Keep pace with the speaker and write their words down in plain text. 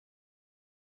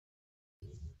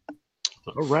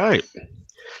All right.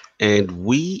 And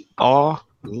we are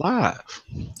live.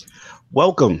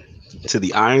 Welcome to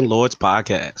the Iron Lords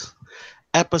podcast,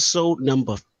 episode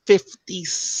number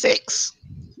 56.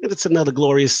 And it's another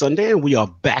glorious Sunday, and we are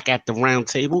back at the round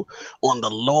table on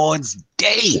the Lord's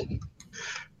Day.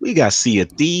 We got Sea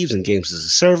of Thieves and Games as a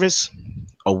Service,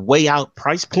 a way out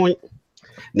price point,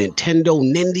 Nintendo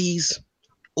Nindies,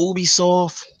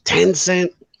 Ubisoft, Tencent,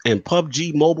 and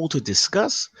PUBG Mobile to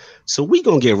discuss. So we're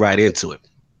going to get right into it.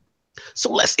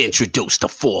 So let's introduce the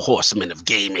four horsemen of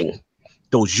gaming,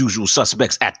 those usual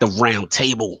suspects at the round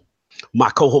table.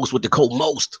 My co-host with the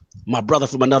co-most, my brother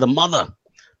from another mother,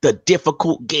 the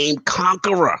difficult game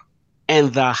conqueror,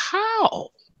 and the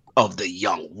howl of the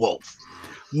young wolf.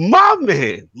 My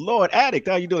man, Lord Addict,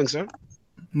 how you doing, sir?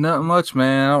 Not much,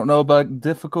 man. I don't know about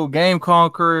difficult game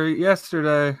conqueror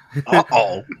yesterday.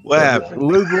 Uh-oh. What happened?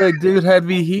 Blue leg dude had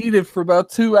me heated for about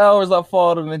 2 hours. I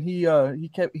fought him, and he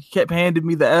kept handing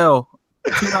me the L.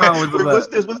 2 hours of What's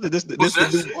that. this?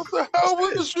 What the hell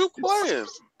was you playing?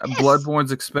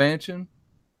 Bloodborne's expansion.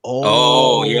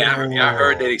 Oh yeah, I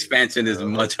heard that expansion is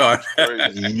much harder.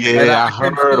 Yeah, I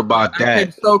heard about I came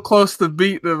that. so close to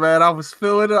beating him, man. I was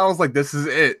feeling it. I was like, "This is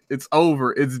it. It's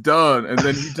over. It's done." And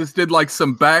then he just did like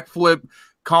some backflip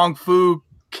kung fu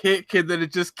kick, and then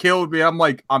it just killed me. I'm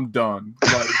like, I'm done.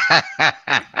 Like,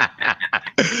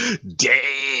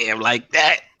 Damn, like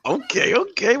that. Okay.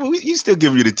 Well, you still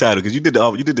give you the title because you did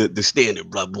the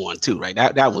standard Bloodborne too, right?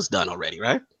 That was done already,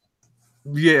 right?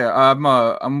 yeah, I'm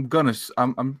gonna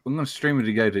stream it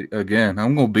again.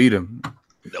 I'm gonna beat him.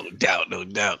 No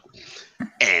doubt.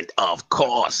 And of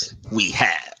course, we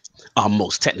have our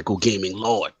most technical gaming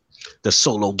lord, the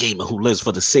solo gamer who lives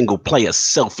for the single player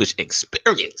selfish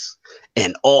experience,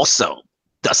 and also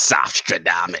the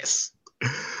Softstradamus,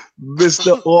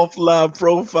 Mr. Offline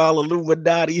Profile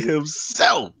Illuminati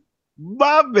himself.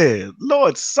 My man,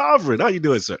 Lord Sovereign. How you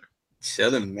doing, sir?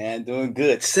 Chilling, man, doing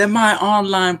good.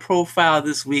 Semi-online profile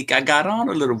this week. I got on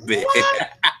a little bit.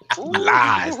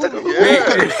 Lies. Yeah.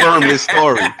 Confirm this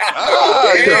story.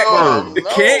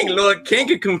 Lord King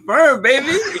can confirm, baby.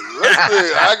 Listen,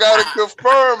 I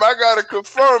gotta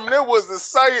confirm. There was a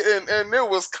site and there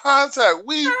was contact.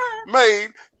 We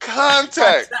made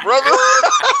contact, brother.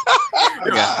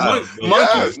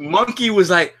 Monkey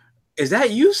was like, "Is that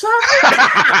you, son?"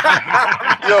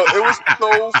 Yo, it was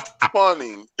so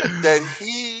funny that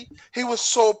he was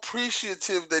so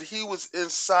appreciative that he was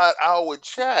inside our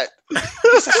chat. He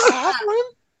said,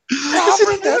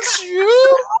 Sovereign, that's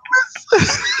you?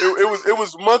 It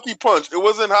was Monkey Punch. It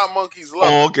wasn't Hot Monkey's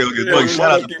Love. Oh, okay. Yeah, Punch.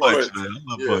 Shout out to Monkey Punch, Punch. man. I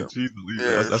love Yeah. Punch.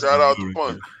 That's Shout out to really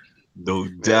Punch. good. No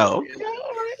doubt. Okay, all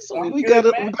right. So we got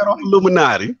our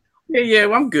Illuminati. Yeah,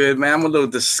 well, I'm good, man. I'm a little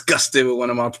disgusted with one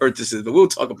of my purchases, but we'll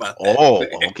talk about that. Oh,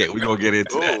 okay. We're going to get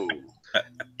into that. Oh,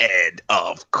 And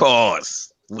of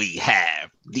course, we have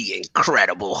the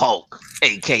Incredible Hulk,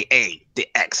 aka the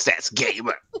Excess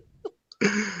Gamer.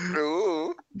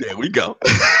 ooh. There we go.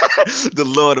 The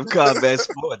Lord of Combat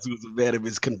Sports, who's a man of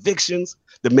his convictions.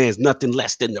 The man's nothing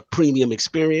less than the premium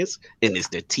experience, and is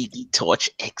the Tiki Torch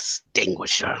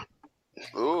Extinguisher.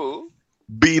 Ooh.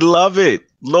 Beloved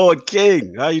Lord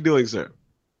King, how you doing, sir?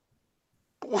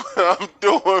 I'm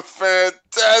doing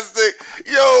fantastic.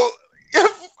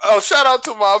 Shout out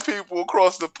to my people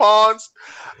across the ponds.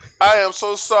 I am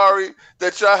so sorry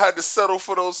that y'all had to settle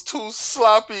for those two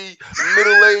sloppy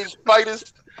middle-aged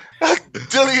fighters,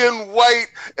 Dillian White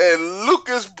and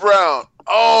Lucas Brown.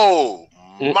 Oh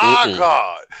my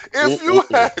God. If you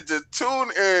had to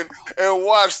tune in and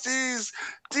watch these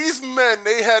men,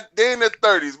 they in their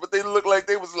 30s, but they look like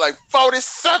they was like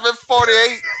 47,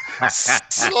 48,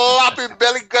 sloppy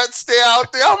belly guts stay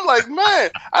out there. I'm like,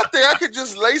 man, I think I could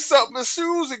just lace up my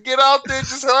shoes and get out there and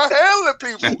just handling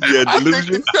people. Yeah, I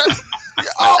delusion.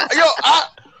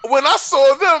 When I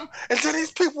saw them, and then these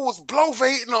people was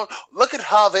bloviating on, look at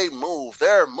how they move.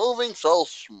 They're moving so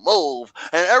smooth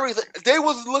and everything. They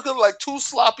was looking like two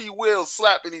sloppy wheels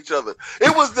slapping each other.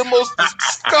 It was the most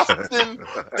disgusting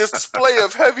display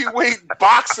of heavyweight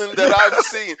boxing that I've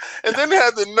seen. And then they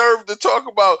had the nerve to talk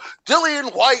about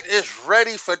Dillian White is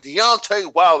ready for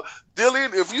Deontay Wilder.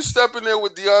 Dillian, if you step in there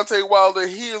with Deontay Wilder,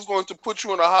 he is going to put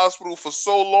you in a hospital for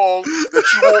so long that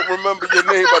you won't remember your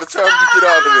name by the time you get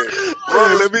out of there.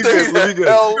 Hey, let me guess.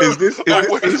 Is this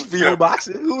away. HBO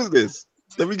boxing? Who is this?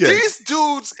 Let me guess. These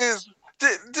dudes is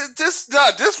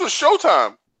this was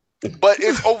Showtime, but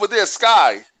it's over there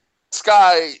Sky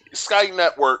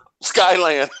Network,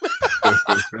 Skyland.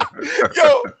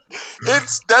 Yo,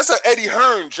 that's an Eddie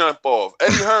Hearn jump off.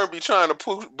 Eddie Hearn be trying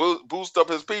to boost up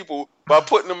his people by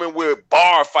putting them in with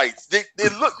bar fights. They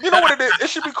look, you know what it is? It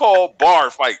should be called bar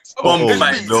fights. Bum It should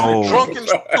fights. be no. drunken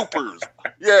stupors.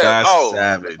 Yeah. That's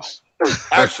savage.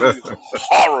 Actually,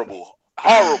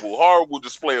 horrible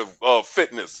display of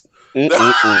fitness. So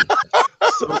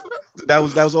that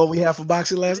was all we had for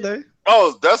boxing last night.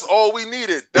 Oh, that's all we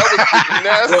needed. That was the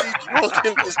nasty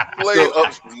drunken display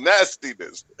of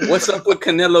nastiness. What's up with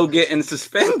Canelo getting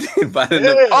suspended by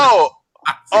the?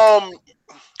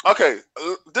 Okay.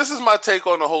 This is my take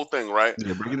on the whole thing, right?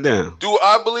 Yeah, break it down. Do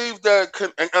I believe that?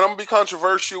 And I'm gonna be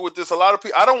controversial with this. A lot of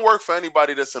people. I don't work for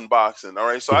anybody that's in boxing. All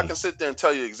right, so I can sit there and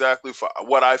tell you exactly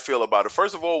what I feel about it.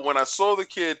 First of all, when I saw the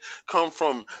kid come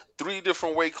from 3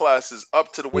 different weight classes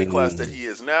up to the weight class that he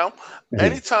is now,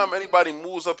 anytime anybody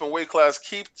moves up in weight class,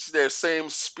 keeps their same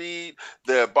speed,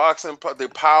 their boxing, their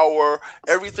power,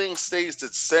 everything stays the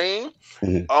same.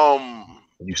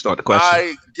 You start the question.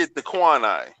 I get the Quan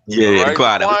eye. Yeah, right? the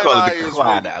Quan eye. We call it the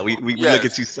Quan eye. We Yes.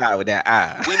 look at you side with that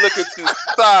eye. We look at you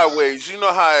sideways. You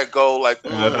know how it go. Like,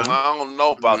 I don't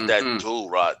know about that dude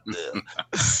right there.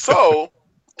 So,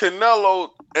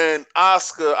 Canelo and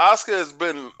Oscar has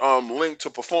been linked to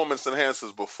performance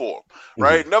enhancers before,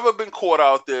 right? Never been caught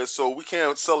out there, so we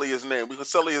can't sully his name. We can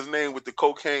sully his name with the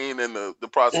cocaine and the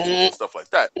prostitution and stuff like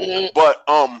that. But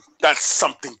that's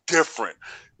something different.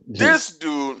 This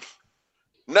dude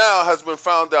now has been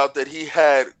found out that he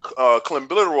had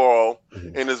clenbuterol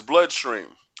in his bloodstream.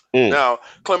 Now,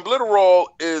 clenbuterol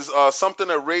is something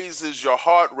that raises your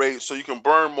heart rate so you can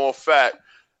burn more fat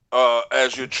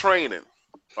as you're training.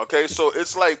 Okay, so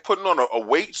it's like putting on a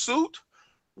weight suit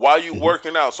while you're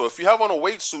working out. So if you have on a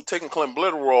weight suit, taking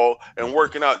clenbuterol and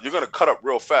working out, you're going to cut up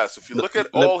real fast. If you look at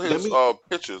all his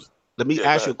pictures. Let me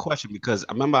ask you a question, because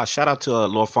I remember I shout out to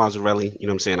Lord Fonzarelli. You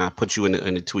know what I'm saying? I put you in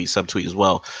the subtweet as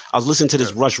well. I was listening to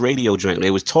this Rush Radio joint. They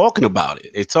was talking about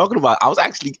it. I was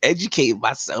actually educating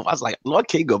myself. I was like, Lord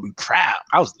King gonna be proud.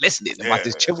 I was listening about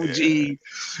this Triple G,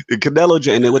 the Canelo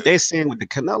joint. And then what they're saying with the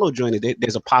Canelo joint,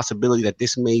 there's a possibility that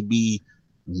this may be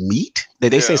meat.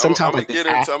 They say sometimes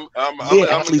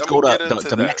athletes go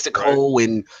to Mexico, right?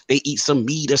 And they eat some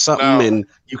meat or something, and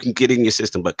you can get it in your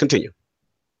system. But continue.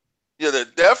 Yeah, the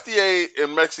FDA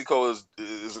in Mexico is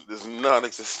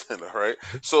non-existent, right?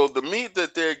 So the meat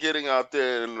that they're getting out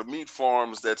there in the meat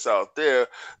farms that's out there,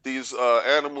 these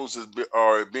animals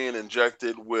are being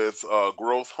injected with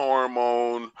growth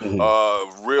hormone,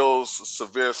 real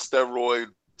severe steroid.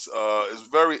 It's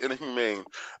very inhumane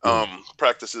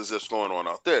practices that's going on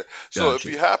out there. So if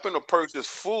you happen to purchase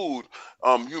food,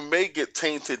 you may get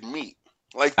tainted meat.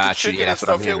 Like the chicken and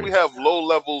stuff here, we have low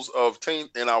levels of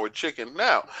taint in our chicken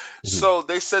now. So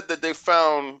they said that they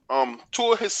found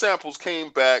 2 of his samples came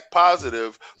back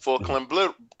positive for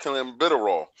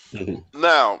clenbuterol.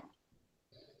 Now,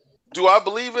 do I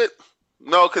believe it?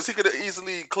 No, because he could have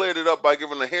easily cleared it up by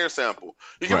giving a hair sample.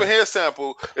 You give a hair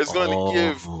sample, it's going to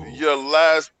give your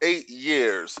last 8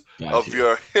 years of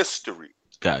your history.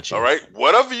 Gotcha. All right.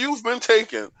 Whatever you've been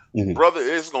taking, brother,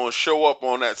 is going to show up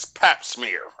on that pap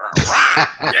smear.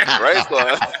 Right?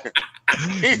 So,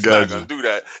 he's not going to do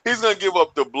that. He's going to give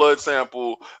up the blood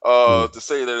sample to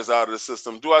say that it's out of the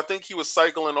system. Do I think he was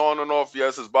cycling on and off?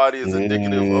 Yes, his body is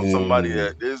indicative of somebody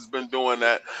that has been doing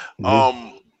that.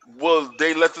 Will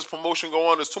they let this promotion go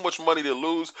on? There's too much money to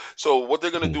lose. So what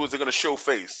they're going to do is they're going to show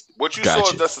face. What you saw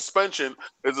as that suspension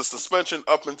is a suspension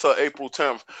up until April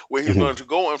 10th, where he's going to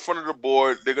go in front of the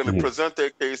board. They're going to present their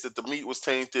case that the meat was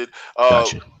tainted.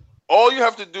 All you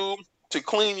have to do to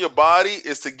clean your body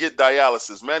is to get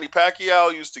dialysis. Manny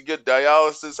Pacquiao used to get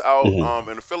dialysis out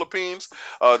in the Philippines.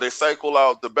 They cycle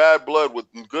out the bad blood with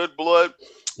good blood.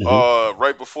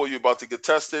 Right before you're about to get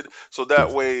tested, so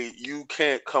that way you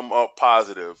can't come up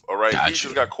positive. All right, he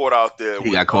just got caught out there.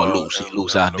 He got caught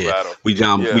loose out there. We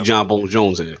John Bones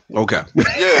Jones in. Okay.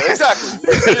 Yeah, exactly.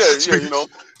 Yeah, you know.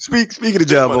 Speaking of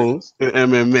John Bones and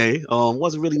MMA,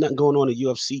 wasn't really nothing going on in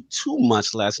UFC too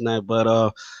much last night, but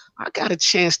I got a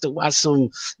chance to watch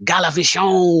some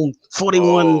Galavisión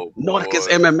 41 Nordicus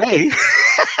MMA.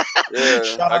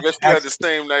 Yeah, I guess you had the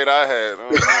same night I had.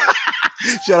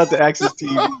 Shout out to Access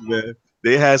TV, man.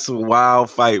 They had some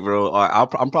wild fight, bro.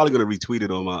 I'm probably gonna retweet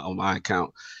it on my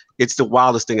account. It's the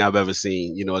wildest thing I've ever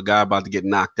seen. You know, a guy about to get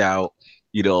knocked out.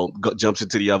 You know, jumps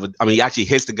into the other. I mean, he actually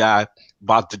hits the guy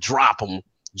about to drop him.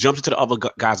 Jumps into the other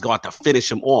guy's guard to finish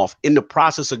him off. In the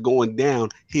process of going down,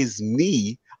 his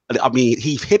knee. I mean,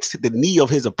 he hits the knee of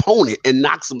his opponent and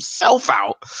knocks himself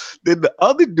out. Then the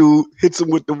other dude hits him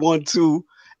with the 1-2,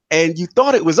 and you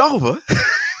thought it was over.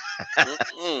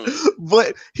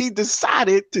 But he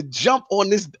decided to jump on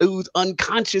this dude's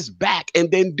unconscious back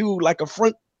and then do like a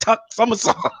front tuck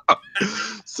somersault.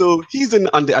 So he's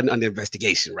under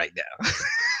investigation right now.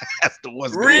 That's the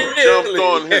one. Really? Jumped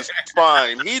on his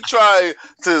spine. He tried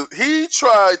to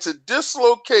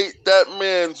dislocate that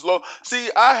man's low. See,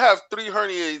 I have 3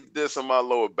 herniated discs in my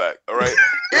lower back. All right.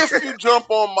 If you jump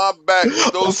on my back,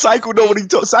 with those Psycho know what he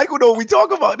talk. Psycho know what we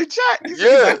talk about in the chat.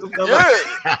 Yeah.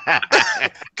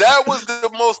 That was the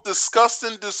most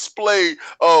disgusting display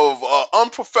of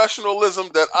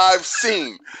unprofessionalism that I've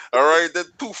seen. All right,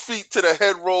 that 2 feet to the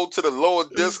head roll to the lower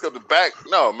disc of the back.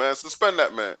 No, man, suspend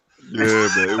that man. Yeah,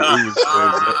 man. It was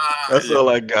crazy. That's all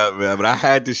I got, man. But I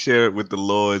had to share it with the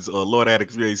Lords. Lord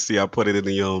Addict VAC, I put it in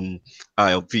the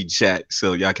ILP chat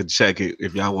so y'all can check it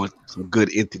if y'all want some good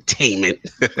entertainment.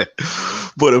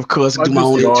 But of course, I do my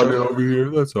own intro over here.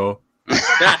 That's all.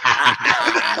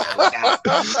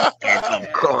 And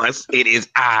of course, it is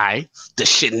I, the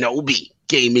Shinobi,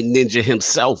 gaming ninja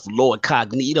himself, Lord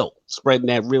Cognito, spreading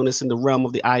that realness in the realm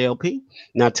of the ILP.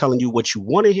 Not telling you what you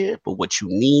want to hear, but what you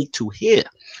need to hear.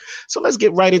 So let's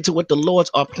get right into what the Lords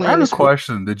are I planning. have a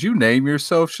question. Did you name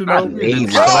yourself Shinobi? I named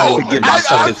Oh,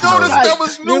 myself. I noticed that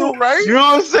was new, right? You know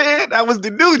what I'm saying? That was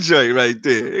the new joint right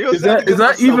there. You know Is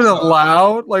that even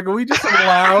allowed? Like, are we just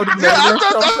allowed to name Yeah, I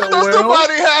ourselves thought at will?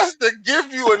 somebody has to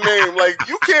give you a name. Like,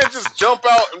 you can't just jump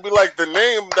out and be like, the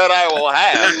name that I will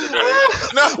have today.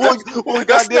 No,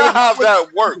 that's not how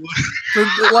that works. So,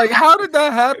 like, how did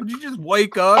that happen? Did you just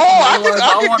wake up? Oh, I and realize,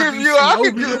 can wanna give be you. I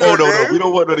can Shinobi? give you. Oh, no, name. we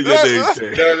don't want none of your names.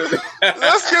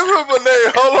 Let's give him a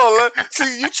name. Hold on.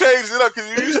 See, you changed it up because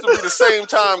you used to be the same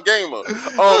time gamer.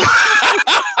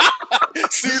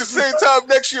 See, the same time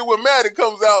next year when Madden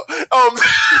comes out.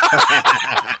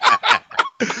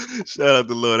 Shout out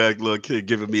to Lord Act Lord Kid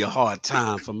giving me a hard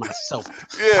time for myself.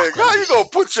 Yeah, how you gonna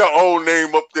put your own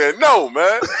name up there? No,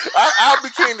 man. I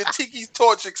became the Tiki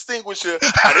Torch Extinguisher.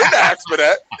 I didn't ask for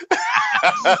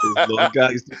that. Lord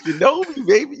guys, you know me,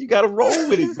 baby. You gotta roll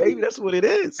with it, baby. That's what it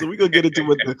is. So we're gonna get into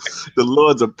what the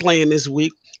Lords are playing this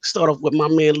week. Start off with my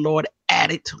man Lord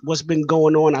Addict. What's been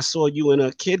going on? I saw you and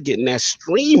a kid getting that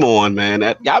stream on, man.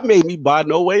 Y'all made me buy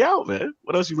No Way Out, man.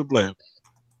 What else you been playing?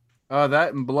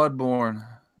 That and Bloodborne.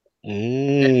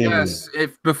 Mm. Yes,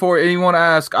 if before anyone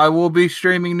asks, I will be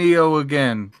streaming Neo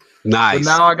again. Nice. But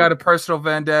now I got a personal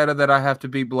vendetta that I have to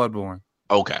beat Bloodborne.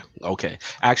 Okay.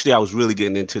 Actually, I was really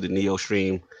getting into the Neo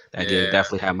stream. That game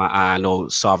definitely had my eye. I know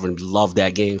Sovereign loved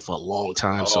that game for a long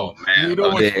time. So man, you know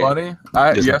what's funny?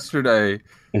 Yesterday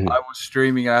Mhm. I was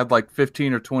streaming. I had like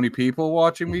 15 or 20 people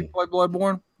watching me play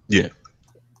Bloodborne. Yeah.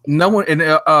 No one, and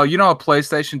you know how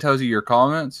PlayStation tells you your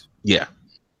comments? Yeah.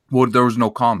 Well, there was no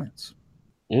comments.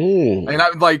 Mm. And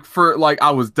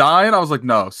I was dying. I was like,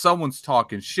 no, someone's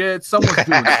talking shit. Someone's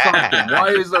doing something.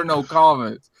 Why is there no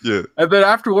comments? Yeah. And then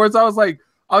afterwards, I was like,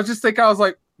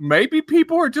 maybe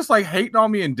people are just like hating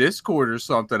on me in Discord or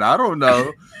something. I don't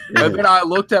know. And then I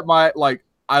looked at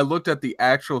the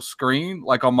actual screen,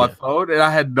 like on my phone, and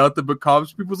I had nothing but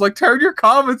comments. People was like, turn your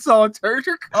comments on, turn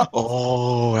your comments.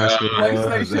 Oh, that's what it was.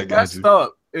 I PlayStation got messed you.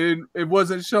 up, and it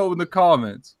wasn't showing the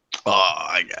comments. Oh,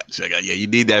 I got you. Yeah, you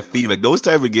need that feedback. Those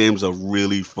type of games are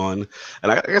really fun. And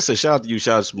like I said, shout out to you,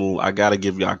 shout out to Smooth. I gotta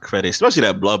give y'all credit, especially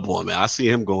that Bloodborne, man. I see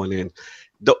him going in.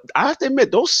 I have to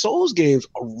admit, those Souls games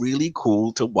are really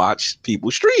cool to watch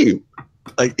people stream.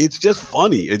 Like, it's just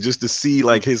funny, and just to see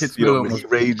like his, when he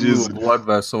rages. Blood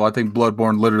vessel. I think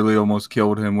Bloodborne literally almost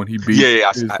killed him when he beat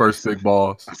his first big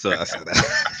boss. I saw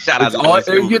that. Shout out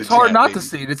to it's hard not to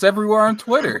see it. It's everywhere on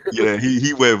Twitter. Yeah,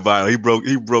 he went viral.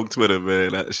 He broke Twitter,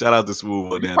 man. Shout out to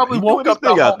Smooth on that. Probably woke up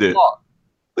the out there. block.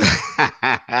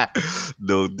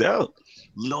 No doubt.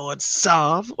 Lord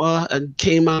Sav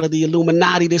came out of the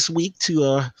Illuminati this week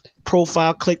to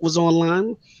Profile Click was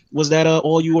online. Was that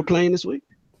all you were playing this week?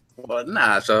 Well,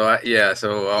 nah. So let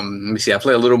me see. I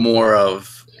play a little more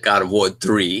of God of War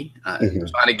 3. I'm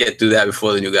trying to get through that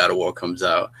before the new God of War comes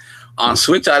out. On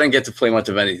Switch, I didn't get to play much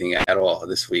of anything at all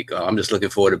this week. I'm just looking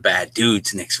forward to Bad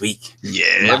Dudes next week.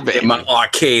 Yeah, get my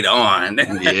arcade on.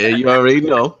 Yeah, you already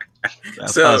know.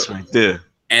 That's us right there.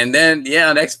 And then,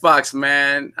 on Xbox,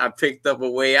 man, I picked up A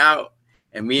Way Out,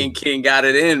 and me and King got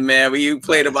it in, man. We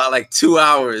played about like 2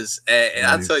 hours, and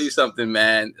I'll tell you something,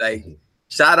 man. Like,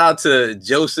 shout out to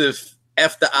Joseph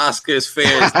F. the Oscars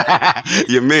fans.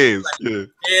 Your man.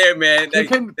 Yeah, man. Like,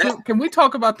 can we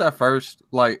talk about that first?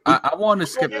 Like, I want to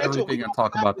skip everything and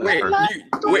talk about that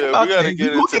first. We gotta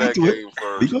get into that game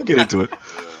first. We gonna get into it.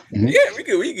 Yeah,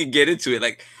 we could get into it.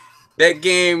 Like, that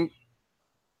game.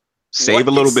 Save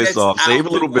a little bit, Soft. Save a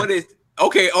little bit.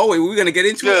 Okay. Oh wait, we're gonna get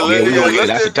into it.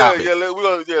 That's the topic. We're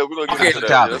gonna get Okay, into the that.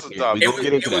 topic. That's the Yeah, topic.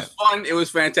 It was fun. It was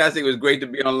fantastic. It was great to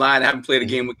be online. I haven't played a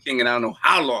game with King in I don't know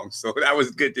how long, so that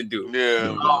was good to do.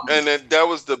 Yeah, and that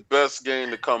was the best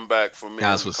game to come back for me.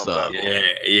 That's what's up.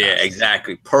 Yeah,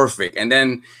 exactly. Perfect. And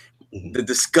then the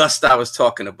disgust I was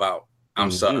talking about. I'm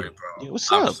sorry, bro. Yeah,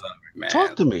 what's I'm up? sorry, man.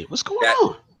 Talk to me. What's going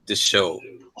on? The show.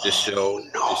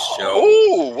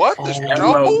 Oh, what? The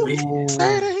show?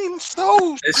 That ain't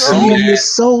so. It's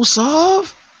so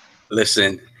soft.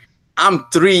 Listen, I'm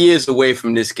 3 years away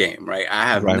from this game, right? I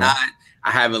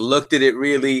haven't looked at it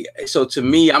really. So to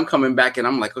me, I'm coming back and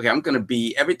I'm like, okay, I'm going to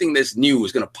be, everything that's new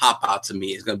is going to pop out to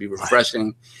me. It's going to be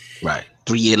refreshing. Right.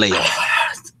 3 year layoff.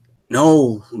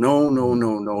 No.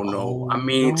 I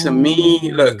mean, to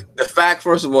me, look, the fact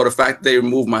that they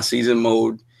removed my season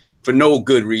mode for no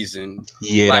good reason.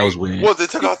 Yeah, that was weird. What, they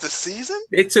took out the season?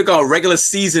 They took out regular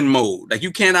season mode. Like,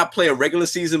 you cannot play a regular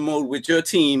season mode with your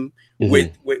team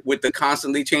with the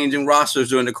constantly changing rosters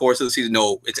during the course of the season.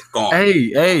 No, it's gone. Hey,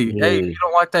 you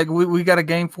don't like that? We got a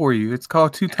game for you. It's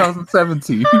called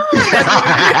 2017.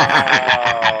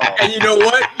 And you know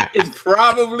what? It's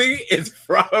probably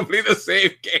the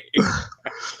same game.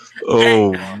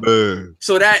 Oh man!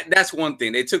 So that's one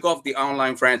thing. They took off the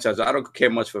online franchise. I don't care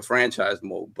much for franchise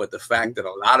mode, but the fact that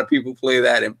a lot of people play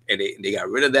that and they got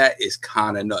rid of that is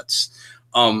kind of nuts.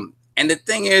 And the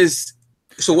thing is,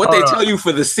 so what they tell you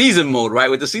for the season mode, right?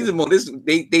 With the season mode,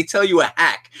 they tell you a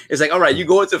hack. It's like, all right, you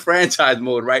go into franchise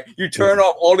mode, right? You turn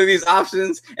off all of these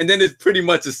options, and then it's pretty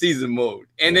much a season mode.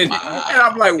 And then and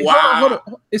I'm like, wow. Hold on.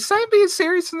 Is Sam being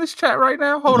serious in this chat right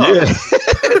now? Hold on. Yes,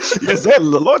 that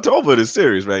Lord Tolbert is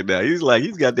serious right now. He's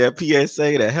got that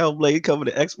PSA, that Hellblade coming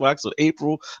to Xbox on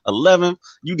April 11th.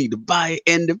 You need to buy it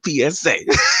in the PSA.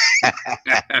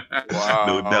 Wow.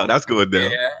 No doubt. That's going down.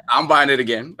 Yeah, I'm buying it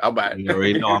again. I'll buy it. You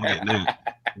already know I'm getting that.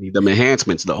 Need them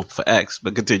enhancements though for X,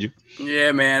 but continue.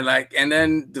 Yeah, man. Like, and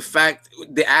then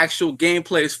the actual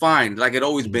gameplay is fine, like it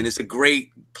always been. It's a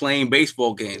great playing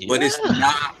baseball game, but it's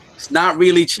not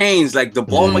really changed. Like the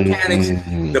ball mechanics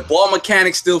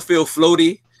still feel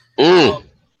floaty.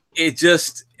 It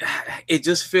just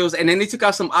feels, and then they took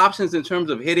out some options in terms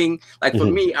of hitting. Like for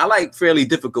me, I like fairly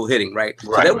difficult hitting, right?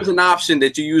 So there was an option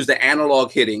that you use the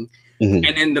analog hitting. And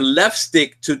then the left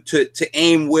stick to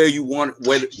aim where you want,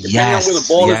 depending on where the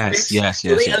ball is pitched.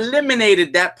 So they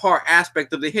eliminated that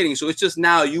aspect of the hitting. So it's just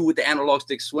now you with the analog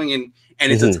stick swinging,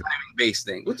 and it's a timing based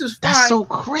thing, which is fine. That's so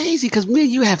crazy because me and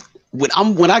you have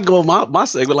when I go on my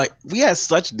segment, like we had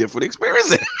such different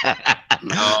experiences.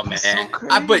 Oh man,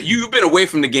 so but you've been away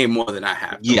from the game more than I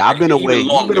have. Yeah, I've been away.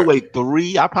 You've been away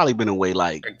 3. I've probably been away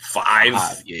like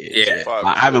 5. Yeah. 5,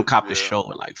 I haven't copped the show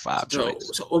in like 5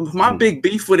 joints. So my big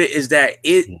beef with it is that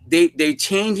they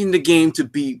changing the game to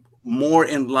be more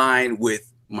in line with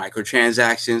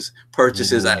microtransactions,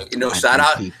 purchases. Shout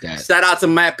out to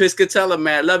Matt Piscatella,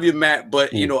 man. Love you, Matt. But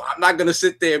I'm not gonna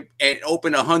sit there and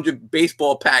open 100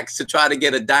 baseball packs to try to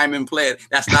get a diamond player.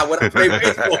 That's not what I play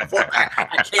baseball for.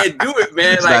 I can't do it,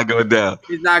 man. It's not going down.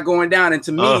 It's not going down. And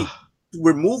to me,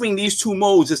 removing these 2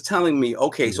 modes is telling me,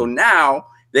 okay, so now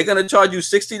they're gonna charge you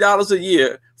 $60 a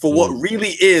year for what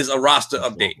really is a roster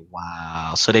update.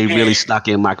 Wow! So they really stuck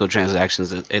in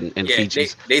microtransactions and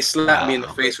features. They slapped me in the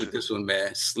face with this one,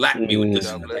 man. Slapped me with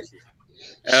this one.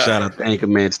 Shout out to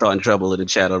Anchorman starting trouble in the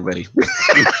chat already.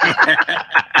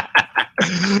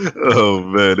 Oh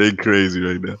man, they crazy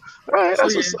right now. All right,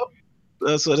 that's what's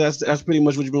up. So that's pretty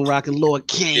much what you've been rocking, Lord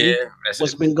King. Yeah,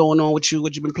 what's been going on with you?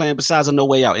 What you been playing besides a No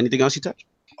Way Out? Anything else you touch?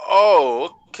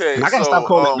 Oh, okay. And I gotta stop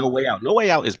calling it No Way Out. No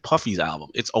Way Out is Puffy's album.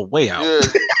 It's A Way Out. Yeah,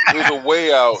 it's A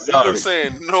Way Out. You know what I'm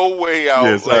saying? No Way Out.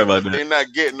 Yeah, sorry about that. They're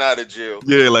not getting out of jail.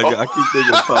 Yeah, like I keep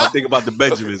thinking about the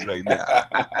Benjamins right now.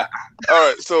 All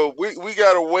right, so we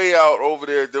got A Way Out over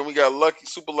there. Then we got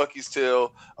Super Lucky's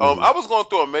Tale. I was going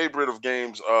through a Maybrit of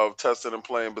games of testing and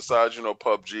playing besides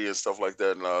PUBG and stuff like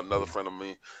that. And another friend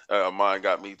of mine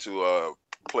got me to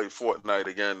play Fortnite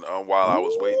again while I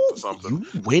was waiting for something.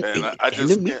 You went in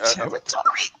enemy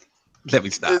territory. Let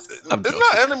me stop. It's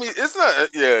not enemy. It's not.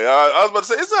 Yeah, I was about to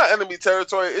say it's not enemy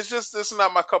territory. It's just it's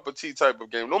not my cup of tea type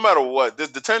of game. No matter what, the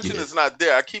tension is not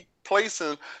there. I keep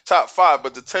placing top 5,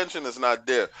 but the tension is not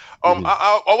there.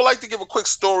 I would like to give a quick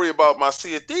story about my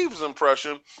Sea of Thieves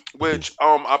impression, which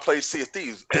I played Sea of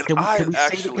Thieves, and I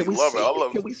actually love it. I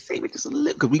love it. Can we save it just a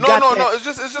little? No. It's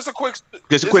just a quick.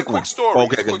 Just a quick story.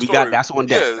 Okay, because we got that's on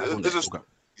deck.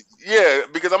 Yeah,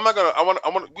 because I'm not gonna. I want.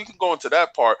 We can go into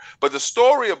that part, but the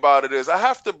story about it is I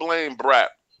have to blame Brap.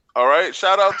 All right,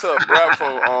 shout out to Brap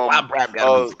from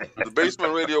the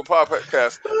Basement Radio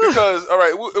Podcast because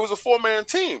it was a 4-man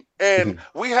team and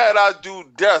we had our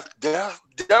dude Death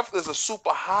Death is a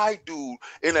super high dude,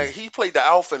 and he played the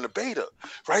alpha and the beta,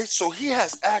 right? So he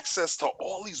has access to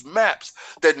all these maps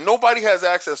that nobody has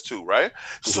access to, right?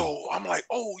 So I'm like,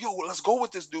 oh, yo, let's go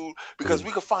with this dude because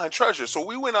we could find treasure. So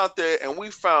we went out there and we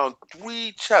found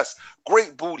 3 chests.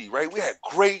 Great booty, right? We had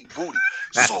great booty.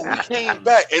 So we came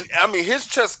back, and I mean, his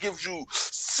chest gives you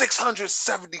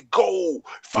 670 gold,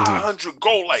 500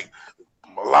 gold, like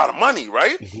a lot of money,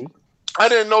 right? I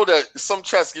didn't know that some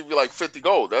chests give you like 50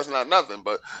 gold. That's not nothing,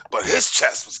 but his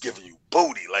chest was giving you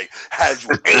booty, like had you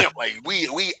amped, like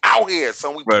we out here,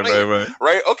 son. We playing,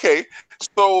 right? Okay,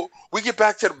 so we get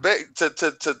back to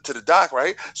the to the dock,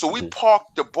 right? So we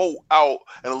parked the boat out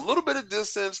in a little bit of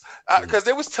distance because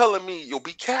they was telling me, "Yo,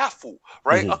 be careful,"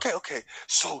 right? Okay.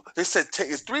 So they said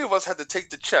 3 of us had to take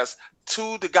the chest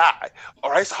to the guy.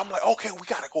 All right, so I'm like, okay, we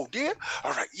gotta go there.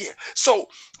 All right, yeah. So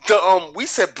the we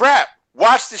said, "Brap,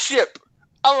 watch the ship."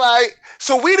 All right.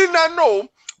 So we did not know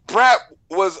Brad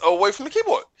was away from the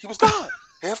keyboard. He was gone.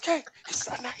 AFK. He's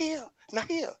not here. He's not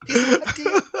here.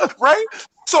 Right?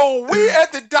 So we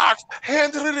at the docks,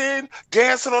 handing it in,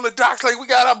 dancing on the docks like we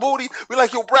got our booty. We're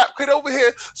like, yo, Brad, get over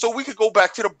here so we could go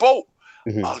back to the boat.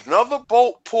 Another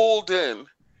boat pulled in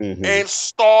and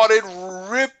started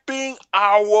ripping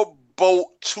our boat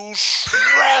to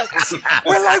shreds.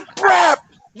 We're like, Brad,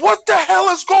 what the hell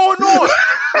is going on?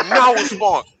 Now it's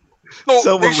on. So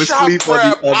someone was asleep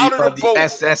on the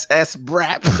SSS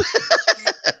Brap.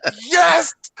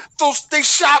 Yes. So they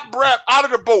shot Brap out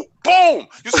of the boat. Boom.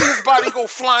 You see his body go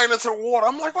flying into the water.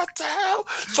 I'm like, what the hell?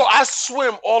 So I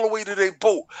swim all the way to their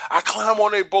boat. I climb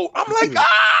on their boat. I'm like,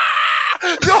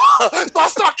 Yo. So I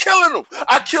start killing them.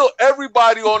 I kill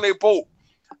everybody on their boat.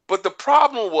 But the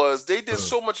problem was they did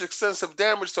so much extensive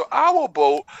damage to our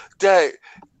boat that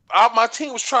my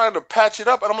team was trying to patch it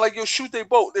up, and I'm like, yo, shoot their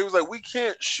boat. They was like, we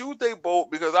can't shoot their boat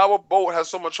because our boat has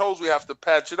so much holes, we have to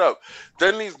patch it up.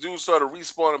 Then these dudes started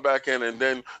respawning back in, and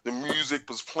then the music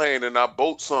was playing, and our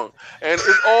boat sunk. And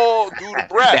it's all due to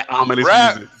Brad. That ominous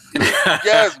music.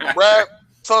 Yes, Brad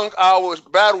sunk our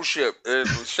battleship. And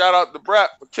shout out to Brad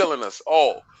for killing us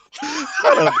all.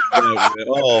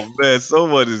 Oh man,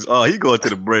 someone is he going to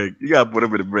the break. You gotta put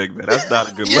him in the break, man. That's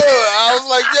not a good look. I was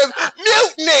like,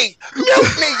 yes, mutiny,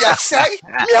 you say,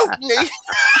 mutiny.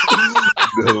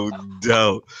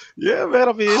 No. Yeah, man.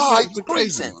 I mean, it's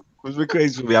crazy. It's been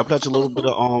crazy for me. I played a little bit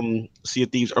of Sea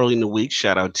of Thieves early in the week.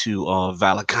 Shout out to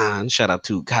Valakan. Shout out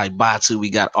to Kai Batu. We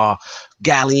got our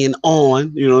Galleon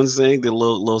on. You know what I'm saying? The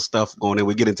little stuff going in.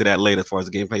 We'll get into that later as far as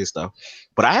the gameplay stuff.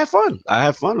 But I had fun. I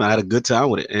had a good time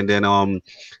with it. And then,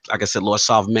 like I said, Lord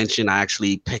Soft mentioned, I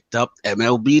actually picked up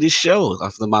MLB The Show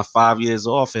after my 5 years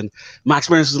off, and my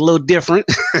experience was a little different.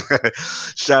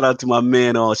 Shout out to my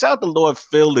man. Shout out to Lord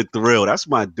Phil the Thrill. That's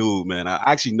my dude, man. I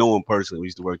actually know him personally. We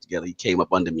used to work together. He came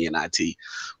up under me in IT.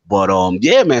 But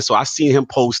yeah, man. So I seen him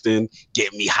posting,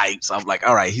 getting me hyped. So I'm like,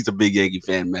 all right, he's a big Yankee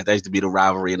fan, man. That used to be the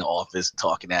rivalry in the office,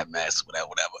 talking that mess, whatever.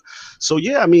 So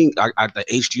yeah, I mean, the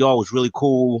HDR was really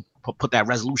cool. Put that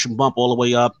resolution bump all the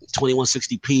way up,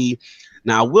 2160p.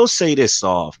 Now I will say this,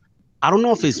 I don't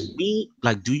know if it's me.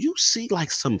 Like, do you see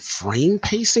like some frame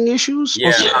pacing issues?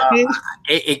 Yeah,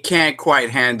 it can't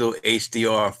quite handle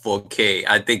HDR 4K.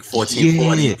 I think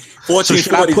 1440. Yeah. 1440. So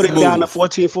should I put it down to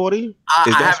 1440?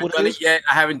 I haven't done it yet.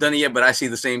 I haven't done it yet, but I see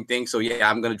the same thing. So yeah,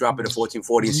 I'm gonna drop it to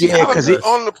 1440. Yeah, because it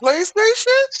on the PlayStation.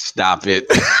 Stop it.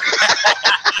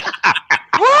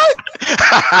 What?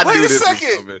 Wait a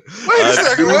second. Wait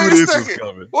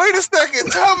a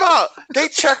second. Tell them out. They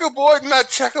checkerboard, not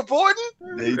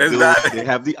checkerboarding? They do. They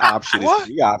have the option. It's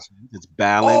the option. It's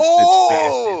balanced.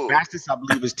 It's fastest, I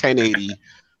believe, is 1080.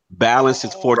 Balance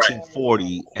is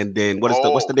 1440, and then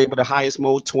what's the name of the highest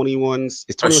mode? 21.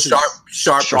 It's 21.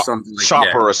 Sharp or something. Like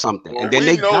sharper or something. Well, and then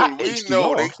we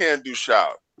know they can't do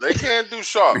sharp. They can't do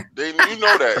sharp. You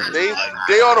know that.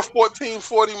 They are the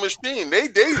 1440 machine. They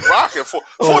rocking for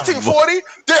 1440.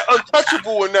 They're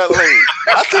untouchable in that lane.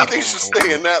 I think they should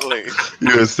stay in that lane.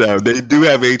 Yes, sir. They do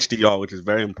have HDR, which is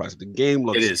very impressive. The game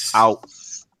looks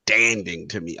outstanding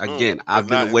to me. Again, I've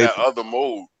been away from other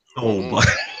mode. Oh my.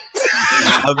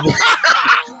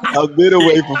 I've been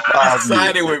away for 5 years.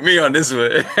 Siding with me on this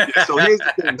one. So here's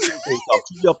the thing.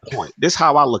 To your point, this is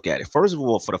how I look at it. First of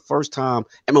all, for the first time,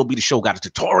 MLB The Show got a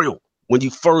tutorial when you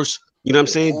first, you know what I'm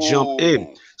saying, jump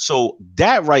in. So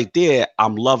that right there,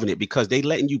 I'm loving it because they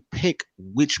letting you pick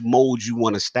which mode you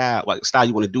want to style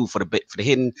you want to do for the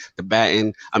hitting, the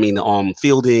batting,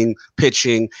 fielding,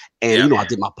 pitching, and you know I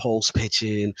did my pulse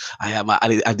pitching.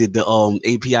 I did the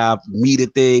API meter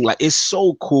thing. Like it's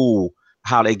so cool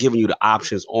how they're giving you the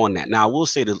options on that. Now I will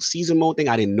say the season mode thing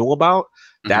I didn't know about.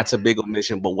 That's a big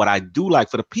omission. But what I do like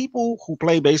for the people who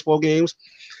play baseball games,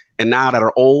 and now that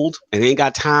are old and ain't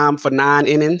got time for 9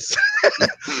 innings.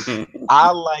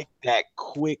 I like that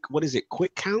quick. What is it?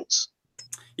 Quick counts.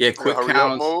 Yeah, quick hurry up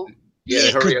counts. mode.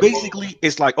 Yeah, because basically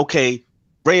it's like, okay,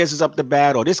 Reyes is up the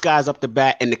bat, or this guy's up the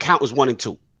bat, and the count is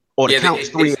 1-2, or the count is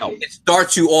 3-0. It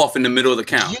starts you off in the middle of the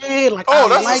count. Yeah, like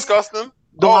That's disgusting.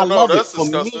 I love it. That's For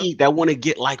disgusting. me, that want to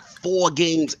get like 4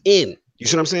 games in. You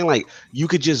see what I'm saying? Like, you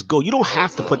could just go. You don't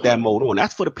have to put that mode on.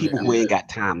 That's for the people who ain't got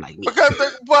time like me.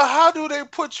 But how do they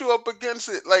put you up against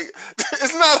it? Like,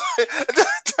 it's not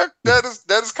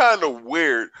that is kind of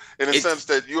weird in a sense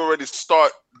that you already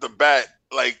start the bat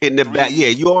like in the back. Yeah,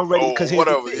 you already because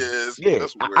whatever.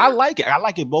 I like it. I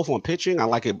like it both on pitching. I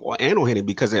like it and on hitting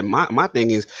because my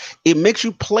thing is it makes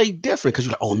you play different because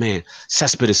you're like, oh man,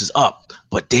 Cespedes is up,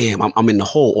 but damn, I'm in the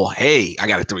hole. Or hey, I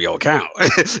got a 3-0 count.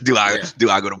 do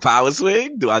I go to power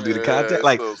swing? Do I do the contact?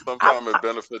 Like so sometimes it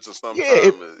benefits or sometimes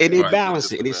it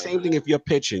balances it. And it's the same thing if you're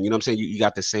pitching. You know what I'm saying? You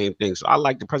got the same thing. So I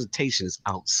like the presentation is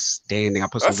outstanding. I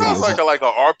put some sounds videos like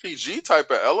an RPG type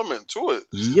of element to it.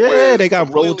 Yeah, they got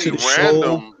rolled to the show.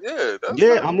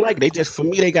 Yeah, I'm like they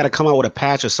got to come out with a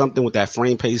patch or something with that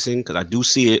frame pacing because I do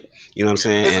see it. You know what I'm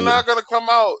saying? It's not gonna come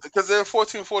out because they're a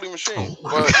 1440 machine.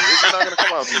 But it's not gonna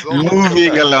come out. So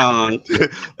moving along,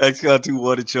 XCOM 2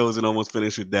 Water Chosen almost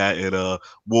finished with that, and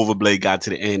Wolverblade got to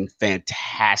the end.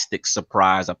 Fantastic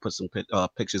surprise. I put some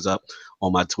pictures up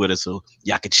on my Twitter so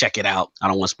y'all can check it out. I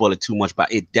don't want to spoil it too much,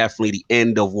 but it definitely the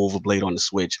end of Wolverblade on the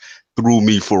Switch threw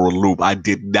me for a loop. I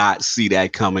did not see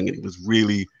that coming, and it was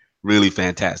really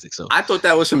fantastic. So I thought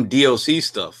that was some DLC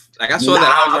stuff. Like I saw that,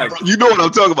 I was like, you know what I'm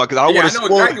talking about because I want to know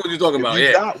exactly what you're talking about.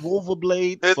 You got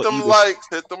Wolverblade. Hit them likes.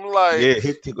 Yeah,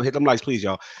 hit them likes, please,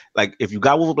 y'all. Like if you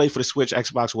got Wolverblade for the Switch,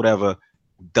 Xbox, whatever,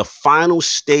 the final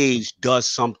stage does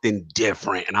something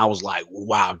different, and I was like,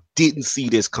 wow, didn't see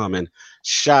this coming.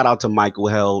 Shout out to Michael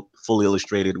Held, Fully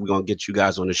Illustrated. We're gonna get you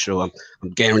guys on the show. I'm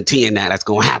guaranteeing that's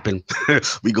gonna happen.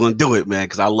 We're gonna do it, man,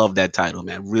 because I love that title,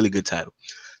 man. Really good title.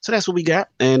 So that's what we got.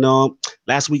 And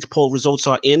last week's poll results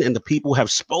are in, and the people have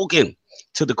spoken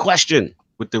to the question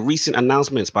with the recent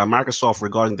announcements by Microsoft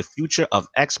regarding the future of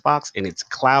Xbox and its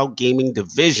cloud gaming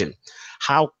division.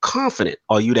 How confident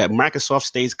are you that Microsoft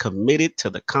stays committed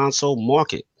to the console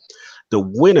market? The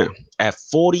winner at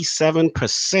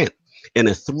 47% in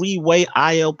a 3-way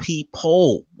ILP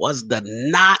poll was the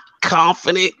not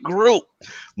confident group.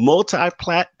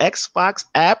 Multi-plat Xbox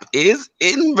app is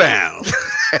inbound.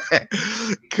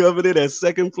 Coming in at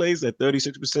second place at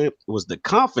 36% was the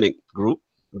confident group.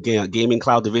 Gaming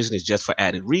cloud division is just for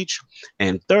added reach.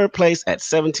 And third place at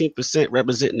 17%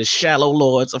 representing the shallow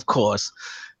lords, of course.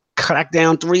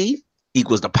 Crackdown 3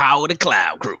 equals the power of the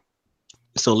cloud group.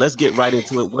 So let's get right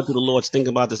into it. What do the Lords think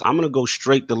about this? I'm going to go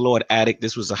straight to Lord Addict.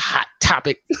 This was a hot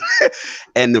topic.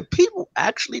 And the people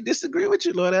actually disagree with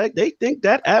you, Lord Addict. They think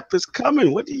that app is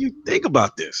coming. What do you think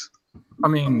about this? I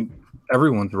mean,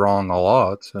 everyone's wrong a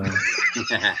lot. So.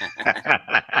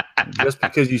 Just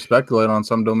because you speculate on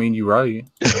something don't mean you're right.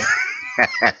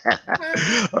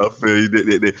 I feel you.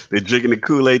 They're drinking the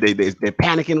Kool-Aid. They're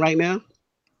panicking right now.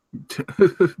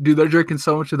 Dude, they're drinking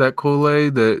so much of that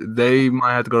Kool-Aid that they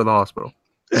might have to go to the hospital.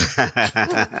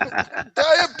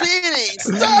 Diabetes.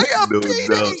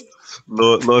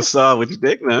 Lord Saw, what you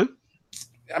think, man?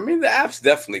 I mean, the app's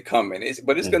definitely coming,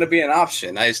 but it's going to be an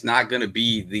option. It's not going to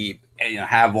be the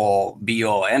have all, be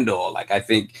all, end all. Like I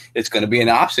think it's going to be an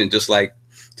option, just like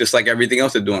everything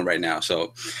else they're doing right now.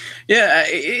 So, yeah,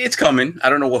 it's coming. I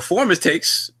don't know what form it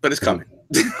takes, but it's coming.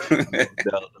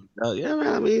 Yeah,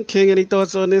 man. I mean, King, any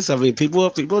thoughts on this? I mean, people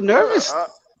are nervous.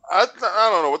 I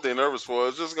don't know what they're nervous for.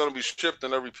 It's just going to be shipped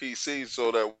in every PC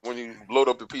so that when you load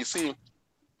up the PC,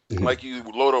 like you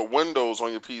load up Windows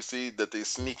on your PC, that they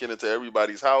sneak into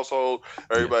everybody's household.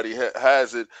 Everybody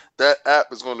has it. That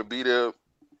app is going to be there.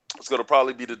 It's going to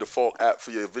probably be the default app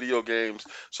for your video games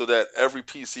so that every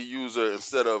PC user,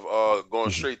 instead of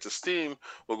going straight to Steam,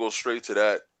 will go straight to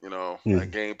that, that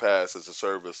Game Pass as a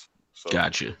service. So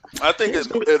Gotcha. I think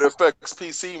it affects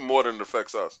PC more than it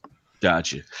affects us.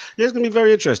 Gotcha. Yeah, it's gonna be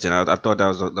very interesting. I thought that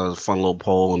was a fun little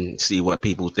poll and see what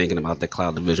people are thinking about the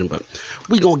cloud division. But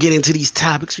we're gonna get into these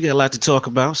topics. We got a lot to talk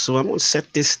about, so I'm gonna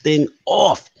set this thing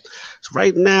off. So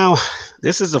right now,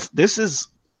 this is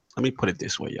let me put it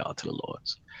this way, y'all, to the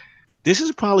Lords. This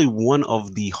is probably one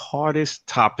of the hardest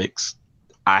topics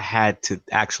I had to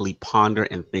actually ponder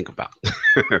and think about.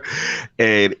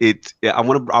 And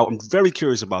I'm very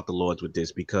curious about the Lords with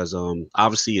this because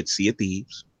obviously it's Sea of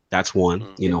Thieves. That's one.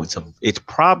 It's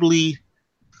probably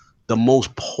the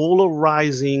most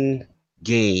polarizing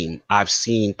game I've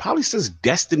seen probably since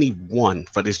Destiny 1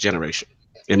 for this generation,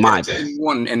 in my opinion. Destiny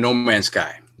 1 and No Man's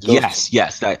Sky. Yes.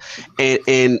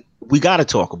 And we got to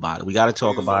talk about it. We got to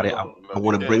talk about it. I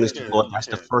want to bring this to board. That's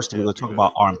the first thing we're going to talk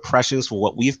about our impressions for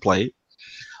what we've played.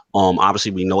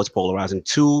 Obviously we know it's polarizing.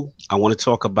 Two, I want to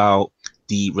talk about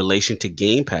the relation to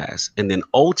Game Pass, and then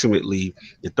ultimately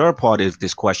the third part of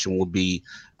this question will be: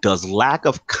 does lack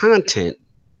of content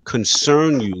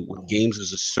concern you with games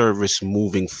as a service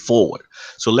moving forward?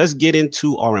 So let's get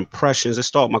into our impressions. Let's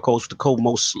start with my coach, the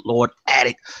co-most Lord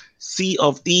Addict, Sea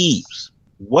of Thieves.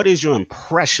 What is your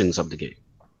impressions of the game?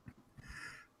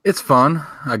 It's fun,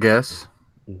 I guess.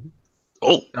 Mm-hmm.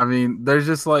 Oh, I mean, there's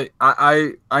just like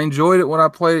I enjoyed it when I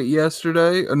played it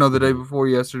yesterday, or no, the day before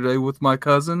yesterday with my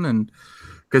cousin, and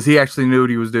because he actually knew what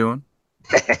he was doing.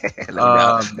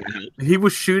 He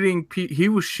was shooting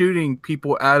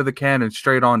people out of the cannon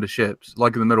straight onto ships,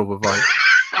 like in the middle of a fight.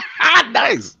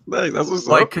 nice. That's what's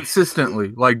like up.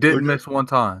 Consistently, like didn't miss one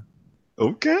time.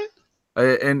 Okay.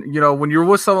 And you know, when you're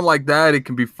with someone like that, it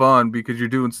can be fun because you're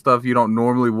doing stuff you don't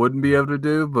normally wouldn't be able to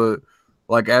do. But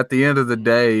like at the end of the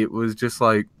day, it was just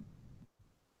like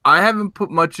I haven't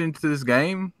put much into this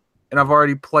game, and I've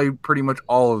already played pretty much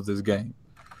all of this game.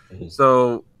 Mm-hmm.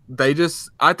 So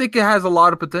I think it has a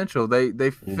lot of potential.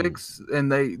 They fix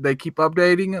and they keep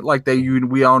updating it like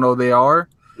we all know they are.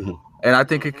 Mm-hmm. And I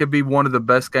think it could be one of the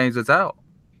best games that's out.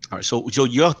 All right. So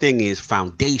your thing is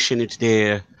foundation. It's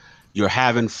there. You're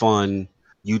having fun.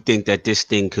 You think that this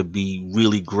thing could be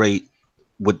really great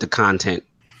with the content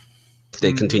if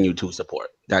they continue to support.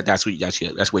 That's where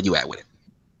you at with it.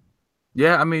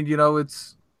 Yeah, I mean, you know,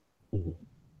 it's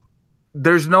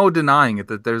there's no denying it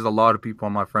that there's a lot of people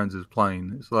on my friends who's playing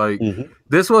this. Like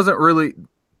this wasn't really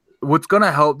what's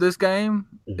gonna help this game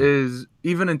is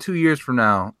even in 2 years from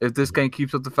now, if this game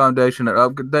keeps up the foundation and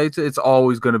updates, it's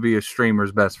always gonna be a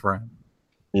streamer's best friend.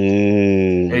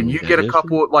 And you get a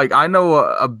couple, like I know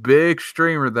a big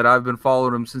streamer that I've been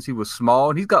following him since he was small,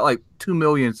 and he's got like 2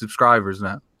 million subscribers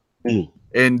now.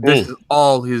 And this is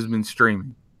all he's been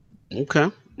streaming. Okay.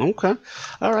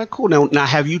 All right, cool. Now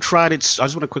have you tried it? I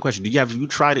just want a quick question. Have you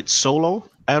tried it solo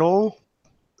at all?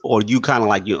 Or you kind of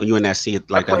like you and that see it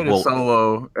like I played it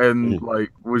solo and like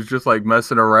was just like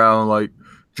messing around, like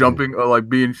jumping or like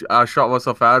I shot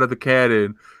myself out of the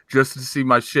cannon just to see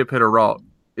my ship hit a rock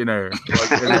in air.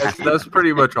 Like, that's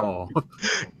pretty much all.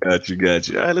 Got you.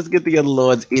 All right, let's get the other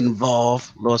lords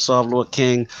involved. Lord Solve, Lord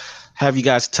King. Have you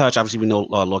guys touch? Obviously, we know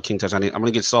Lord King touch. I'm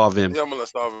gonna get Solve in. Yeah, I'm gonna let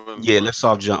Solve in. Yeah, let's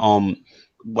Solve.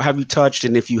 Have you touched?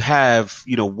 And if you have,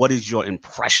 what is your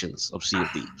impressions of Sea of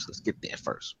Thieves? Let's get there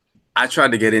first. I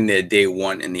tried to get in there day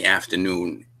one in the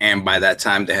afternoon, and by that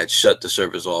time they had shut the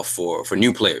servers off for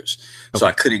new players, so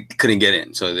I couldn't get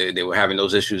in. So they were having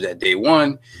those issues at day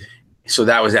one. So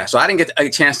that was that. So I didn't get a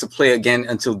chance to play again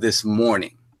until this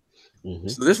morning.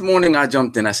 So this morning I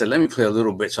jumped in. I said, let me play a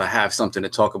little bit so I have something to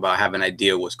talk about, have an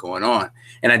idea what's going on.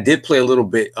 And I did play a little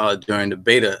bit during the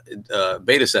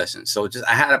beta session. So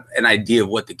I had an idea of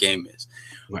what the game is.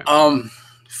 Right.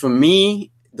 For me,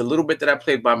 the little bit that I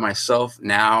played by myself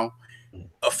now,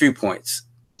 a few points.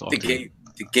 The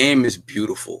game is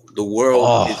beautiful. The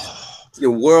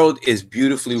world is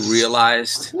beautifully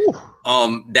realized.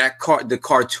 The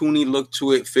cartoony look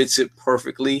to it fits it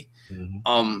perfectly.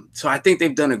 So I think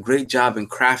they've done a great job in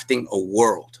crafting a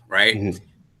world, right?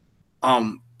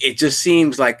 It just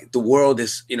seems like the world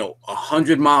is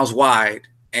 100 miles wide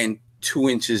and 2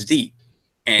 inches deep,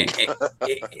 and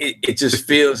it just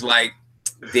feels like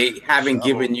they haven't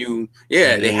given you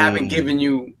they haven't given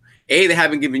you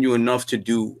enough to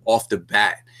do off the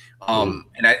bat. And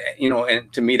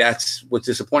and to me, that's what's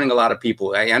disappointing a lot of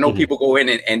people. I know people go in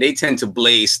and they tend to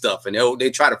blaze stuff, and they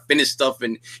try to finish stuff,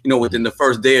 and within the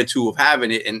first day or two of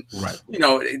having it, and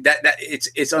that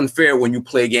it's unfair when you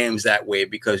play games that way,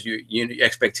 because your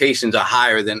expectations are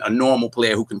higher than a normal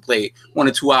player who can play 1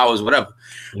 or 2 hours, whatever.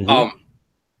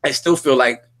 I still feel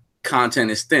like content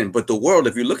is thin, but the world,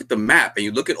 if you look at the map and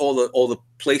you look at all the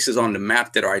places on the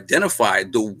map that are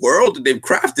identified, the world that they've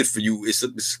crafted for you is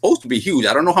supposed to be huge.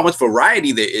 I don't know how much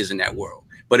variety there is in that world,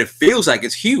 but it feels like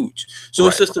it's huge. So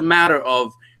it's just a matter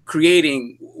of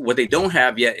creating. What they don't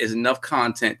have yet is enough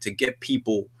content to get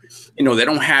people, they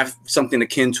don't have something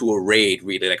akin to a raid,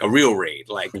 really, like a real raid.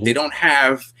 Like they don't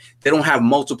have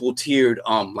multiple tiered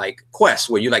like quests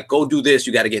where you like go do this,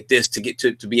 you got to get this to get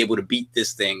to be able to beat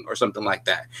this thing or something like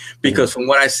that. Because from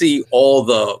what I see, all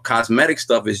the cosmetic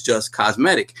stuff is just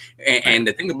cosmetic. And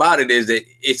the thing about it is that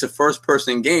it's a first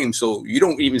person game, so you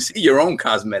don't even see your own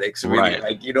cosmetics, really.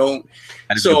 Like you don't.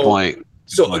 That's a good point.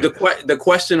 So the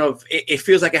question of it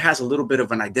feels like it has a little bit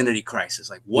of an identity crisis.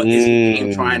 Like, what is the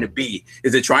game trying to be?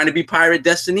 Is it trying to be Pirate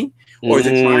Destiny, or is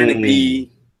it trying to be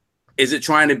Is it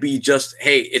trying to be just,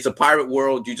 hey, it's a pirate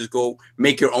world, you just go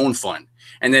make your own fun?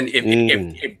 And then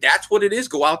if that's what it is,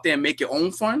 go out there and make your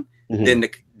own fun, then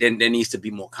there needs to be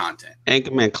more content.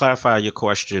 Anchorman, clarify your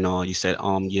question. You said,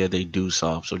 yeah, they do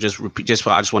sub. So just repeat.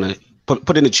 I just want to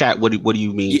put in the chat. What do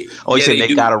you mean? Yeah, He said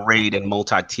they got a raid and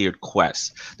multi-tiered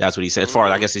quests. That's what he said. As far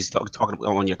as I guess he's talking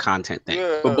on your content thing.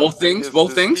 Yeah, but both things.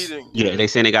 Yeah, they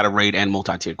saying they got a raid and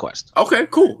multi-tiered quest. Okay,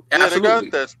 cool. Yeah, Absolutely. they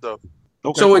got that stuff.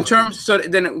 Okay, so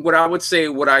then what I would say,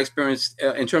 what I experienced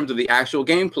in terms of the actual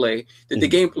gameplay, that the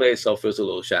gameplay itself is a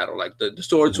little shadow, like the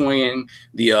sword swinging,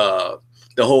 the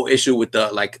whole issue with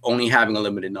the like only having a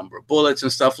limited number of bullets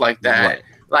and stuff like that. Right.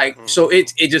 Like so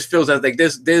it just feels like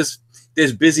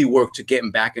there's busy work to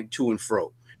getting back and to and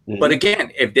fro. But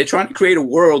again, if they're trying to create a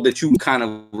world that you kind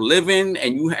of live in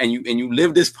and you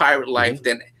live this pirate life,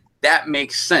 then that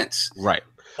makes sense. Right.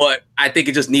 But I think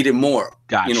it just needed more.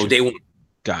 Gotcha. They want.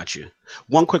 Gotcha.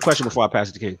 One quick question before I pass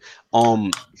it to King.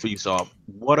 For you, Saul.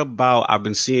 What about, I've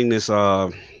been seeing this,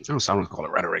 I don't want to call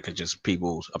it rhetoric, it's just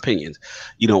people's opinions.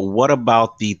 What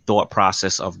about the thought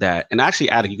process of that? And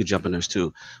actually, Adam, you could jump in this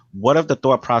too. What of the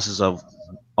thought process of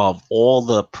all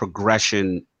the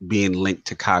progression being linked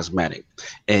to cosmetic?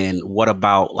 And what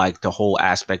about like the whole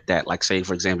aspect that, like, say,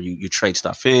 for example, you trade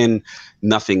stuff in,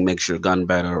 nothing makes your gun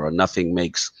better, or nothing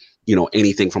makes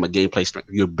anything from a gameplay strength,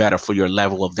 you're better for your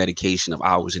level of dedication of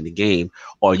hours in the game.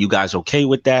 Are you guys okay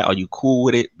with that? Are you cool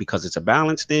with it because it's a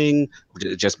balance thing,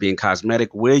 just being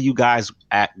cosmetic? Where are you guys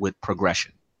at with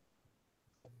progression?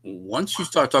 Once you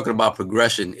start talking about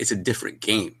progression, it's a different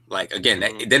game. Like, again,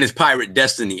 then it's Pirate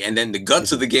Destiny, and then the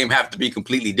guts of the game have to be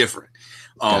completely different.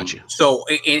 Gotcha. So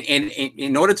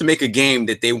in order to make a game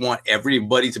that they want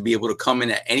everybody to be able to come in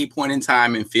at any point in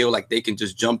time and feel like they can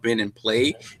just jump in and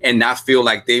play and not feel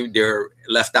like they're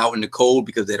left out in the cold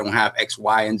because they don't have X,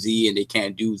 Y, and Z and they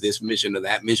can't do this mission or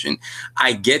that mission.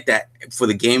 I get that for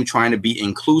the game trying to be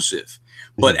inclusive.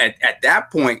 But at that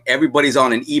point, everybody's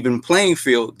on an even playing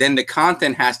field. Then the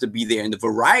content has to be there, and the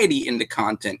variety in the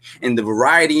content and the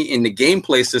variety in the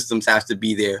gameplay systems has to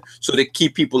be there so to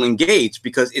keep people engaged,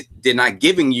 because they're not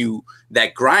giving you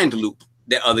that grind loop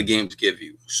that other games give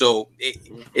you. So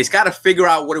it's got to figure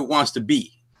out what it wants to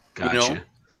be. Gotcha.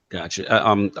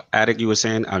 Gotcha. Attic, you were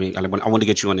saying, I want to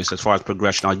get you on this as far as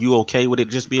progression. Are you okay with it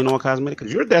just being all cosmetic?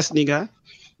 Because you're a Destiny guy.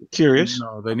 Curious.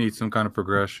 No, they need some kind of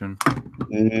progression.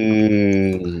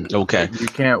 Okay. You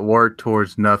can't work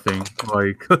towards nothing.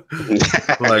 Like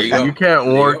you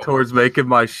can't work towards making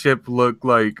my ship look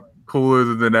like cooler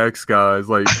than the next guy's.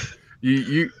 Like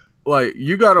you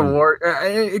gotta work.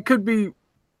 It could be.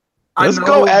 Let's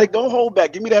go, Attic. Don't hold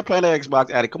back. Give me that Planet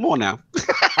Xbox, Attic. Come on now.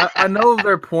 I know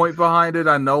their point behind it.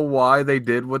 I know why they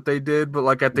did what they did, but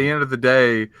like at the end of the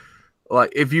day,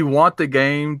 like if you want the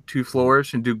game to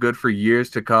flourish and do good for years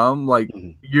to come, like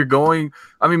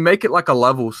make it like a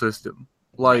level system,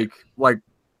 like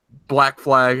Black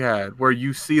Flag had, where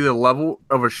you see the level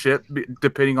of a ship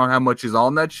depending on how much is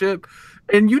on that ship,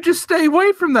 and you just stay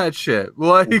away from that ship.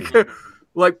 Like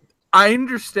I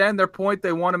understand their point.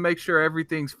 They want to make sure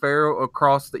everything's fair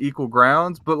across the equal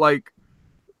grounds, but like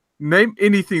name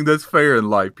anything that's fair in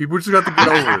life. People just got to get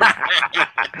over it.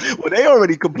 Well, they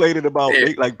already complaining about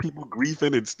like people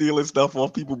griefing and stealing stuff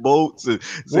off people's boats. And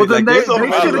well, then they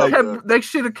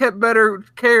should have kept better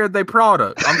care of their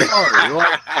product. I'm sorry.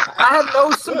 Like, I have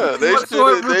no sympathy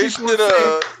whatsoever. They should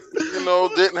have,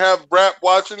 didn't have Brap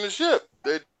watching the ship.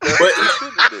 But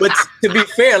to be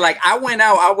fair, like I went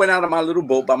out on my little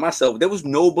boat by myself. There was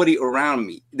nobody around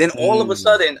me. Then all of a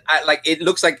sudden, it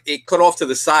looks like it cut off to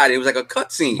the side. It was like a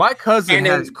cutscene. My cousin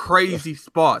has crazy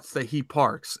spots that he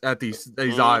parks at these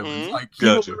islands. Like he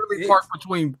will literally park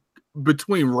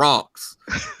between rocks.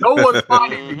 No one's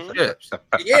finding these ships.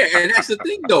 Yeah, and that's the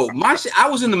thing though. I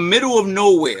was in the middle of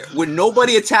nowhere with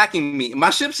nobody attacking me.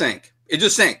 My ship sank. It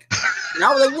just sank. And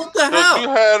I was like, what the hell? You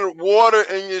had water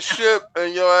in your ship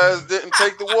and your ass didn't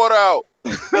take the water out.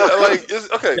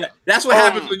 Okay. That's what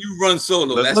happens when you run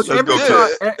solo.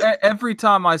 Every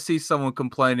time I see someone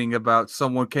complaining about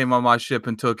someone came on my ship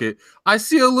and took it, I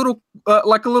see a little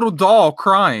like a little doll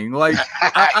crying. Like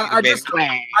I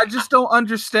just don't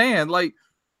understand. Like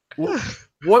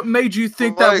what made you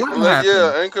think that wouldn't happen?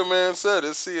 Yeah, Anchorman said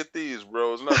it's Sea of Thieves,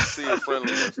 bro. It's not Sea of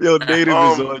Friendliness. Yo, native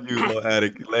is on you,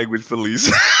 Attic. Language police.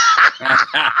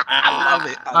 I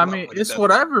love it. I mean, it's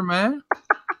whatever, man.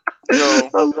 I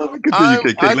love it.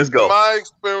 Continue, let's go. My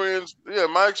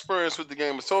experience with the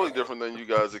game is totally different than you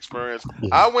guys' experience.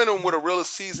 I went in with a really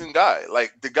seasoned guy.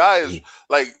 Like the guy is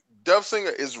like Death Singer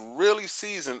is really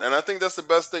seasoned, and I think that's the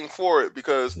best thing for it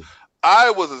because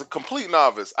I was a complete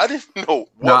novice. I didn't know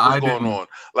what was going on.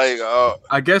 Like,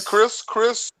 I guess Chris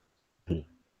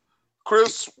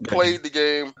Chris played the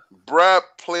game. Brad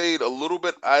played a little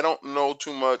bit. I don't know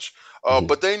too much.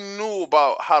 But they knew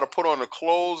about how to put on the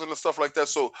clothes and the stuff like that.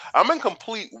 So I'm in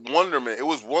complete wonderment. It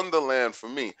was Wonderland for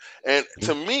me. And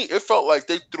to me, it felt like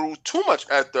they threw too much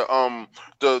at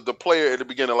the player at the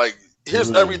beginning. Like,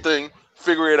 here's everything,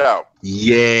 figure it out.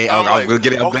 Yeah, I'm gonna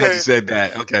get it. I'm glad you said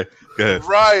that. Okay, good.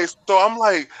 Right. So I'm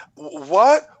like,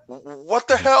 what? What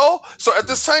the hell? So at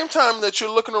the same time that you're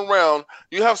looking around,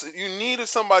 you needed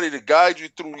somebody to guide you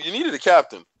through. You needed a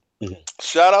captain.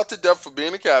 Shout out to Dev for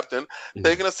being a captain,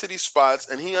 taking us to these spots,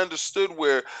 and he understood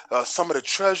where some of the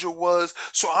treasure was.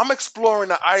 So I'm exploring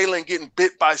the island, getting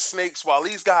bit by snakes, while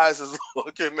these guys is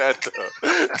looking at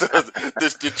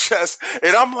the chest,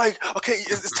 and I'm like, okay,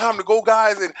 it's time to go,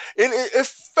 guys. And it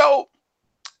felt.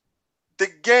 The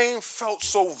game felt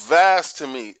so vast to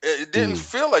me. It didn't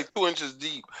feel like 2 inches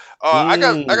deep. I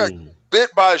got bit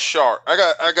by a shark. I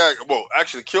got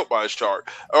actually killed by a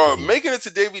shark. Making it to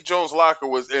Davy Jones' locker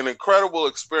was an incredible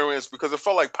experience because it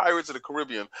felt like Pirates of the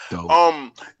Caribbean.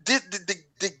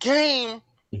 The game,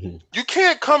 you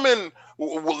can't come in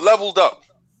leveled up.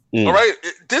 All right,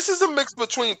 this is a mix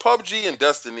between PUBG and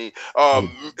Destiny.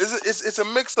 It's a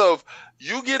mix of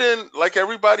you get in like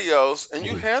everybody else and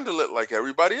you handle it like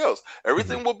everybody else.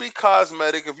 Everything will be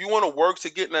cosmetic. If you want to work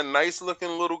to get in a nice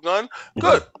looking little gun,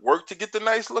 good. Work to get the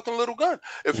nice looking little gun.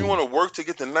 If you want to work to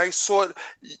get the nice sword,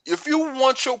 if you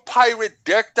want your pirate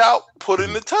decked out, put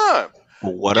in the time.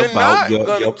 What about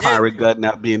your pirate gun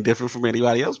not being different from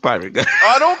anybody else's pirate gun?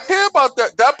 I don't care about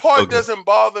that. That part doesn't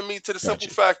bother me to the simple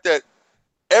fact that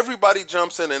everybody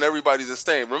jumps in and everybody's the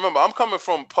same. Remember, I'm coming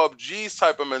from PUBG's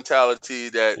type of mentality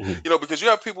that, because you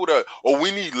have people that,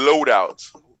 we need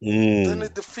loadouts. Then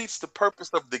it defeats the purpose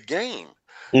of the game.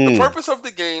 The purpose of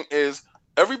the game is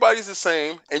everybody's the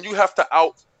same and you have to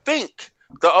outthink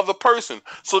the other person.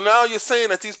 So now you're saying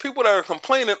that these people that are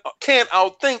complaining can't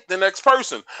outthink the next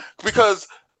person because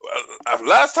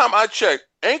last time I checked,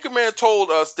 Anchorman told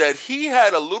us that he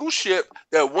had a little ship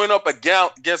that went up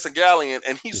against a galleon,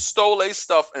 and he stole their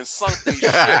stuff and sunk their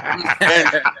ship.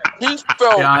 And he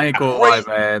felt I ain't gonna lie,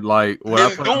 man. Like when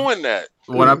I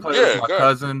played with my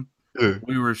cousin,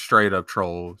 we were straight up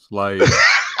trolls. Like,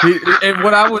 and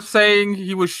when I was saying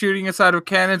he was shooting inside of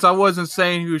cannons, I wasn't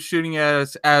saying he was shooting at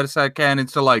us outside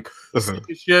cannons to like sink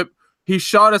a ship. He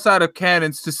shot us out of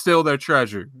cannons to steal their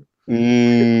treasure.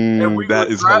 That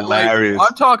is hilarious. Like,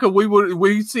 I'm talking.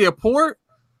 We'd see a port.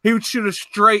 He would shoot us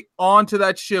straight onto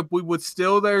that ship. We would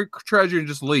steal their treasure and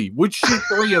just leave. We'd shoot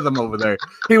 3 of them over there.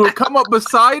 He would come up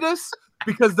beside us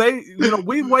because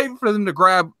we waited for them to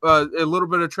grab a little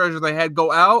bit of treasure they had,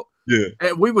 go out. Yeah,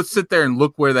 and we would sit there and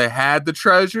look where they had the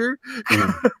treasure.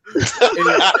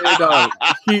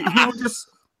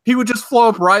 He would just flow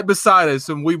up right beside us,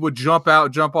 and we would jump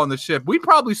on the ship. We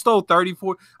probably stole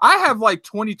 34. I have like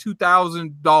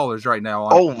 $22,000 right now.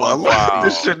 Wow.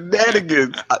 The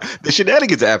shenanigans. The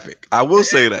shenanigans epic. I will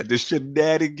say that the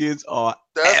shenanigans are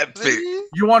epic.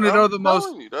 You want to know the most?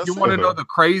 You want to know the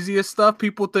craziest stuff?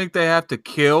 People think they have to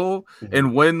kill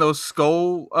and win those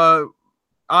skull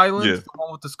islands, the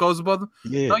one with the skulls above them.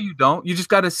 Yeah. No, you don't. You just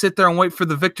got to sit there and wait for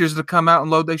the victors to come out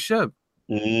and load their ship.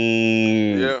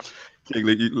 Yeah.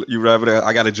 You wrap it up.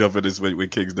 I gotta jump in this when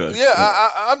King's done. Yeah,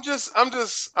 I'm just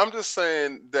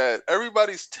saying that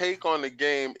everybody's take on the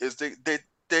game is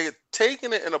they're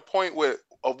taking it in a point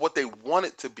of what they want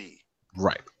it to be,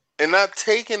 right, and not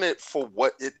taking it for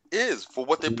what it is, for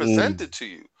what they presented to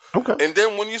you. Okay, and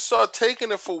then when you start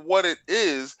taking it for what it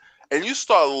is, and you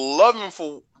start loving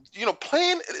for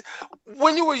playing.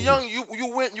 When you were young, you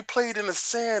went, you played in the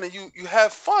sand, and you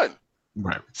had fun.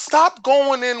 Right. Stop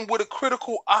going in with a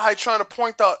critical eye trying to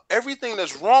point out everything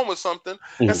that's wrong with something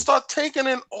and start taking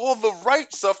in all the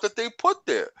right stuff that they put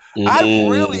there. I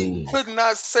really could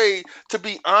not say, to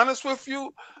be honest with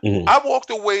you, I walked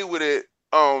away with it,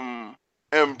 and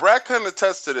Brad can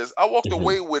attest to this, I walked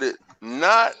away with it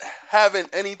not having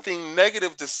anything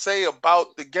negative to say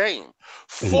about the game.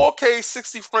 4K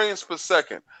 60 frames per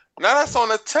second. Now that's on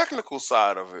the technical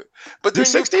side of it, but then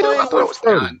 60.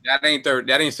 That ain't 30.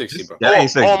 That ain't 60, bro. That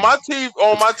ain't 60. On my TV.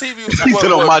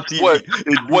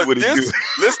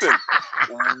 Listen,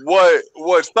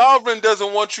 what Sovereign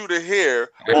doesn't want you to hear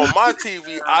on my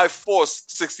TV, I force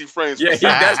 60 frames. Yeah,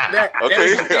 that's that.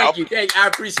 Okay, thank you. I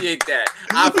appreciate that.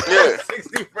 I force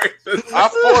 60 frames. I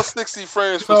force 60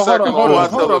 frames per second on my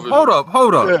television.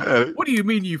 Hold up. Yeah. What do you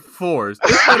mean you force?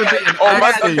 This better be an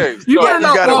accident. You better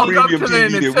not walk up to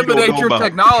them and intimidate your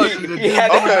technology.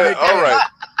 Okay,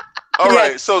 all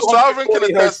right. So Sovereign can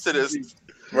attest to this.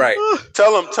 Right.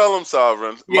 Tell him,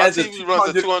 Sovereign. My TV runs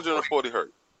at 240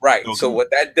 hertz. Right. Okay. So what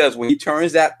that does when he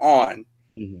turns that on,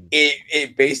 Mhm.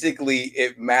 it basically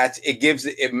it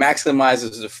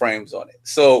maximizes the frames on it.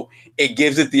 So it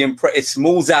gives it the it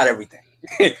smooths out everything.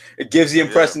 It gives the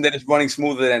impression that it's running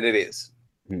smoother than it is.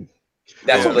 Hmm.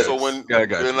 That's what it So is. when I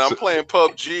got you. I'm playing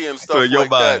PUBG and So stuff in your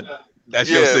like that, mind, that's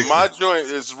your 60. my joint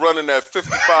is running at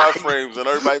 55 frames, and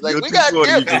everybody's like, Your "We got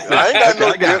 240, you dips." can I ain't got say, no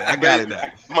I got dips. it. I got it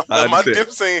now. I My understand.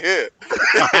 dips ain't here.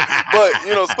 But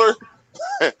sir,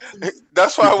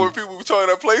 that's why when people be talking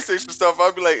about PlayStation stuff,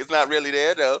 I'll be like, "It's not really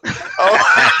there though."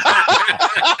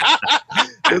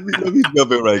 let me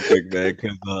jump in right quick, man,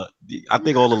 because I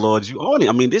think all the lords you on it.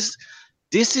 I mean, this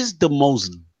is the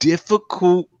most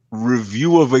difficult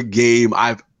review of a game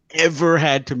I've ever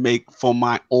had to make for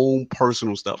my own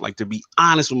personal stuff. Like, to be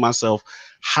honest with myself,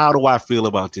 how do I feel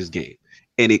about this game?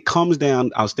 And it comes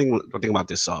down. I was thinking about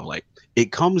this song. Like,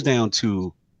 it comes down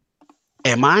to,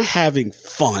 am I having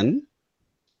fun,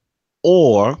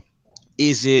 or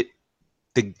is it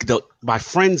the my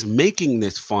friends making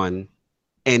this fun?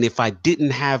 And if I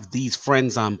didn't have these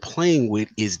friends I'm playing with,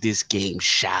 is this game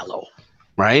shallow?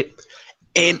 Right?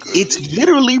 And it's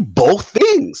literally both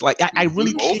things. Like, I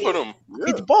really both can't. of them. Yeah.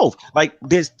 It's both. Like,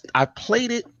 I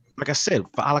played it, like I said,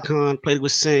 for Alakhan, played it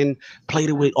with Sin, played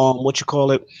it with what you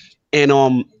call it, and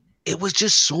it was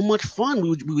just so much fun. We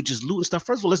would just loot and stuff.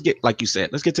 First of all, let's get, like you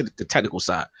said, let's get to the technical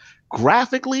side.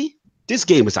 Graphically, this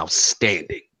game is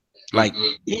outstanding. Like,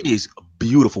 it is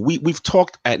beautiful. We've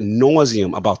talked ad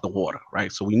nauseum about the water,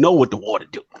 right? So we know what the water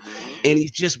do. And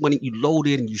it's just when you load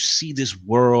in and you see this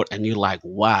world and you're like,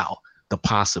 wow, the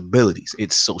possibilities.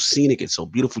 It's so scenic. It's so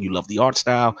beautiful. You love the art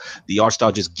style. The art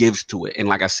style just gives to it. And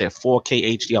like I said,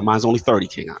 4K HDR. Mine's only 30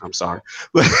 King. I'm sorry,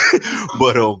 but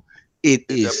it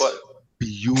is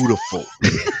beautiful.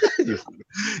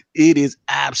 It is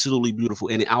absolutely beautiful,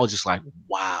 and I was just like,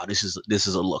 wow, this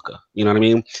is a looker. You know what I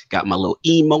mean? Got my little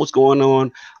emotes going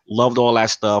on. Loved all that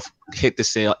stuff. Hit the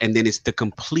sale, and then it's the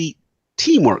complete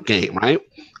teamwork game, right?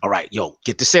 All right, yo,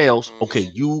 get the sales. Okay,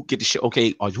 you get the shit.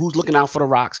 Okay, who's looking out for the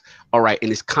rocks? All right,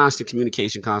 and it's constant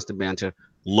communication, constant banter.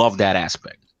 Love that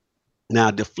aspect.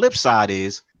 Now, the flip side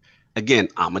is, again,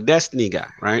 I'm a Destiny guy,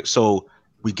 right? So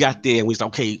we got there and we said,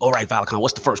 okay, all right, Valakhan,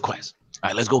 what's the first quest? All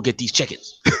right, let's go get these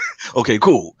chickens. Okay,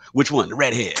 cool. Which one? The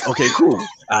redhead. Okay, cool. All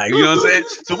right, you know what I'm saying?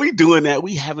 So we doing that.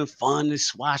 We having fun and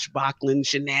swashbuckling,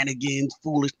 shenanigans,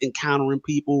 foolish, encountering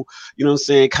people. You know what I'm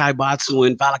saying? Kaibatsu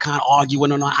and Valakhan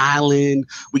arguing on an island.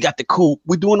 We got the cool.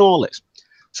 We're doing all this.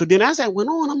 So then as that went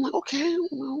on, I'm like, okay,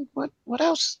 well, what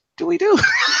else do we do?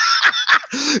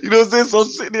 You know what I'm saying? So I'm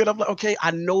sitting there and I'm like, okay,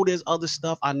 I know there's other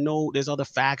stuff. I know there's other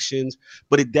factions,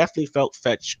 but it definitely felt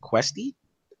fetch questy.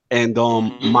 And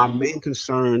my main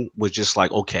concern was just like,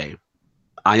 okay,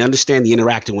 I understand the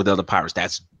interacting with other pirates.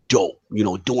 That's dope. You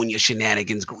know, doing your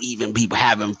shenanigans, grieving people,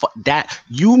 having fun. That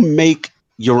you make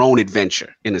your own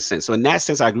adventure in a sense. So in that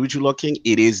sense, I agree with you, Lord King.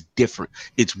 It is different.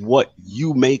 It's what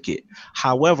you make it.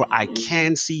 However, I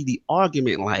can see the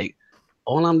argument like,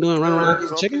 all I'm doing running around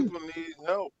some chicken. people need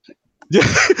help.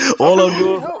 All I'm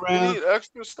doing around. Need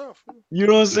extra stuff. You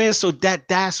know what I'm saying? So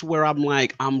that's where I'm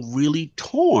like, I'm really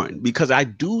torn because I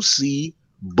do see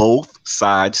both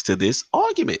sides to this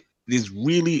argument. It's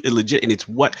really legit, and it's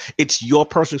your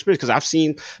personal experience. Because I've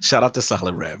seen, shout out to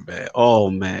Solid Rev, man. Oh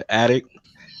man, Addict.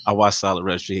 I watched Solid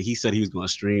Rev stream. He said he was going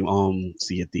to stream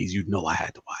Sea of Thieves. You know I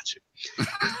had to watch it.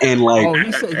 And like, oh,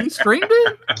 he said he streamed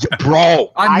it,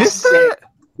 bro. I missed that.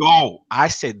 No, I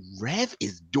said Rev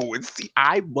is doing. See,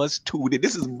 I must tune in.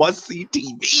 This is must see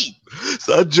TV.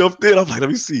 So I jumped in. I'm like, let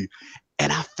me see,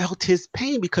 and I felt his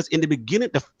pain because in the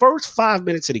beginning, the first 5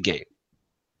 minutes of the game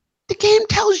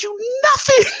tells you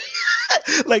nothing.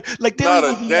 like they not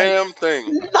don't a even damn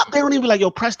thing. They don't even be like, yo,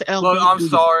 press the L. Look,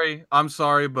 I'm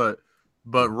sorry, but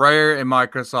Rare and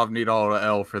Microsoft need all the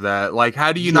L for that. Like,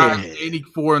 how do you not have any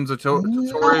forums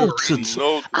tutorial?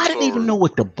 No, I didn't even know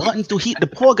what the buttons do. The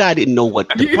poor guy didn't know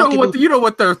what. You know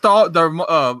what their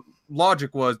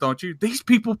logic was, don't you? These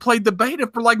people played the beta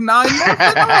for like 9 months. They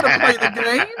know how to play the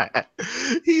game.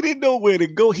 He didn't know where to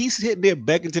go. He's sitting there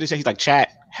begging to the chat. He's like,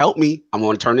 chat, help me. I'm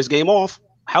going to turn this game off.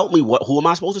 Help me. Who am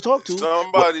I supposed to talk to?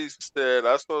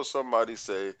 I saw somebody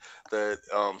say that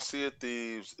Sea of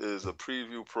Thieves is a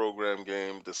preview program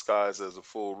game disguised as a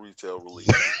full retail release.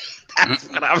 That's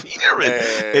what I'm hearing.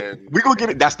 And we're going to get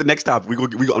it. That's the next topic. We go.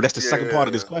 That's the second part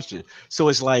of this question. So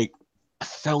it's like, I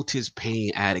felt his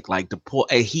pain, Addict. Like the poor,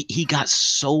 and he got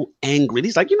so angry.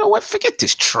 He's like, you know what? Forget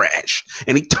this trash.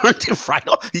 And he turned it right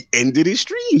off. He ended his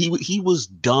stream. He was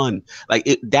done. Like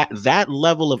that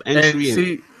level of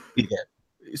entry.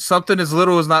 Something as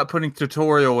little as not putting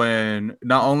tutorial in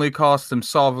not only costs him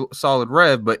solid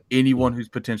rev, but anyone who's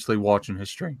potentially watching his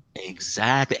stream.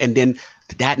 Exactly. And then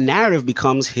that narrative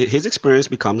becomes his experience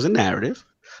becomes a narrative.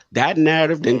 That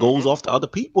narrative then goes off to other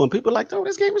people, and people are like, "Oh,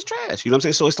 this game is trash." You know what I'm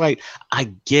saying? So it's like I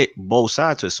get both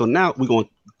sides to it. So now we're going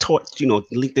to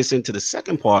link this into the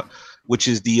second part, which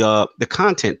is the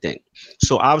content thing.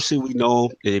 So obviously we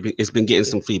know it's been getting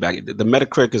some feedback. The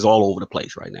Metacritic is all over the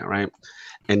place right now, right?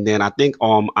 And then I think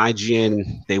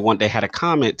IGN they had a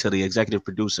comment to the executive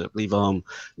producer, I believe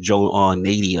Joe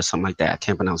Nady or something like that. I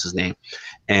can't pronounce his name.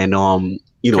 And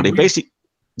they basically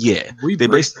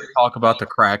talk about the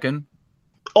Kraken.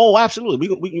 Oh, absolutely.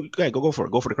 We go for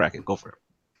it. Go for the Kraken. Go for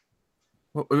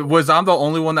it. Was I'm the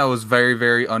only one that was very,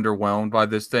 very underwhelmed by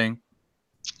this thing?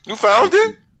 You found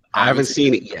it? I haven't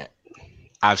seen it yet.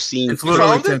 I've seen it's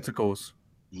literally tentacles.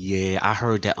 Yeah, I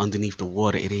heard that underneath the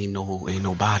water, it ain't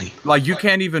no body. Like you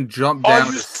can't even jump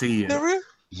down to see it.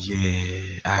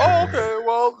 Yeah. Okay.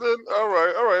 Well then, all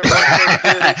right.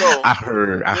 There you go. I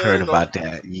heard about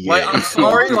that. Yeah. Like I'm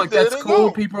sorry, like that's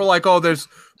cool. People are like, oh, there's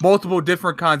multiple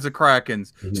different kinds of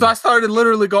Krakens. Mm-hmm. So I started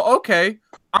literally go, okay,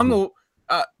 I'm gonna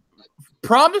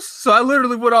promise. So I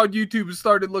literally went on YouTube and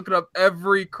started looking up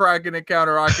every Kraken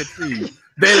encounter I could see.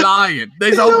 They lying.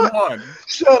 There's only one.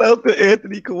 Shout out to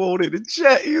Anthony Colon in the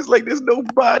chat. He was like, "There's no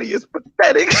body. It's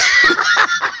pathetic."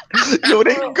 Yo,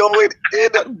 they going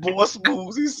in at boss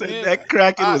moves. He said that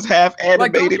Kraken was half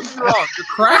animated. Like, the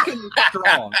Kraken is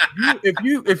strong.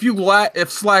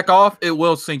 If slack off, it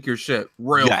will sink your ship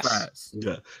real fast.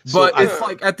 Yeah. But it's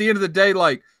like at the end of the day,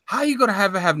 like, how are you gonna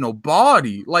have no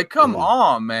body? Like, come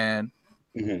on, man.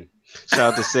 Mm-hmm.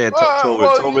 Shout out to Sam.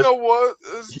 You know what?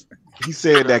 He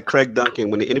said that Craig Duncan,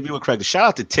 when the interview with Craig, shout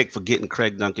out to Tick for getting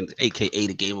Craig Duncan, aka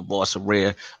the Gamer Boss of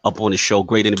Rare, up on the show.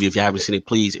 Great interview. If you haven't seen it,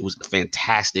 please. It was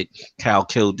fantastic. Cal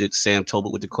killed it. Sam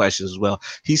Tobit with the questions as well.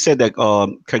 He said that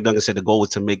Craig Duncan said the goal was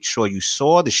to make sure you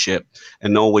saw the ship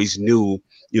and always knew,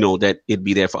 that it'd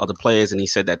be there for other players. And he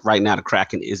said that right now the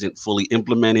Kraken isn't fully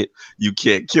implemented. You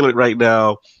can't kill it right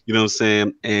now. You know what I'm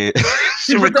saying? And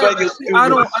I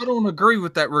don't agree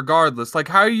with that regardless. Like,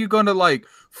 how are you going to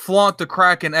flaunt the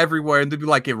Kraken everywhere and to be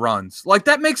like it runs? Like,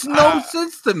 that makes no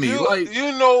sense to me.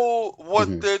 You know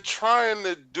what they're trying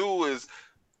to do is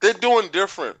they're doing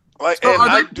different. Like, so and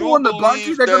are they doing the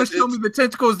bungee? They're going to show me the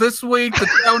tentacles this week, the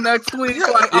tail next week.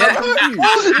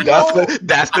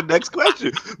 That's the next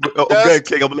question. Okay,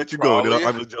 King, I'm gonna let you go. Then I'm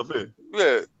gonna jump in.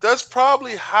 Yeah, that's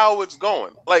probably how it's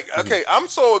going. Like, okay, I'm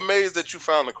so amazed that you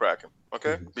found the Kraken.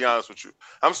 Okay, be honest with you,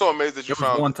 I'm so amazed that you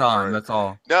found it. One time. That's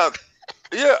all. Now,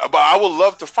 yeah, but I would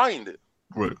love to find it.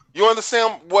 Right. You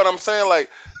understand what I'm saying? Like,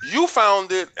 you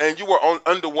found it and you were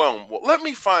underwhelmed. Well, let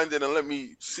me find it and let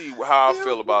me see how I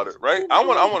feel about it. Right? I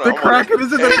want. The Kraken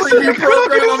is in the preview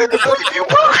program.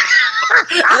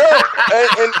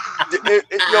 And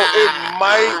it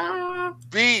might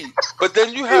be, but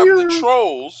then you have the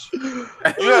trolls.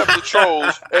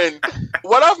 And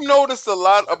what I've noticed a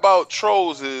lot about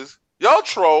trolls is y'all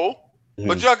troll,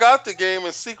 but y'all got the game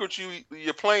in secret.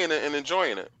 You're playing it and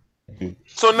enjoying it.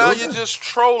 So now you're just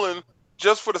trolling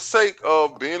just for the sake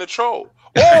of being a troll,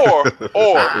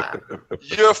 or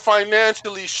you're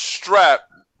financially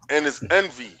strapped and it's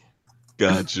envy.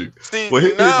 Got you. See,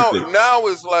 now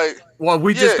it's like. Well,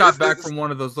 we just got back from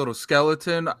one of those little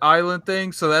skeleton island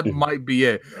things, so that might be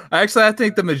it. Actually, I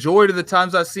think the majority of the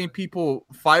times I've seen people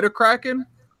fight a Kraken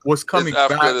was coming back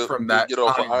from that get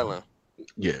off island.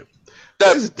 Yeah,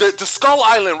 the Skull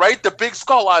Island, right? The big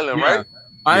Skull Island, right?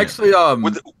 I actually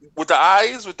with the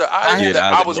eyes.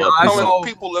 I was telling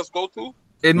people let's go to.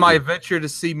 In my venture to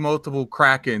see multiple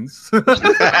Krakens,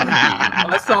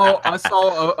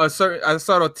 I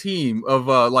saw a team of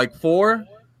like 4,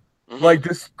 like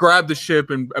just grab the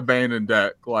ship and abandon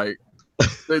deck. Like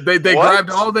they grabbed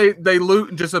all they loot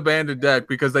and just abandoned deck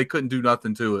because they couldn't do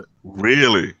nothing to it.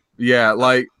 Really? Yeah,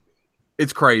 like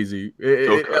it's crazy.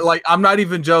 Like I'm not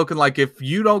even joking. Like if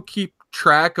you don't keep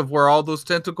track of where all those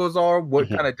tentacles are, what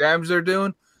kind of damage they're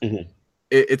doing,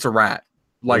 it's a rat.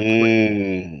 Like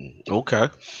okay,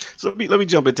 so let me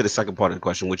jump into the second part of the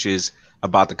question, which is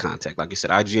about the content. Like I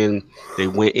said, IGN, they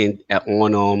went in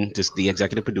on just the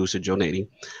executive producer Joe Nady,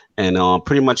 and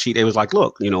pretty much they was like,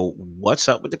 look, what's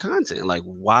up with the content? Like,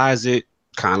 why is it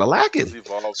kind of lacking?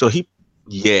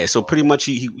 So pretty much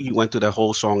he went through that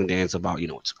whole song and dance about,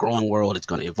 it's a growing world, it's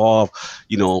going to evolve.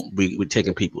 We're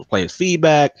taking players'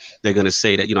 feedback. They're going to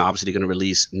say that, obviously they're going to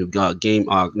release new game,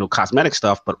 cosmetic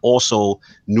stuff, but also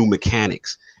new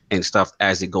mechanics and stuff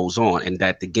as it goes on, and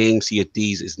that the game Sea of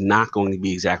Thieves is not going to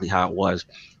be exactly how it was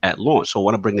at launch. So I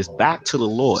want to bring this back to the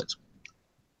Lords.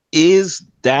 Is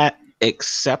that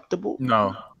acceptable?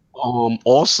 No.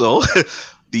 Also,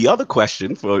 the other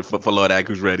question for Lord Ag,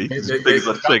 who's ready. Let me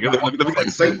get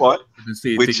the same part,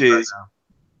 which is,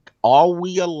 are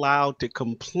we allowed to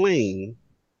complain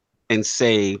and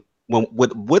say when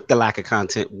with the lack of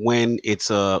content when it's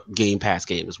a Game Pass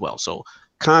game as well? So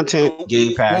content,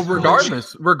 Game Pass. Well,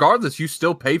 regardless, you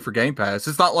still pay for Game Pass.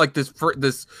 It's not like this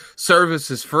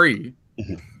service is free.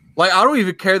 Mhm. Like, I don't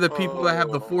even care that people that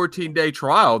have the 14-day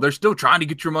trial, they're still trying to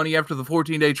get your money after the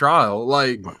 14-day trial.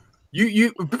 Like,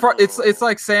 it's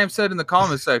like Sam said in the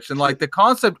comment section. Like, the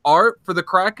concept art for the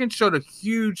Kraken showed a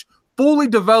huge, fully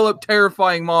developed,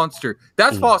 terrifying monster.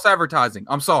 That's false advertising.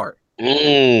 I'm sorry.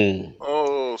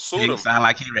 Oh, sue He them. sound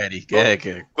like he ready.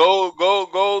 Okay.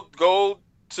 Go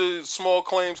to small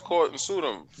claims court and sue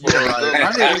them. Yeah,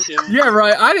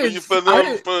 right. I didn't. For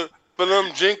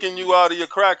them jinking you out of your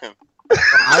Kraken.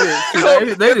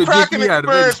 They didn't Kraken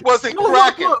experience wasn't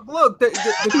Kraken. Look, the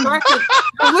Kraken.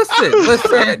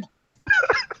 Listen.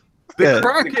 The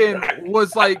Kraken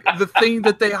was like the thing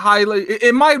that they highlight.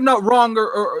 It might have not wrong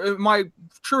or it might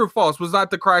true or false. Was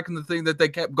not the Kraken the thing that they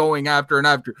kept going after and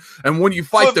after? And when you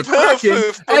fight the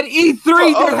Kraken at E3,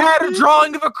 they had a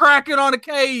drawing of a Kraken on a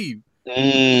cave.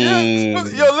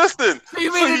 Yes. Yo, listen.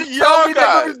 Y'all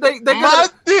guys, my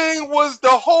thing was the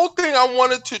whole thing I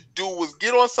wanted to do was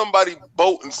get on somebody's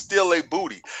boat and steal a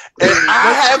booty, and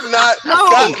I have not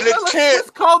gotten the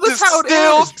chance to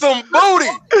steal some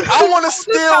booty. I want to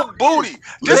steal booty.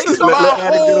 This is my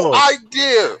whole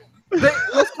idea.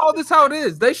 Let's call this how it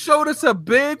is. They showed us a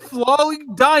big flawless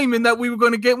diamond that we were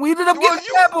going to get. We ended up getting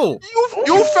a pebble.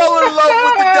 You fell in love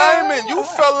with the diamond. You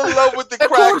fell in love with the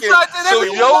Kraken. So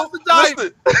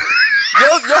listen.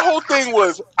 Your whole thing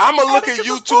was, I'm going to look at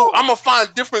YouTube. I'm going to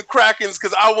find different Krakens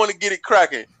because I want to get it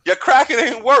cracking. Your Kraken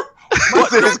ain't work.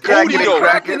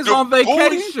 Kraken is on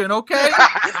vacation, okay?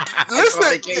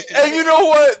 Listen, and you know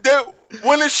what?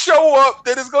 When it show up,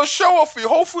 that it's gonna show up for you.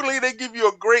 Hopefully, they give you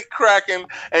a great Kraken,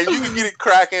 and you can get it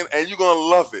cracking, and you're gonna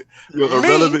love it.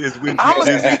 Irrelevant is when I'm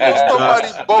gonna sleep on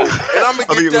somebody's boat, and I'm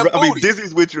gonna get that booty. I mean,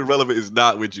 Disney's with you. Irrelevant is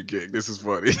not with you, King. This is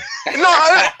funny.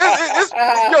 No,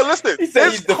 yo, listen,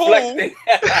 it's cool. I mean,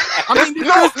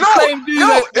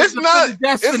 it's not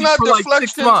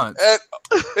deflection.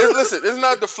 Listen, it's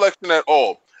not deflection at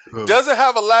all. Does it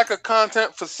have a lack of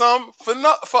content for some? For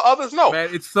others, no. Man,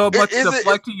 it's so much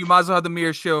deflecting. You might as well have the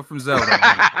mirror shield from Zelda.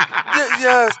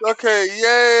 Yes. Okay.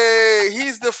 Yay.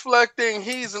 He's deflecting.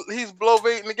 He's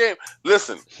blow-baiting the game.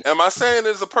 Listen. Am I saying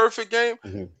it's a perfect game?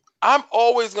 Mm-hmm. I'm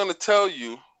always gonna tell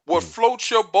you what floats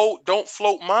your boat don't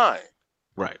float mine.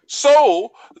 Right.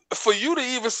 So for you to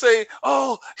even say,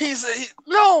 "Oh,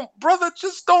 no, brother,"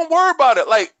 just don't worry about it.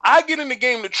 Like, I get in the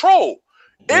game to troll.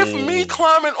 If me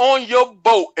climbing on your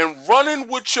boat and running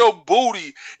with your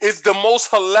booty is the most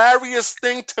hilarious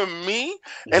thing to me,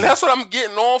 and that's what I'm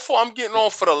getting on for. I'm getting on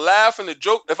for the laugh and the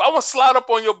joke. If I want to slide up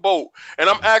on your boat and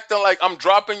I'm acting like I'm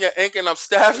dropping your anchor and I'm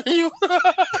stabbing you,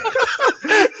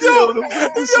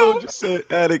 the soldier said,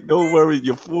 "Addict, don't worry.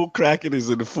 Your full Kraken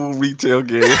is in the full retail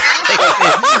game. You're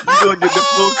gonna get the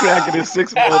full Kraken in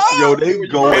 6 months, yo. They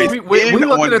going. We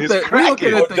looking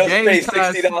at the game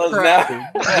 $60 now.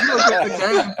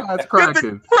 Get the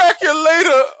Kraken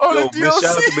later on the DLC.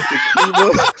 Shout out to Mr.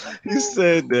 Kima. He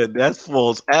said that's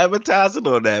false advertising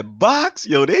on that box.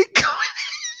 Yo, they coming.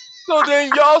 So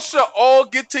then y'all should all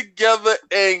get together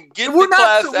and get the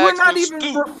class action. We're not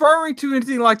even referring to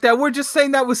anything like that. We're just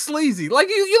saying that was sleazy. Like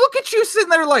you look at you sitting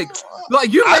there like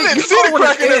you. I didn't see the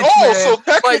Kraken at all. Man. So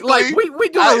technically, like we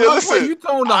doing a run play. You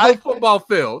throwing the whole football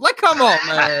field. Like, come on,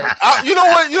 man. You know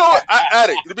what?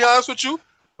 Addict. To be honest with you.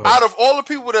 Out of all the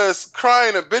people that's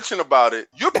crying and bitching about it,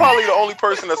 you're probably the only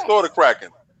person that saw the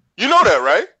Kraken. You know that,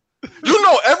 right? You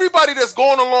know everybody that's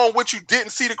going along with you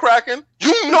didn't see the Kraken.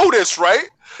 You know this, right?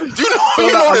 You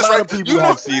know this, right? A lot of people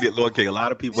have seen it, Lord King. A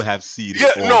lot of people have seen it.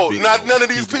 Yeah, no, not none of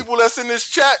these people that's in this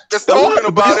chat that's talking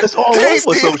about it. It's all over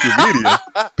social media.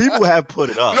 People have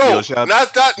put it up. No,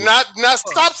 not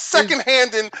stop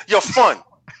second-handing your fun.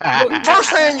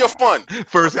 First-hand your fun.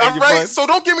 First-hand your fun. Fun. So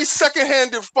don't give me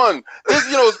second-handed fun.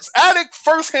 Addict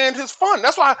first-hand his fun.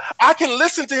 That's why I can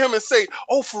listen to him and say,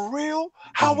 "Oh, for real?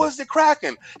 How was the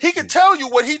Kraken?" He can tell you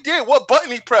what he did, what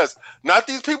button he pressed. Not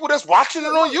these people that's watching it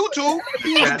on YouTube.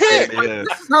 He did.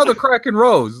 This is how the Kraken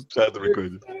rose.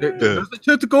 There's a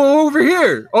tentacle over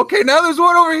here. Okay, now there's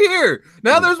one over here.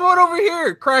 Now there's one over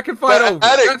here. Kraken fight over.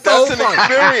 Addict, that's an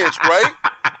experience, right?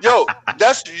 Yo,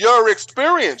 that's your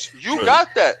experience. You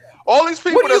got that. All these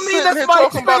people that sitting here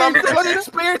talking about I'm the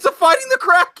experience of fighting the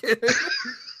Kraken.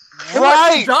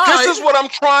 Right. This is what I'm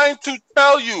trying to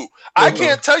tell you. I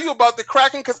can't tell you about the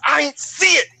Kraken because I ain't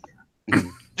see it.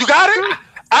 You got it?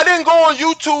 I didn't go on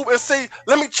YouTube and say,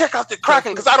 "Let me check out the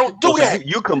Kraken," because I don't do that.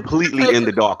 You completely in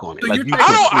the dark on it. Like,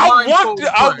 I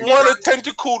want a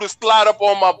tentacle to slide up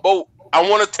on my boat I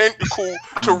want a tentacle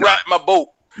to wrap my boat.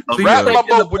 So Wrap you're my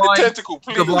taking boat with the tentacle,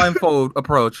 please. the blindfold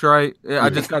approach, right? Yeah, I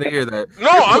just got to hear that. No,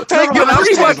 I'm taking. You're I'm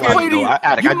pretty much taking. pleading.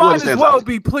 Attic, You I do might as understand well something.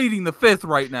 be pleading the fifth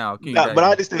right now, King. No, but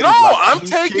I understand. No, it's like, I'm he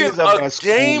taking cares of a that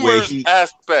school where gamer's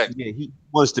aspect. Yeah, he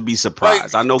wants to be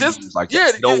surprised. I know this, he's like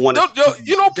yeah, that. Don't want to.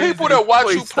 you know people that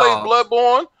watch you play Stop.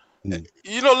 Bloodborne. Mm.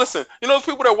 You know, listen. You know those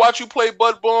people that watch you play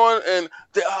Bloodborne, and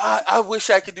I wish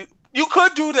I could do. You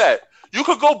could do that. You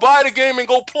could go buy the game and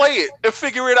go play it and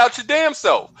figure it out your damn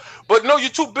self. But no, you're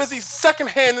too busy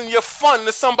second-handing your fun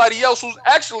to somebody else who's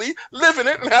actually living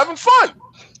it and having fun.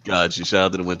 God, you shout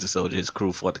out to the Winter Soldier. His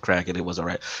crew fought the Kraken. It was all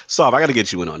right. So I got to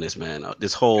get you in on this, man.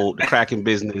 This whole the Kraken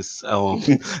business.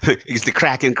 It's the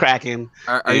Kraken.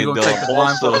 Are you going to take the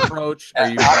blindfold approach? Or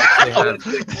you actually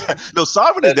have... No,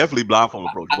 Sovereign is definitely blindfold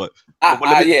approach. But I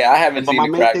haven't but seen my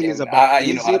the main Kraken. thing is about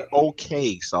you is know, it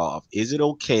okay, Sov? Is it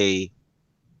okay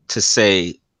to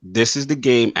say this is the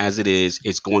game as it is?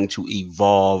 It's going to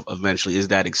evolve eventually. Is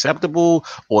that acceptable,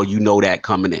 or you know that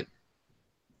coming in?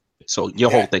 So your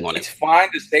whole thing on it's it.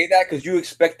 fine to say that because you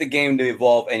expect the game to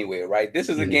evolve anyway, right? This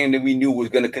is a game that we knew was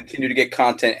going to continue to get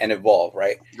content and evolve,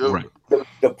 right? Right.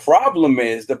 The problem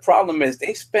is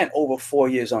they spent over 4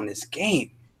 years on this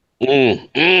game.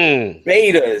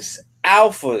 Betas,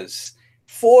 alphas,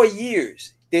 4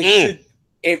 years. They should,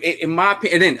 in my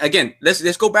opinion. And then again,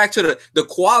 let's go back to the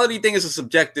quality thing is a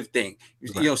subjective thing.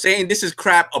 You know, saying this is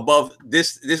crap above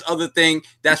this other thing,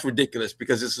 that's ridiculous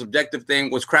because it's a subjective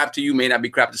thing. What's crap to you may not be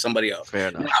crap to somebody else. Fair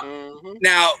enough.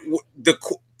 Now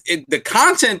the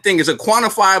content thing is a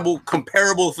quantifiable,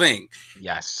 comparable thing.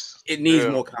 Yes. It needs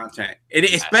more content.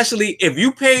 Especially if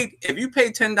you paid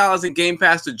 $10 in Game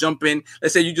Pass to jump in.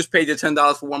 Let's say you just paid your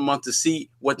 $10 for 1 month to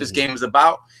see what this game is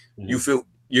about. You feel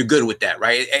you're good with that,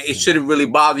 right? It shouldn't really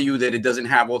bother you that it doesn't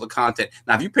have all the content.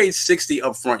 Now, if you paid $60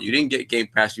 up front, you didn't get Game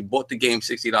Pass, you bought the game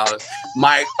 $60.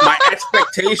 My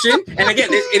expectation, and again,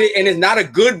 it's not a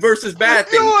good versus bad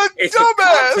thing. It's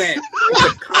dumbass. It's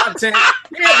a content.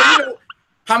 Yeah, but you know,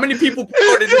 how many people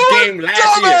ordered this game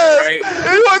last year, right?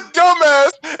 You a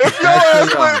dumbass. If your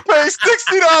ass went and paid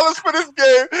 $60 for this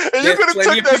game, and you could have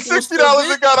took that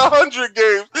 $60 and got 100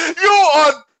 games, you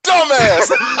are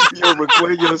dumbass. Yo,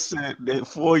 McQuayo said that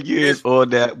 4 years on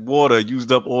that water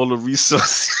used up all the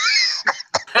resources.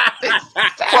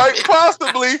 Quite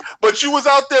possibly, but you was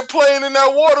out there playing in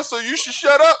that water, so you should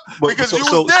shut up because you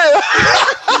was there.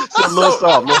 So,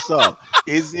 no stop.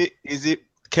 Is it?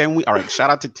 Can we? All right. Shout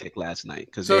out to Tick last night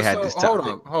because they had this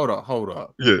topic. Hold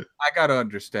up. Yeah, I gotta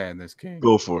understand this, King.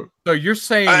 go for it. So you're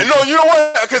saying? No, you know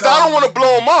what? Because I don't want to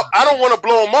blow him up. I don't want to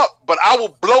blow him up, but I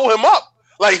will blow him up.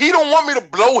 Like he don't want me to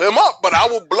blow him up, but I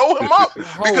will blow him up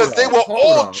because they were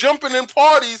all jumping in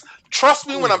parties. Trust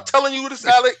me when I'm telling you this,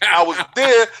 Alec. I was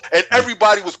there and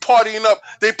everybody was partying up.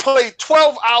 They played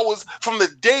 12 hours from the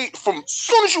day. From as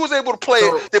soon as you was able to play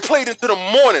it, they played into the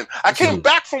morning. I came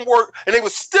back from work and they were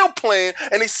still playing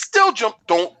and they still jumped.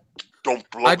 Don't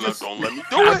blow it. Don't let me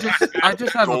do it. I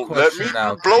just have a question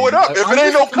now. Blow it up. If it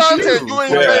ain't no content, you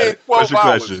ain't playing 12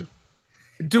 hours.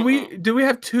 Do we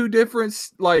have two different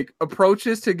like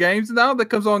approaches to games now that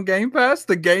comes on Game Pass?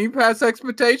 The Game Pass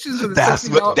expectations. And that's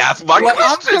my like,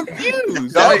 question. I'm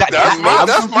confused.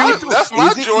 That's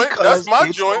my joint. That's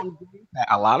my joint.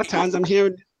 A lot of times I'm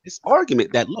hearing this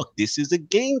argument that look, this is a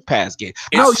Game Pass game.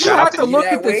 No, you have to look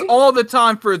at this all the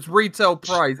time for its retail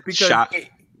price because. Shout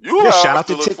out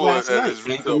to Tick last night.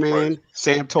 Anchorman,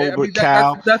 Sam Tolbert,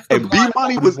 Cal, and B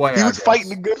Money was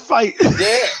fighting a good fight.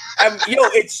 Yeah,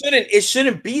 it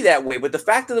shouldn't be that way. But the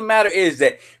fact of the matter is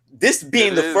that this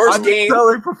being the first game,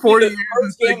 for 40 years,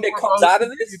 first game that comes out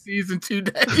of this, in 2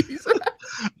 days.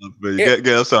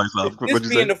 I'm sorry,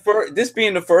 this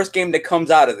being the first game that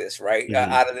comes out of this, right?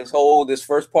 Out of this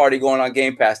first party going on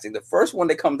Game Pass thing, the first one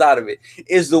that comes out of it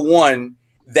is the one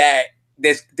that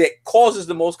causes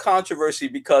the most controversy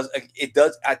because it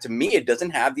does to me it doesn't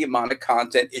have the amount of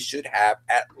content it should have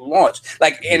at launch.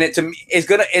 And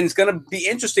it's gonna be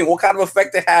interesting what kind of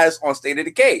effect it has on State of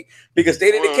Decay because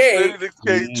State of Decay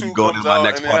 2 comes out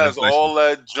and it has all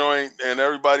that joint and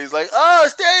everybody's like, oh,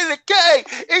 State of Decay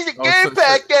is a Game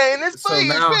Pass game. It's so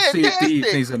now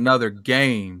CFD needs another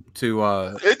game to.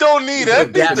 It don't need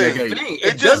everything.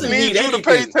 It just needs you to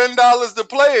pay $10 to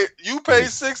play it. You pay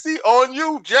 $60 on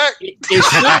you, Jack. It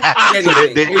shouldn't.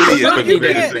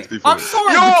 I'm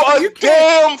sorry. You're a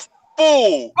damn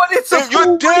fool. But it's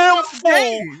you're damn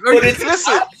fool. But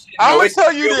listen, I'm gonna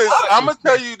tell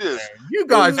you this. You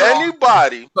guys,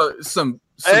 anybody that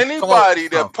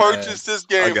stuff, purchased this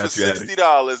game for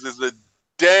 $60 is a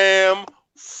damn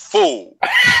fool.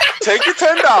 Take your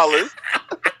 $10,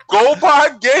 Go buy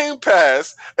Game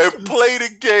Pass and play the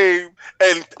game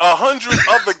and 100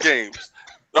 other games.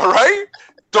 All right?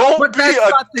 Don't be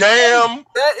a damn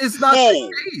That is not fool.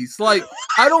 the case. Like,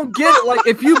 I don't get it. Like,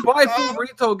 if you buy full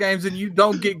retail games and you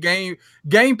don't get Game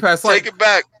Pass, like, Take it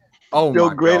back. oh Your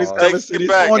my greatest God. ever Take it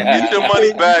back. on Get your you.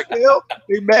 money back.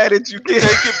 They mad at you. Kid.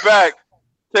 Take it back.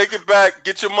 Take it back.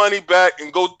 Get your money back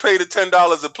and go pay the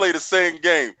 $10 and play the same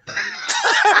game.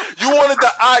 You wanted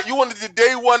the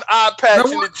day one eye patch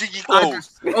and the Jiggy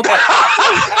clothes. Okay.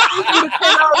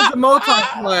 $10 a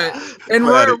multiplayer, and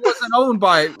Rare wasn't owned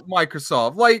by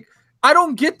Microsoft. Like, I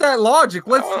don't get that logic.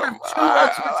 Let's have two I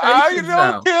expectations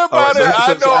now. don't care about it.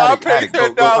 I know I paid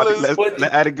 $10.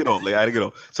 Let Addict get on. Let Addict get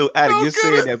on. So, Addict, you're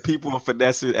saying that people are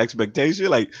finessing expectation?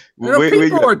 Like, You know,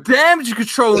 people are damage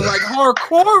controlling like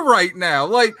hardcore right now.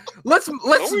 Like, let's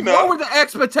lower the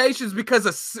expectations because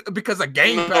of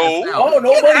Game Pass. No. Now. Oh, Get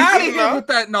nobody out of did here that. with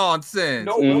that nonsense.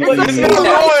 No, Mm. nobody It's did not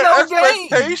that. lowering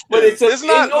expectation. But It's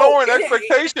not lowering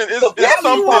expectation. It's Yes,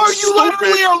 something you are. You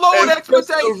literally stupid. are lowering and-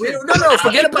 expectations. No,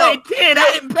 forget about it. Kid,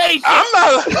 I didn't pay shit. I'm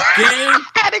not. Game.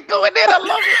 Addict going in. I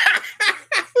love it.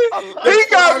 He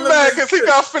got mad because he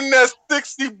got finessed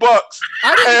 $60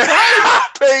 I didn't and I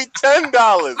paid $10.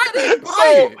 I didn't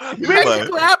buy it. me-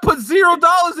 Basically, I put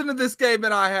 $0 into this game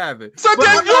and I have it. So But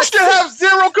then I'm you not should have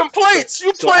zero complaints.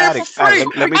 You So, playing Addict, for free.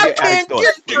 let me I get can't Addict's get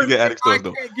thoughts. Let me get Addict's I thoughts,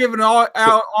 though. can't give an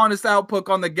honest output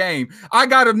on the game. I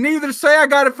got to neither say I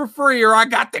got it for free or I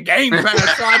got the Game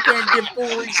Pass, so I can't give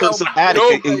full retail. So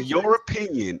Addict, No. in your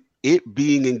opinion, it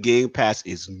being in Game Pass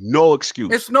is no excuse.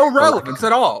 It's no relevance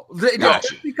at all. Gotcha.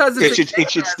 Just because It it's should, a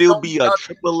it should Game still Pass be don't a mean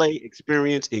nothing. AAA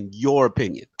experience in your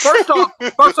opinion. First off,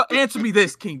 answer me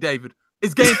this, King David.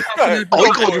 Is Game Pass in every Oh,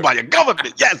 he called you by your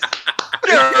government. Yes. Is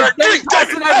Game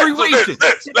Pass in every region?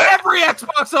 Did every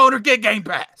Xbox owner get Game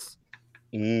Pass?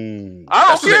 Mm. I don't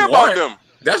That's what care they about want. them.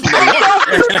 That's what they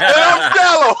want. And I'm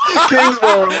shallow. King's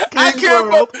World. I King's care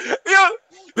World. about. Yeah,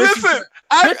 This is- listen.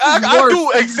 this is I worse do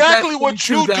than exactly Destiny what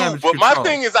 2 you do, damage but my control.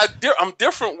 thing is I'm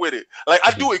different with it. Like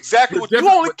I do exactly You're what you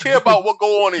different only with- care about what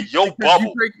go on in your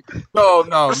bubble.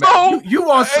 No, So- man. You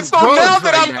want some And so drugs now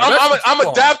that right now. That's what I'm you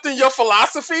want. adapting your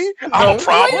philosophy, No, I'm a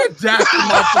problem. I ain't adapting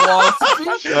my philosophy.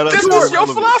 Shout out This to is all your of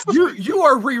them. philosophy. You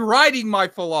are rewriting my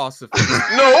philosophy.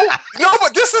 No,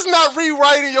 but this is not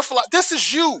rewriting your philosophy. This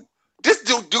is you. This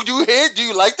do you hear? Do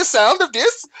you like the sound of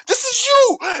this? This is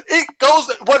you. It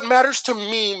goes. What matters to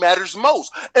me matters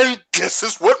most, and this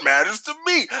is what matters to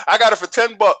me. I got it for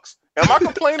 $10. Am I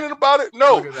complaining about it?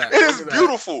 No, Look at that, it look is at that.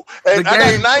 beautiful, and I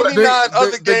got 99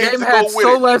 other the games game to had go with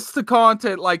so it. less to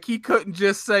content, like he couldn't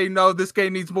just say no. This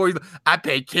game needs more. I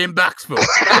paid $10 for it.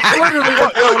 That's literally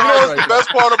what's Yo, you going know on what's right the now. best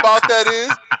part about that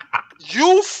is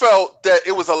you felt that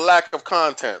it was a lack of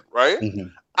content, right? Mhm.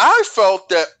 I felt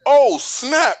that, oh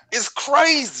snap, it's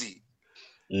crazy.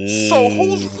 So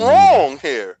who's Mm. wrong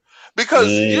here? Because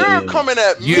you're Mm. coming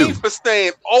at me You. for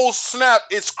saying, oh snap,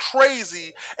 it's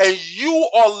crazy, and you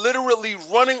are literally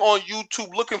running on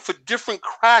YouTube looking for different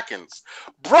Krakens.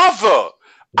 Brother,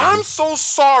 I'm so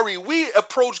sorry. We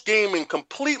approach gaming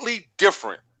completely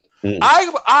different. Mm.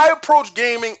 I approach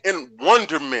gaming in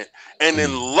wonderment and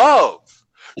in love.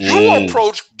 You Mm.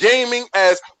 approach gaming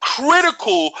as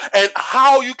critical and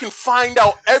how you can find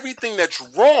out everything that's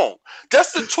wrong.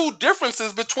 That's the two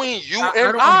differences between you I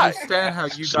and don't I. understand how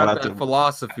you Shout got out that to-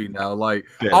 philosophy now. Like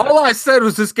Yeah. all I said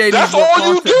was this game. That's needs more all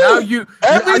you content. do. Now you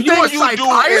Everything are you do is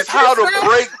psychiatrist how to now?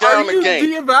 break down Are the you game.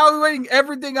 de-evaluating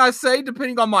everything I say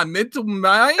depending on my mental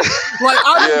mind? Like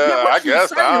I don't get Yeah, what I you're guess.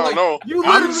 saying. I don't Like, know. You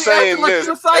I'm literally saying acting like this.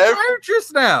 you're a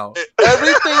psychiatrist now.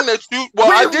 Everything that you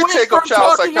I did went take up from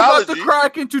child talking about the psychology,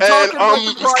 Kraken to and talking about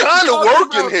the it's Kraken, kind of talking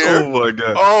working about- here. Oh my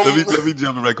god! Let me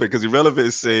jump in right quick because Irrelevant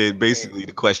is saying basically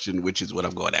the question, which is what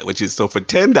I'm going at, which is so for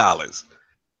 $10,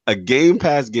 a Game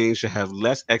Pass game should have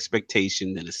less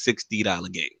expectation than a $60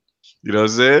 game. You know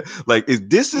what I'm saying? Like,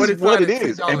 this But is it's what not it a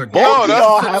is, $10 and game. both No, of that's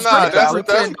y'all not- have nah, $10.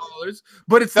 that's- $10,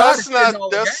 but it's That's not not a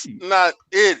 $10 that's game. not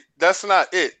it. That's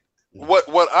not it.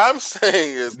 What I'm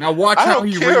saying is Now watch I how don't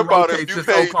he care about if re-rotates you this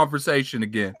pay- whole conversation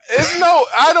again.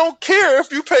 I don't care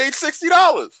if you paid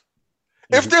 $60.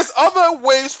 If there's other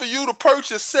ways for you to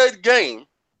purchase said game,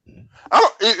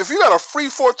 if you got a free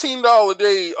 $14 a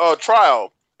day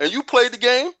trial and you played the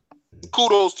game,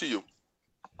 kudos to you.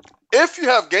 If you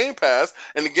have Game Pass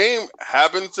and the game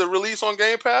happens to release on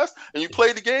Game Pass and you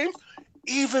play the game,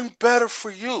 even better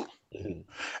for you. Mhm.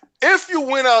 If you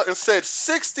went out and said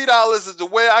 $60 is the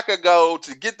way I could go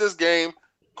to get this game,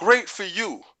 great for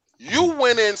you. You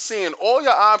went in seeing all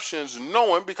your options,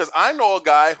 knowing, because I know a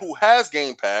guy who has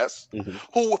Game Pass,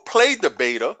 who played the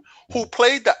beta, who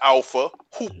played the alpha,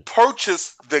 who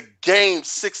purchased the game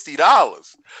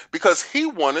 $60 because he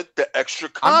wanted the extra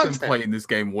content. I've been playing this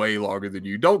game way longer than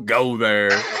you. Don't go there.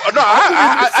 No,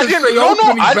 I didn't.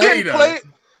 I didn't play it.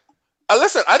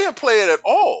 Listen, I didn't play it at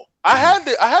all. I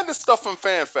had the stuff from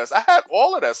FanFest. I had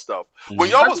all of that stuff.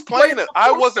 When y'all was playing it,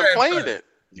 I wasn't playing it.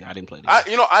 Yeah, I didn't play it.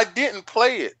 I didn't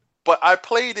play it, but I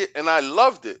played it and I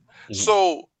loved it.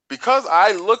 So because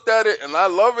I looked at it and I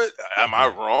love it, am I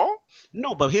wrong?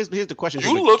 No, but here's the question.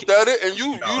 You looked at it and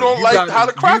you don't like how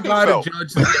the Kraken felt.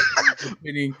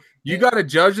 You got to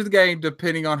judge the game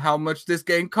depending on how much this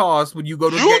game costs when you go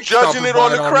to you judging it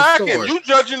on the Kraken. You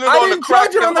judging it on the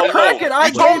Kraken.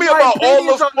 You told me about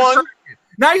all the fun.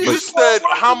 Now you just said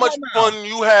how much fun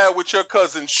you had with your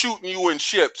cousin shooting you in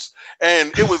ships,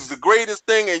 and it was the greatest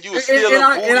thing. And you were stealing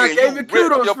booty, and I gave you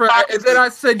kudos for it. And then I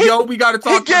said, "Yo, we got to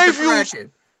talk about the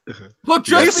Kraken." Look,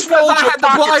 just because I had the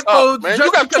blindfold, man,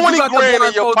 you got 20 grand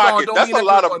in your pocket. That's a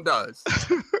lot of does.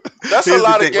 That's a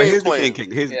lot of game Here's playing.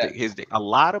 Here's the thing. A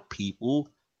lot of people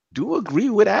do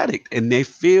agree with Addict, and they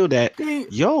feel that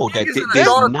there's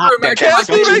not that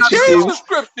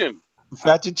subscription.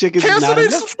 Fatcha Chicken cancel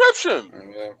their subscription.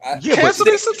 Cancel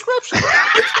their subscription.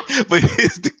 But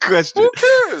here's the question. Who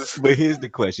cares? But here's the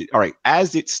question. All right,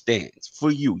 as it stands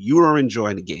for you, you are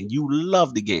enjoying the game. You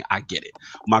love the game. I get it.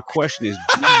 My question is,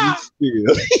 do you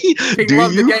feel? He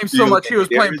loved the game so much he was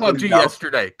playing PUBG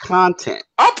yesterday. Content.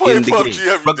 I'm playing PUBG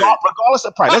every day. Regardless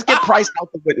of price. Let's get price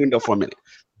out the window for a minute.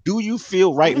 Do you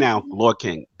feel right now, Lord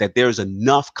King, that there's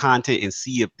enough content in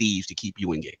Sea of Thieves to keep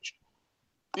you engaged?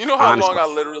 You know how long I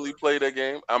literally played that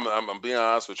game? I'm being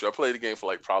honest with you. I played the game for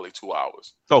like probably 2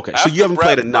 hours. Okay, so you haven't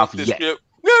played enough yet.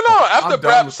 After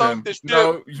Brap sunk this ship.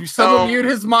 No, you mute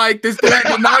his mic. This guy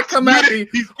did not come at me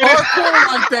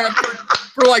hardcore like that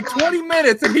for like 20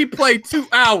 minutes, and he played 2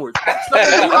 hours. So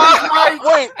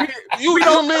wait, you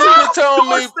mean to tell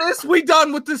me this? We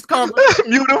done with this conversation.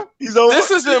 Mute him. He's over.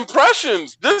 This is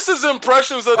impressions. This is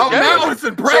impressions of the game. Now it's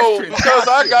impressions. So because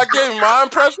I gave my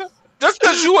impression. Just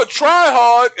because you would try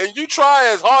hard and you try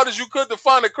as hard as you could to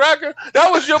find a Kraken,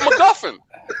 that was your MacGuffin.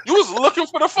 You was looking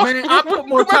for the fucking. Man, I put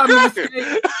more time in this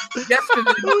game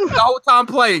yesterday the whole time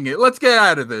playing it. Let's get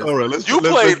out of this. All right, you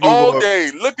played all day.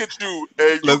 Look at you,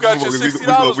 and you got your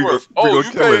 $60 worth. You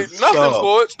paid nothing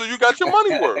for it, so you got your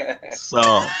money worth.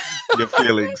 So your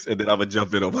feelings, and then I'm gonna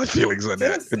jump in on my feelings on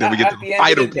that, and then we get to the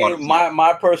final part.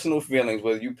 My personal feelings,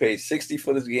 whether you paid $60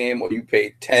 for this game or you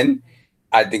paid $10.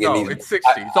 I think it needs. It's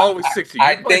 60. It's always 60.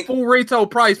 I think full retail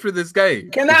price for this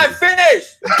game. Can I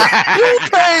finish? You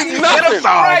paid nothing.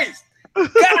 Price.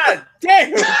 God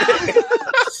damn.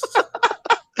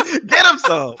 Get him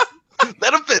some.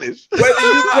 Let him finish. Whether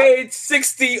you paid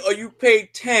 60 or you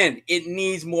paid 10, it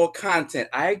needs more content.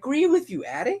 I agree with you,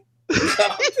 Addy.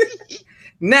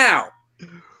 Now,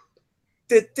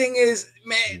 the thing is,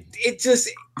 man,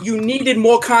 you needed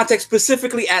more context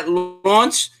specifically at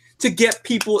launch to get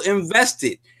people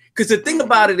invested. Because the thing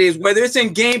about it is, whether it's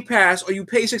in Game Pass or you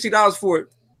pay $60 for it,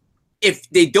 if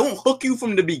they don't hook you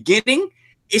from the beginning,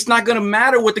 it's not going to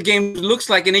matter what the game looks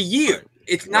like in a year.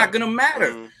 It's not going to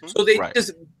matter. So they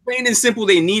just, plain and simple,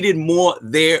 they needed more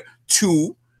there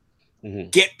to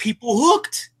get people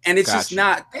hooked. And it's just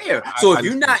not there. So if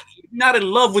you're not in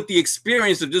love with the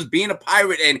experience of just being a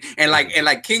pirate and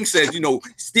like King says,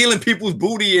 stealing people's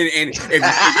booty and if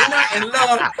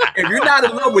you're not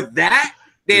in love with that,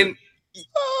 then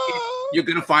you're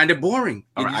gonna find it boring.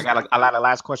 All right, I got a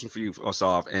last question for you,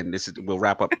 Osaf, and we'll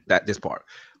wrap up this part.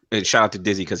 And shout out to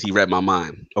Dizzy because he read my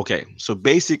mind. Okay, so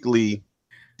basically,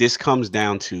 this comes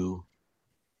down to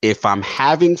if I'm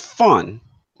having fun,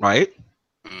 right?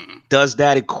 Does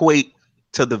that equate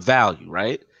to the value,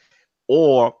 right?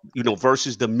 Or,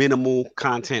 versus the minimal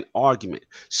content argument.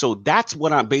 So that's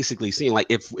what I'm basically seeing. Like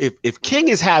if King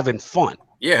is having fun,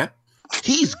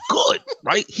 he's good,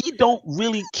 right? He don't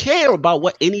really care about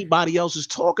what anybody else is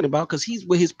talking about because he's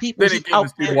with his people. Then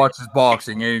he watches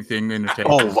boxing, anything entertaining.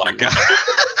 Oh my God.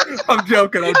 I'm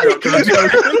joking.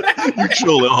 You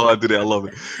trolling hard today. I love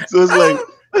it. So it's like,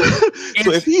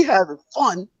 so if he having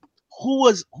fun, who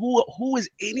is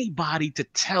anybody to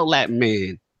tell that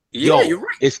man, yo, you're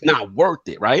right, it's not worth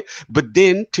it, right? But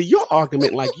then to your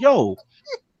argument, like, yo,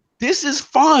 this is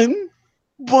fun,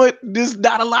 but there's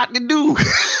not a lot to do.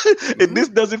 And this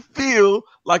doesn't feel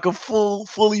like a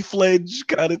fully fledged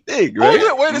kind of thing,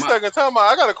 right? Wait a second, time out.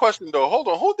 I got a question though. Hold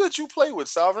on. Who did you play with,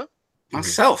 Salvin?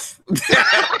 Myself.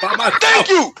 Thank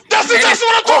you. That's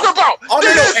what I'm talking about. Oh,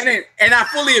 no. And I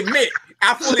fully admit,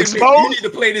 I fully admit Exposed? you need to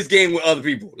play this game with other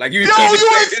people. Like you. Yo, you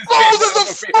exposed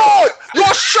as a fraud. You're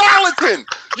a charlatan.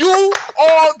 You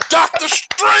are Doctor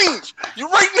Strange. You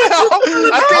right now.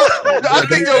 I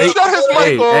think yo, shut his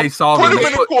mic off. Hey, Sovereign, Put him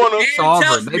in the corner.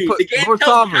 Sovereign, they put Lord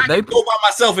Sovereign, they put go by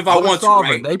myself if I Lord want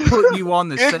Sovereign, to. Right? they put you on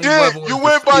the same It did. level. You as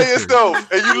went the by speaker.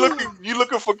 yourself, and you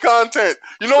looking for content.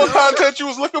 You know what content you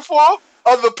was looking for?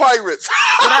 Other pirates.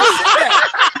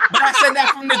 But I said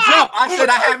that from the jump. I said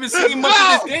I haven't seen much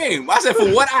of this game. I said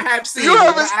for what I have seen. You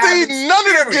haven't seen none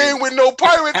of the game with no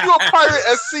pirates. You're a pirate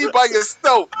at sea by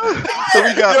yourself. So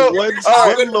we got Yo,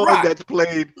 one Lord that's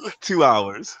played 2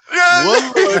 hours. Yeah. One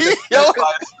Lord that's Yo.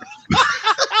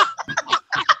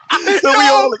 So we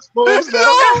all exposed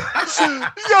now.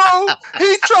 Yo,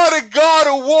 he tried to guard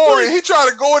a war and he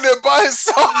tried to go in there by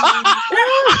himself.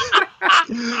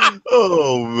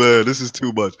 Oh man, this is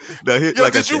too much. Now, here, Yo,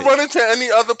 like did you run into any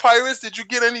other pirates? Did you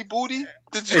get any booty?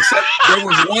 Did you? Except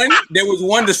there was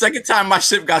one the second time my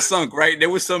ship got sunk, right? There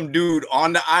was some dude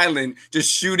on the island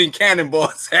just shooting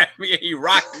cannonballs at me and he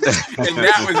rocked me. And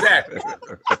that was that.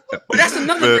 But that's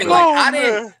another thing. Like I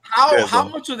didn't how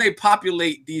much do they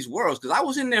populate these worlds? Because I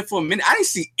was in there for a minute. I didn't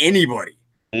see anybody.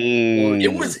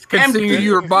 It was empty. Considering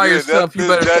you were by yourself, you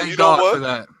better thank God for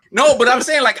that. No, but I'm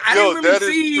saying, like, I didn't that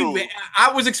really is see. true. I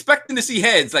was expecting to see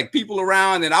heads, like people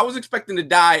around, and I was expecting to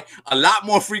die a lot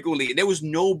more frequently. There was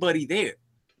nobody there.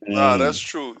 Nah, that's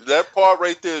true. That part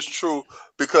right there is true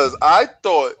because I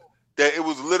thought that it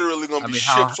was literally going to be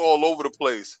ships all over the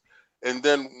place. And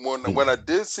then when I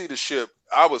did see the ship,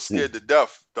 I was scared to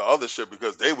death, the other ship,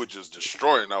 because they were just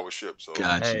destroying our ship. So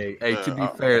Gotcha. Hey, to be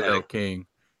fair though, King,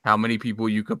 how many people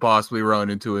you could possibly run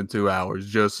into in 2 hours?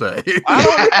 Just say. I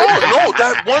don't know. No,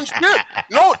 that one ship.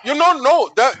 No,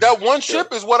 that one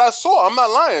ship is what I saw. I'm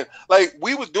not lying. Like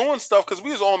we was doing stuff because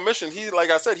we was on mission. He, like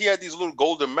I said, he had these little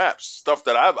golden maps, stuff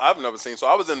that I've never seen. So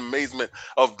I was in amazement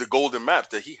of the golden maps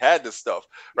that he had this stuff,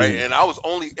 right? And I was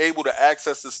only able to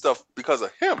access this stuff because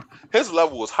of him. His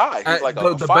level was high. He's like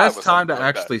the best time to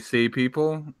actually see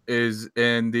people is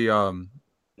in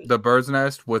the bird's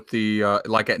nest with the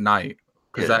like at night.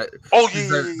 Because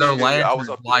their lanterns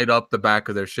light up the back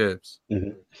of their ships. Mm-hmm.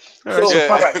 I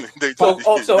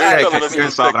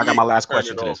got my last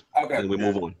question to this. Okay. And we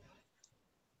move on.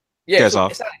 Yeah. So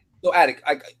Attic,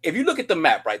 if you look at the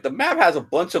map, right, the map has a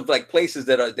bunch of like places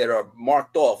that are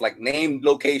marked off, like named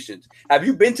locations. Have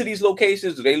you been to these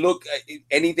locations? Do they look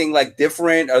anything like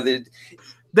different? Are they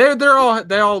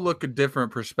all look a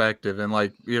different perspective, and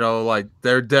like like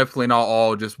they're definitely not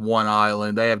all just one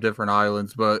island. They have different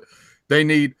islands, but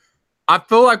I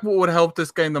feel like what would help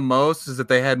this game the most is that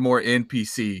they had more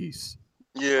NPCs.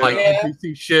 Yeah. Like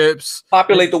NPC ships.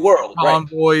 Populate the world.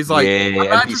 Convoys. Right? Like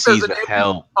NPCs would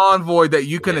help. Convoy that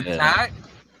you can attack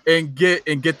and get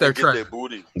their treasure.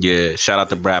 Booty. Yeah, shout out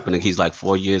to Brappin. He's like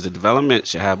 4 years of development,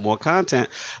 should have more content.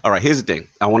 All right, here's the thing.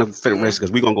 I want to finish because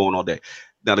we're gonna go on all day.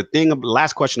 Now,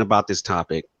 last question about this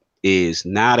topic is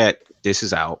now that this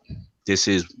is out, this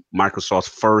is Microsoft's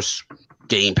first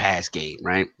Game Pass game,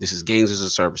 right? This is games as a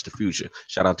service, the future.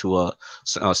 Shout out to Lord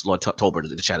Tolbert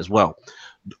in the chat as well.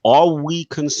 Are we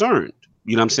concerned?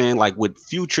 You know what I'm saying? Like with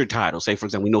future titles, say for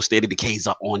example, we know State of Decay's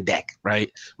up on deck,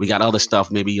 right? We got other stuff,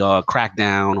 maybe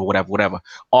Crackdown or whatever.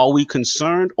 Are we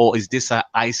concerned, or is this an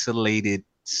isolated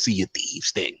Sea of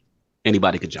Thieves thing?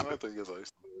 Anybody can jump in.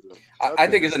 I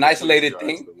think it's an isolated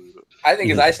thing. I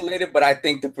think it's isolated, but I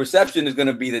think the perception is going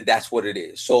to be that that's what it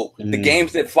is. So the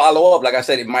games that follow up, like I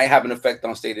said, it might have an effect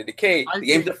on State of Decay. The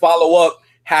games that follow up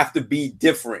have to be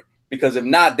different, because if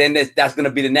not, then that's going to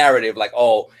be the narrative. Like,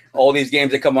 all these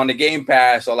games that come on the Game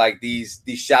Pass are like these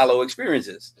shallow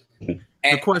experiences. And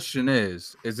the question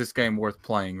is this game worth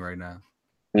playing right now?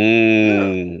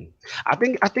 I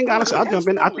think honestly, I'll jump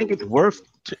in. I think it's worth.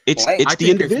 It's the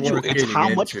individual. It's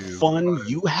how much fun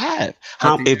you have.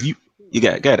 You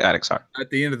got Attic, sorry. At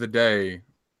the end of the day,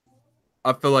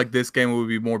 I feel like this game would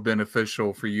be more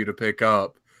beneficial for you to pick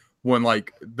up when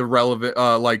like the relevant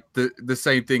like the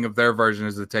same thing of their version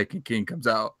as the Taken King comes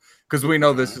out, because we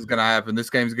know this is going to happen. This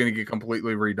game's going to get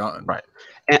completely redone, right?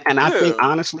 And I think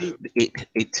honestly,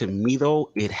 it to me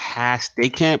though, they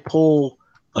can't pull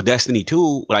a Destiny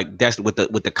 2 like that's with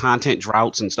the content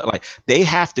droughts and stuff. Like they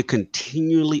have to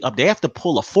continually up. They have to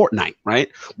pull a Fortnite,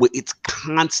 right? Where it's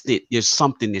constant. There's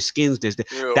something. There's skins.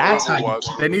 That's how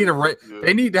they need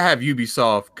they need to have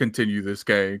Ubisoft continue this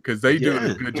game, because they do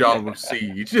a good job of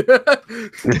Siege.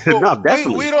 No,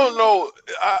 definitely. We don't know.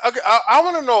 I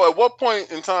want to know at what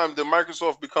point in time did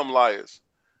Microsoft become liars?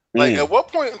 Like, at what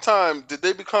point in time did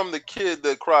they become the kid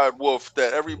that cried wolf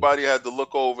that everybody had to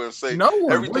look over and say No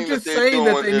one. everything We're just that they're saying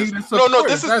that doing they is need support. no.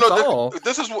 This is That's all.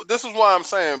 this is why I'm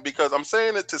saying, because I'm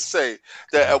saying it to say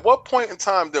that at what point in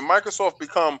time did Microsoft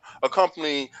become a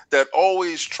company that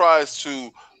always tries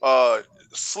to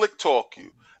slick talk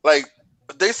you? Like,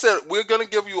 they said, we're going to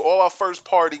give you all our first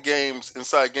party games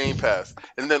inside Game Pass,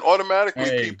 and then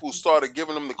automatically people started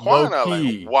giving them the quine out.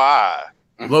 Like, why?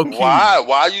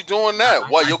 Why are you doing that?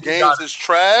 Why your games is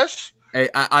trash? Hey,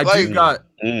 I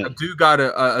do got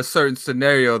a certain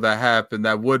scenario that happened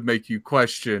that would make you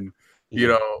question. You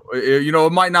know,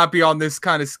 it might not be on this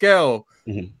kind of scale,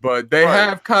 but they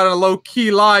have kind of low key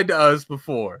lied to us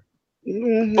before.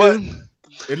 But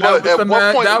at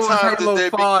what point in time did they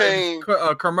became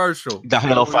a commercial? The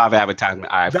Halo 5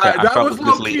 advertisement. I that felt was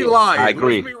low key lying. I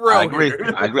agree.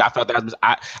 I felt that was,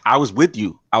 I was with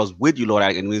you. I was with you, Lord.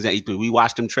 And we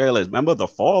watched them trailers. Remember the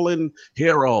Fallen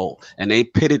Hero, and they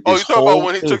pitted. This you talking about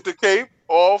when he took the cape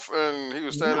off and he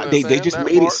was standing there? They just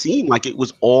made it seem like it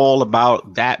was all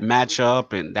about that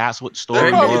matchup, and that's what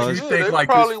story was. You think like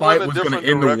this fight was going to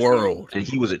end the world, and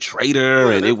he was a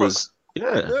traitor, and it was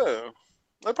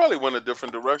They probably went a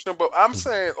different direction, but I'm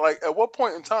saying, like, at what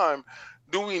point in time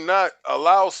do we not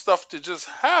allow stuff to just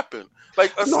happen?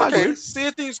 Like, Sea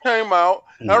of Thieves came out,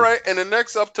 all right, and the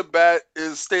next up to bat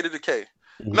is State of Decay.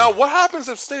 Now, what happens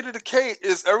if State of Decay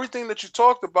is everything that you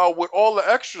talked about with all the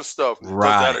extra stuff? Does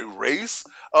that erase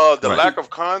the lack of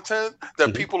content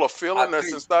that people are feeling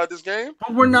that's inside this game?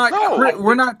 But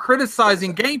we're not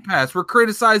criticizing Game Pass. We're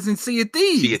criticizing Sea of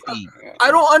Thieves. I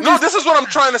don't understand. No, this is what I'm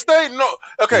trying to say. No,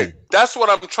 okay, that's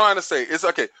what I'm trying to say. It's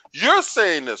okay. You're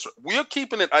saying this. We're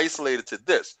keeping it isolated to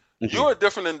this. You're a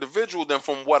different individual than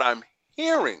from what I'm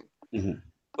hearing.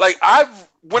 Like I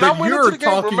went into the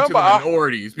game, remember, to the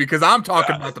minorities because I'm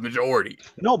talking about the majority.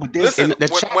 No, but listen,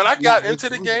 when I got into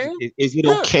the game, is it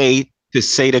okay to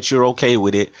say that you're okay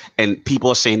with it, and people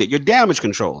are saying that you're damage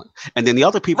controlling, and then the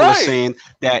other people are saying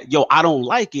that I don't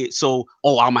like it, so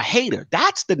I'm a hater.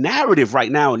 That's the narrative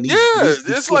right now.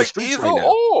 It's like either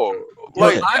or.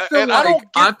 Like,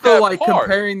 I feel like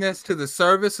comparing this to the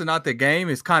service and not the game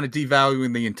is kind of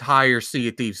devaluing the entire Sea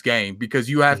of Thieves game, because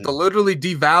you have to literally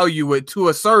devalue it to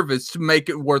a service to make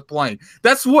it worth playing.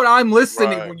 That's what I'm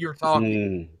listening when you're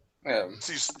talking. Yeah.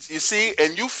 You see,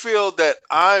 and you feel that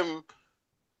I'm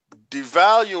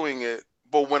devaluing it,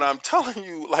 but when I'm telling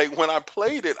you, like, when I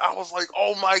played it, I was like,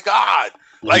 oh my God.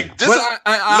 Like, this is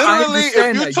literally,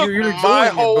 if you took my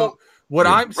whole... What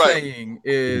I'm saying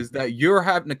is that you're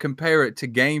having to compare it to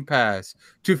Game Pass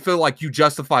to feel like you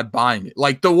justified buying it.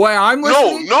 Like the way I'm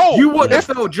listening, you wouldn't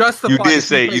feel justified. You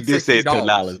did say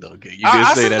 $10 though. Okay, you did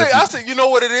say that. I said, you know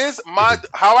what it is?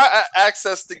 How I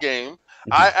access the game,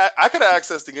 I could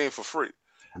access the game for free.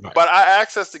 Right. But I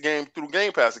accessed the game through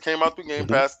Game Pass. It came out through Game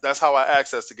Pass. That's how I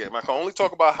accessed the game. I can only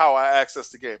talk about how I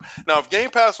accessed the game. Now, if Game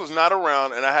Pass was not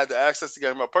around and I had to access the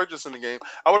game by purchasing the game,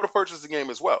 I would have purchased the game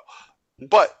as well.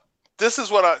 But this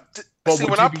is what I see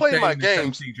when I play my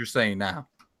games. You're saying now,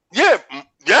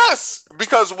 yes,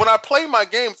 because when I play my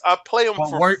games, I play them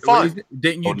for fun.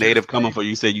 Didn't you native coming for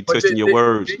you? Said you twisting your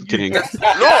words, King. No,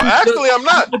 actually, I'm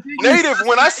not native.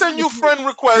 When I send you friend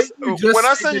requests, when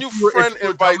I send you friend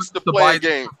invites to play a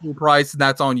game, full price, and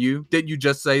that's on you. Didn't you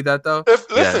just say that though? If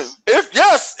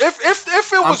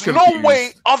it was no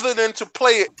way other than to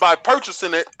play it by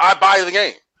purchasing it, I buy the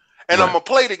game. And I'm going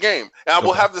to play the game. And I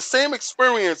will have the same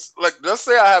experience. Like, let's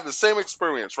say I have the same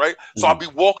experience, right? So I'll be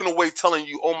walking away telling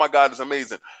you, oh my God, it's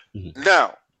amazing.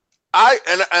 Now,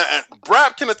 and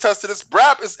Brap can attest to this.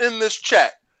 Brap is in this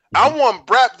chat. I want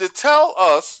Brap to tell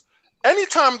us,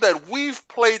 anytime that we've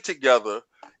played together,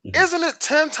 isn't it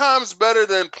 10 times better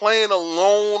than playing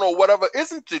alone or whatever?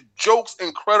 Isn't the jokes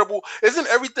incredible? Isn't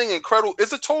everything incredible?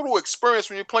 It's a total experience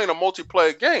when you're playing a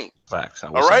multiplayer game. Facts.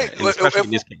 All right? Especially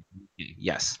in this game.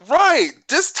 Yes. Right.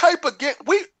 This type of game,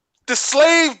 the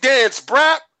slave dance,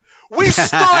 Brap. We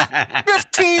stood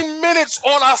 15 minutes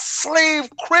on our slave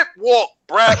crip walk,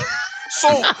 Brap.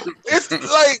 So it's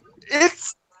like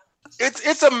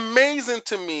it's amazing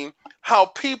to me how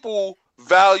people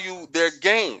value their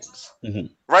games.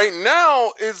 Right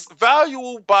now, it's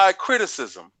valued by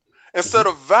criticism instead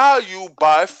of value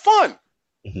by fun.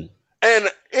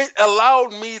 And it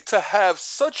allowed me to have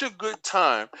such a good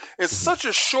time in such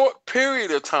a short period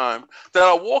of time that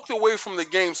I walked away from the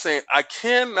game saying, I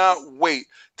cannot wait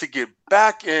to get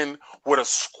back in with a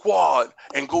squad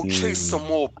and go chase some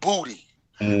more booty.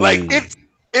 Like,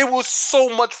 it was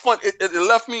so much fun. It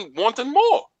left me wanting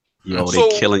more. Yo, they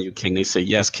killing you, King. They say,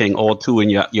 yes, King, all two of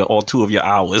your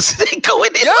hours. They go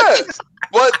in there. Yes.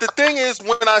 But the thing is,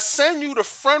 when I send you the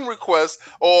friend request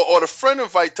or the friend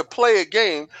invite to play a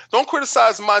game, don't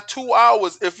criticize my 2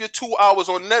 hours if you're 2 hours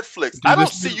on Netflix. I don't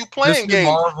see you playing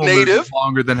games, Native.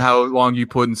 Longer than how long you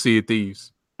put in Sea of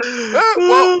Thieves.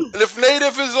 Well, if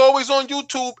Native is always on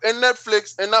YouTube and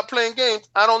Netflix and not playing games,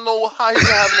 I don't know how he can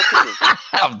have an opinion.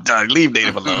 I'm done. Leave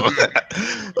Native alone.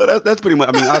 But that's pretty much.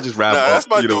 I mean, I'll just wrap up. That's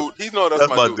my dude. He's no, that's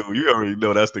my dude. You already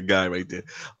know that's the guy right there.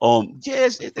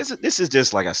 Yes, this is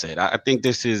just like I said. I think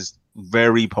this is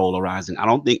very polarizing. I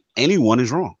don't think anyone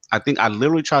is wrong. I think I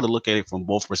literally try to look at it from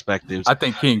both perspectives. I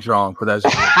think King's wrong, but that's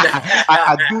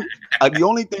I do. The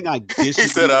only thing I disagree. He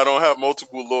said I don't have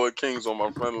multiple Lord Kings on my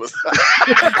friend list.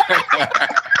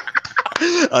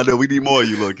 I know we need more of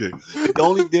you, Lord King. The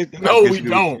only thing no, we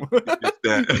don't.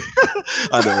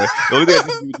 I know. Right? The only thing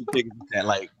I think is that,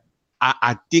 like,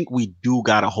 I think we do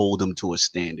gotta hold them to a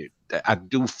standard. I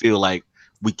do feel like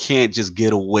we can't just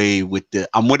get away with the.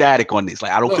 I'm with Attic on this.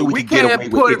 Like, I don't feel we can get away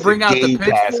with it. Bring out the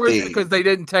pitchforks because they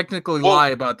didn't technically lie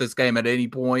about this game at any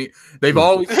point. They've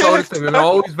always told us they're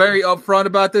always very upfront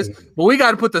about this, but we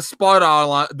got to put the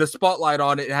spotlight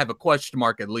on it and have a question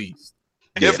mark at least.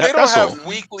 If they don't have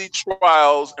weekly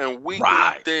trials and weekly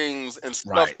things and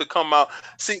stuff to come out,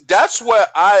 see, that's where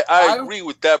I agree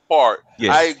with that part.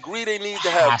 Yeah. I agree they need to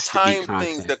have time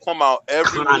things that come out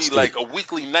every week, like a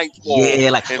weekly nightfall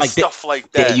and stuff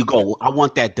like that. There you go. I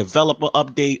want that developer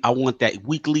update. I want that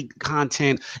weekly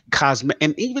content,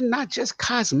 and even not just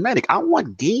cosmetic. I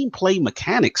want gameplay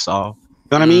mechanics, You know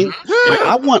what I mean? Yeah. Like,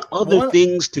 I want other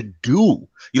things to do.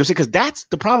 You know what I'm saying? Because that's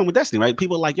the problem with Destiny, right?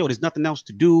 People are like, yo, there's nothing else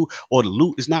to do, or the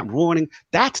loot is not ruining.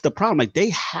 That's the problem. Like,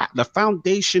 they have the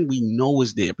foundation we know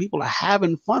is there. People are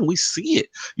having fun. We see it.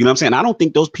 You know what I'm saying? I don't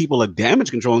think those people are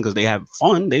damage controlling because they have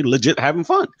fun. They legit having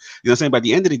fun. You know what I'm saying? By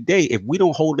the end of the day, if we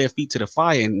don't hold their feet to the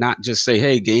fire and not just say,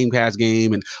 hey, game pass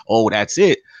game and that's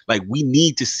it. Like, we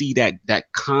need to see that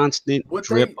constant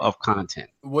drip of content.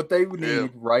 What they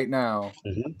need right now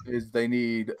is they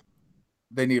need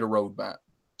a roadmap.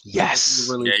 Yes.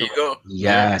 There you go.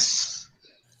 Yes.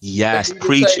 Yes.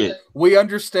 Preach it. We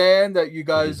understand that you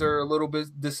guys are a little bit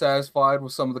dissatisfied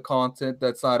with some of the content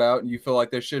that's not out and you feel like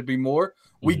there should be more.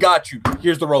 We got you.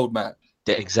 Here's the roadmap.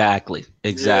 Exactly.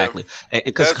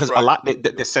 Because a lot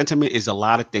the sentiment is a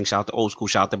lot of things. Shout out to Old School,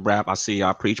 shout out to Brap. I see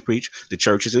y'all preach. The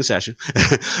church is in session.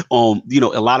 You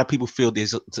know, a lot of people feel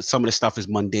there's some of the stuff is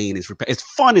mundane, it's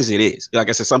fun as it is. Like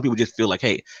I said, some people just feel like,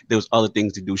 hey, there was other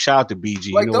things to do. Shout out to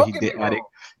BG. Like, you know what he did at it.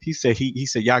 He said he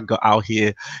said y'all go out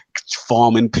here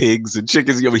farming pigs and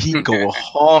chickens. He go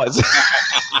hard.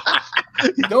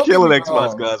 He's killing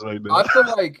Xbox guys right now. I feel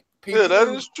like people, that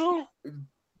is true.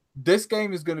 This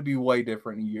game is going to be way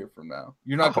different a year from now.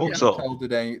 You're not going to tell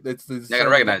today. It's the gotta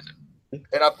recognize it.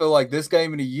 And I feel like this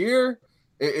game in a year,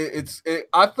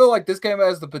 I feel like this game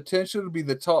has the potential to be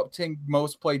the top 10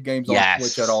 most played games on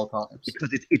Switch at all times. Because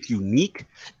it's unique.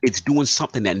 It's doing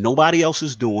something that nobody else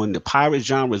is doing. The pirate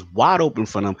genre is wide open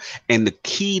for them. And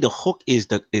the hook is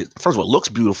first of all, it looks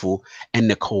beautiful, and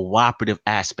the cooperative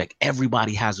aspect.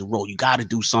 Everybody has a role. You got to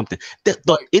do something.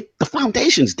 The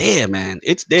foundation's there, man.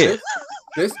 It's there.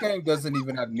 This game doesn't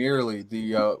even have nearly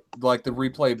the the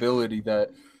replayability that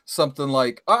something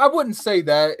like, I wouldn't say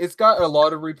that it's got a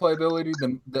lot of replayability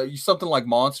than something like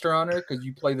Monster Hunter, because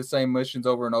you play the same missions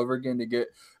over and over again to get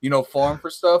farm for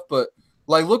stuff. But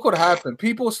like, look what happened.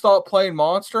 People stopped playing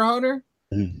Monster Hunter.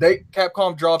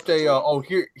 Capcom dropped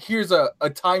here's a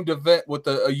timed event with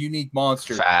a unique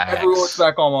monster. Facts. Everyone's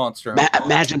back on Monster Hunter.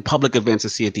 Imagine public events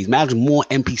of Sea of Thieves. Imagine more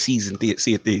NPCs in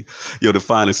Sea of Thieves. Yo, the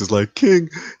finest is like, King,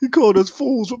 he called us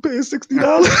fools for paying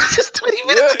 $60 just 20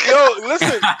 minutes. Yo,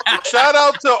 listen, shout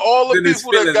out to all the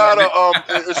people that got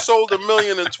it sold 1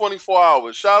 million in 24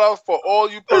 hours. Shout out for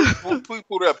all you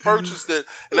people that purchased it.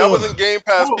 And that wasn't Game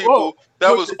Pass people.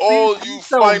 That was all you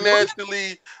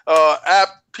financially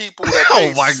apt people that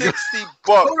paid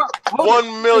 $60.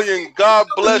 1 million. God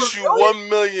bless you. 1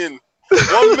 million.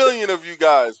 1 million of you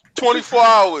guys. 24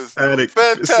 hours. Attic,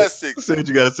 fantastic. Say what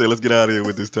you gotta say. Let's get out of here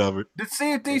with this topic. Did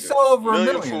Sea of Thieves sell over 1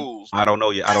 million? Fools. I don't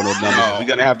know yet. I don't know numbers. We're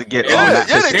gonna have to get.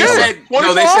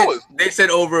 They said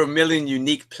over 1 million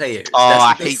unique players.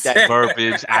 I hate that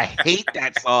verbiage. I hate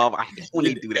that song. I hate when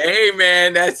they do that. Hey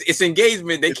man, it's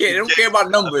engagement. They don't care about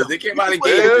numbers. They care about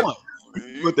engagement.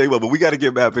 But we got to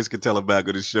get Matt Piscatella back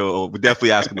on the show. We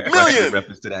definitely ask him a question in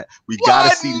reference to that. We got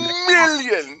to see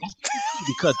million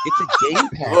because it's a game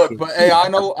pass. Look, but hey, I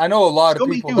know a lot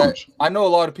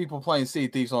of people playing Sea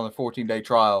of Thieves on the 14-day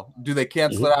trial. Do they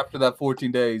cancel it after that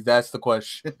 14 days? That's the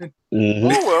question.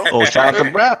 Mhm. Oh, well. Oh, shout out to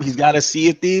Brap. He's got a Sea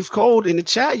of Thieves code in the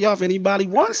chat, y'all. If anybody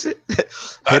wants it,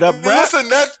 hit up Brap.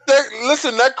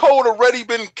 Listen, that code already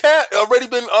been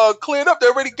cleared up. They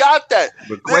already got that.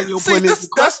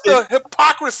 That's the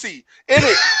hypocrisy in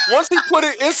it. Once he put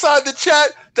it inside the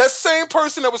chat, that same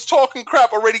person that was talking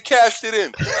crap already cashed it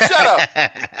in. Shut up.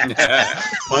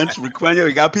 Punch, Requeno,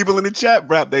 you got people in the chat,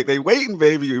 Brap. They waiting,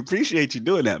 baby. We appreciate you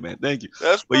doing that, man. Thank you.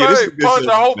 That's But right. this is a good Punch.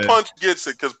 show, I hope man. Punch gets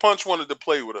it because Punch wanted to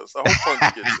play with us. I hope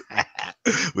Punch gets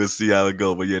it. We'll see how it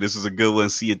goes. But yeah, this is a good one.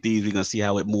 Sea of Thieves. We're gonna see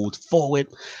how it moves forward.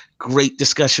 Great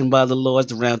discussion by the Lords.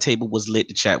 The round table was lit.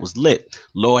 The chat was lit.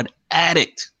 Lord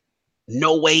Addict.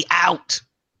 No Way Out.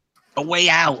 A Way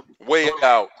Out. Way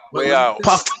out. Way out.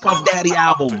 Puff Daddy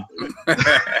album.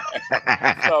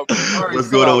 So, What's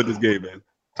going on with this game, man?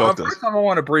 Talk to us. First time I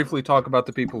want to briefly talk about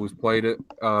the people who's played it.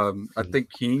 I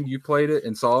think King, you played it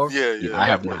and solved. Yeah. I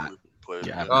have not. Played it.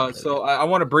 Yeah, So I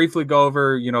want to briefly go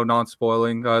over,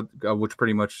 non-spoiling, which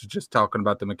pretty much is just talking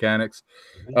about the mechanics,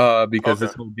 because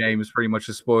this whole game is pretty much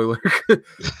a spoiler. But,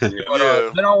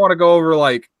 then I want to go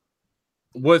over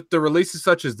with the releases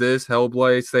such as this,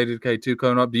 Hellblade, State of Decay 2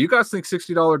 coming up. Do you guys think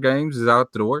 $60 games is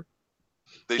out the door?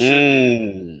 They should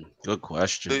be. Good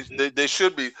question. They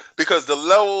should be, because the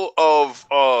level of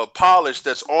polish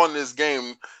that's on this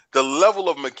game, the level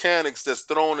of mechanics that's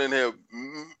thrown in here,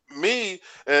 me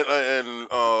and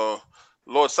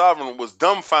Lord Sovereign was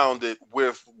dumbfounded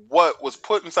with what was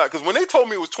put inside. Because when they told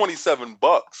me it was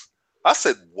 $27, I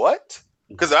said, what?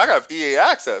 Because I got EA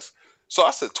access. So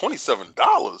I said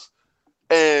 $27.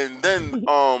 And then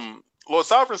Lord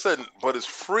Sovereign said, but it's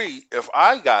free. If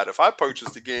I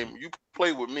purchase the game, you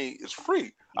play with me, it's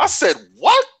free. I said,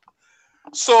 what?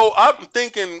 So I'm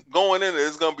thinking going in,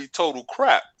 it's going to be total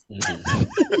crap.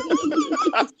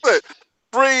 I said,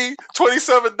 free,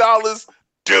 $27,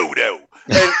 doo-doo.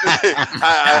 And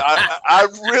I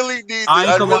really need. I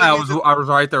ain't gonna lie, I was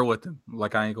right there with him.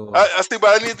 I ain't gonna lie. I see,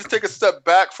 but I need to take a step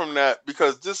back from that,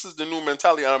 because this is the new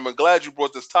mentality. And I'm glad you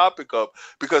brought this topic up,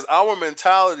 because our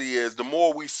mentality is the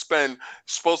more we spend,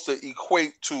 supposed to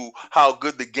equate to how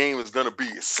good the game is gonna be.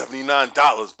 It's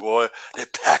 $79, boy. They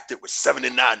packed it with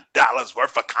 $79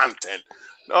 worth of content.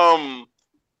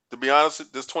 To be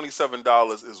honest, this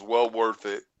 $27 is well worth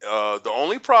it. The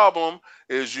only problem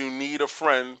is you need a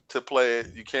friend to play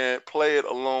it. You can't play it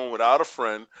alone without a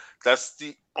friend. That's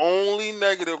the only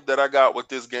negative that I got with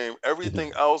this game.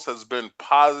 Everything else has been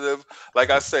positive. Like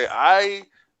I say, I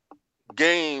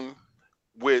game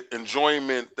with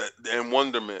enjoyment and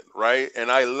wonderment, right? And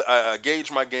I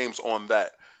gauge my games on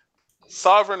that.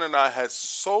 Sovereign and I had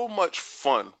so much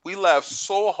fun. We laughed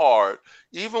so hard,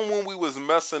 even when we was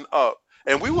messing up.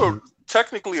 And we were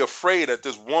technically afraid at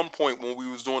this one point when we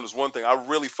was doing this one thing. I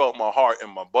really felt my heart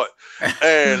in my butt.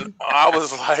 And I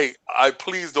was like,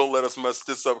 please don't let us mess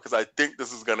this up, because I think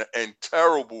this is going to end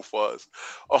terrible for us.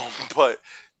 But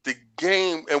the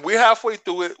game, and we're halfway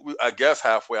through it. I guess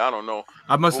halfway. I don't know.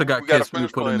 I must have got Kiss Moo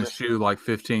put in the shoe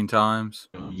 15 times.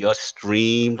 Your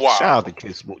stream. Wow. Shout out to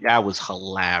Kiss Moo. That was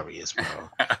hilarious, bro.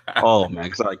 Oh,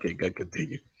 man. Sorry, I can't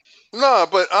continue. No,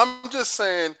 but I'm just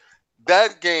saying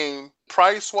that game,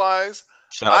 price-wise,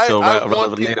 shout out to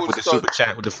Relevant Native with the super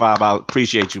chat with the $5.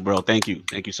 Appreciate you, bro. Thank you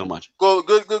so much. Good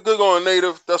going,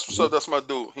 Native. That's what's up. That's my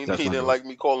dude. He didn't like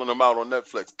me calling him out on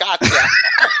Netflix. Gotcha.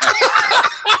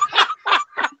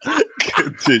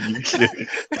 Continue, King.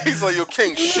 He's like, yo,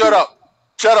 King, shut up,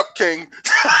 King.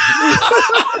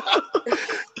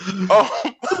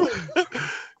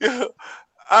 Yeah.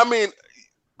 I mean,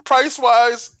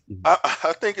 price-wise,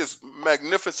 I think it's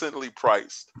magnificently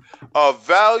priced.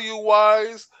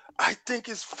 Value-wise, I think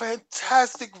it's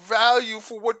fantastic value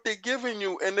for what they're giving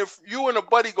you. And if you and a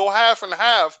buddy go half and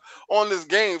half on this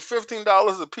game,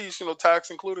 $15 a piece,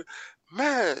 tax included,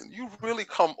 man, you really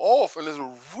come off, and it's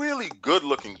a really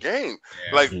good-looking game.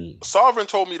 Yeah. Sovereign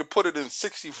told me to put it in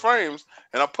 60 frames,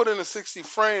 and I put it in 60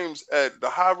 frames at the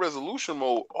high-resolution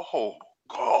mode. Oh,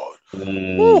 God.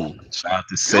 Shout out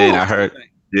to Sid. I heard.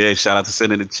 Yeah, shout out to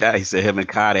Sid in the chat. He said him and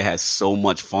Kai, they had so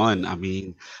much fun. I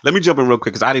mean, let me jump in real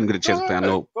quick because I didn't get a chance to play. I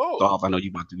know, Dolph, I know you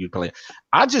about to play it.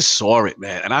 I just saw it,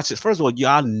 man. And first of all,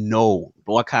 y'all know,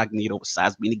 Boy Cognito,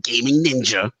 besides being a gaming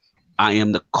ninja, I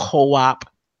am the co-op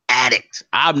addict.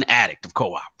 I'm an addict of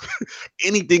co-op.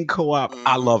 Anything co-op,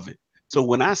 I love it. So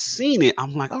when I seen it,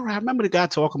 I'm like, all right, I remember the guy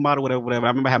talking about it, whatever. I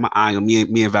remember I had my eye on me and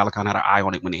Valicon had an eye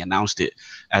on it when they announced it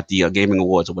at the Gaming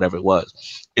Awards or whatever it was.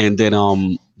 And then,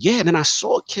 then I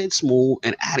saw Kid Smooth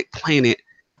and Addict playing it,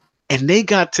 and they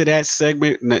got to that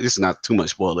segment. This is not too much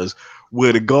spoilers,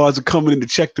 where the guards are coming in to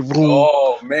check the room.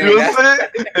 Oh man, You know what I'm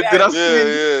saying? And then I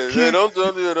see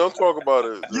Don't talk about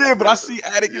it. yeah, but I see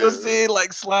Attic, you know what I'm saying,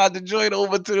 like slide the joint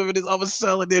over to them in his other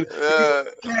cell, and then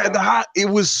it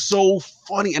was so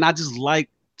funny, and I just like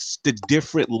the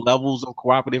different levels of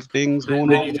cooperative things going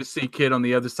Then on. you just see Kid on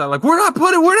the other side, like, we're not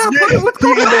putting, what's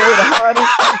going on?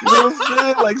 You know what I'm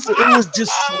saying? Like, so it was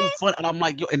just so fun, and I'm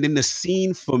like, yo, and then the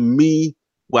scene for me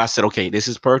where I said, okay, this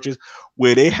is purchase,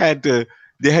 where they had to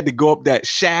go up that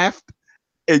shaft,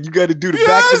 and you got to do the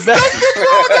back to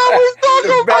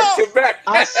back.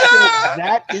 I said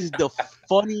that is the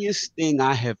funniest thing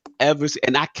I have ever seen,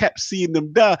 and I kept seeing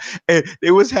them die, and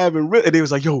they was having rhythm, and they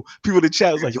was like, yo, people in the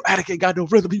chat was like, yo, Attic ain't got no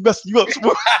rhythm, he messing you up.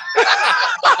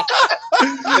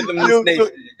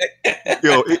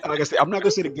 Like I said, I'm not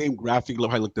gonna say the game graphically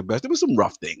probably looked the best. There was some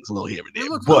rough things a little here and there.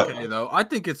 It looks but okay though. I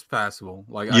think it's passable.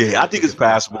 I think it's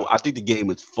passable. I think the game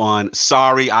is fun.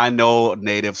 Sorry, I know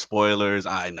native spoilers.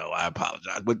 I know. I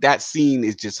apologize, but that scene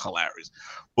is just hilarious.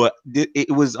 But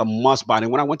it was a must buy. And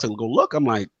when I went to go look, I'm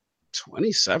like,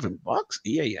 $27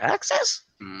 EA access.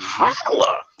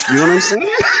 Holla. You know what I'm saying?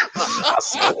 I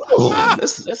said, oh,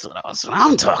 this is what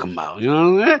I'm talking about. You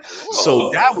know what I mean?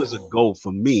 So that was a goal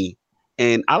for me.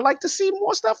 And I like to see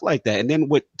more stuff like that. And then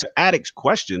to Addict's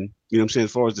question, you know what I'm saying,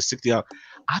 as far as the 60 hours,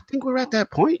 I think we're at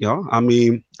that point, y'all. I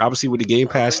mean, obviously with the Game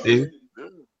Pass thing,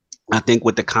 I think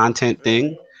with the content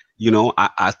thing, you know,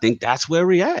 I think that's where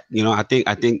we're at. You know, I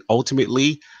think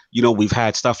ultimately, you know, we've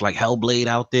had stuff like Hellblade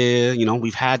out there. You know,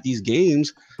 we've had these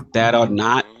games that are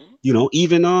not, you know,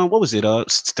 even what was it?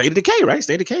 State of Decay, right?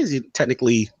 State of Decay is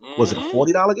technically, was it a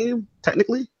 $40 game?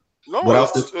 Technically, no,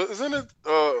 isn't it?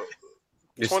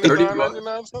 It's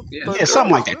 $29.99 something? Yeah,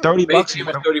 something like that. $30.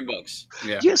 $30.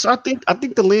 Yeah. Yeah, so I think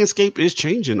the landscape is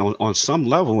changing on some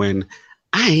level, and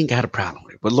I ain't got a problem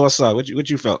with it. But Lord, what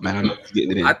you felt, man? I know you're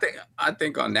getting it in. I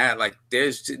think on that, like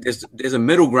there's a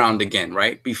middle ground again,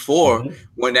 right? Before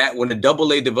when the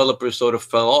AA developers sort of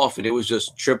fell off and it was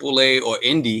just AAA or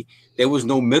indie, there was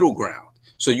no middle ground.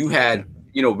 So you had,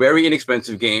 you know, very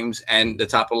inexpensive games and the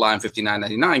top of the line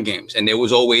 $59.99 games, and there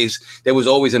was always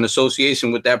an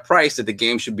association with that price that the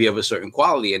game should be of a certain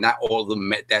quality, and not all of them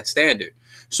met that standard.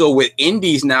 So with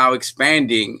indies now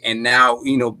expanding, and now,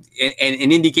 you know, and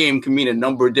an indie game can mean a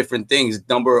number of different things,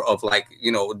 number of, like,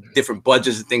 you know, different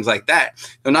budgets and things like that.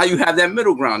 So now you have that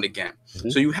middle ground again.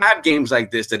 So you have games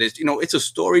like this that is, you know, it's a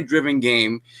story-driven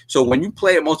game. So when you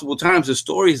play it multiple times, the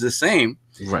story is the same.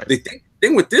 Right. The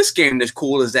thing with this game that's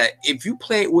cool is that if you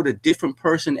play it with a different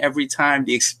person every time,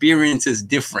 the experience is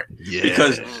different. Yeah.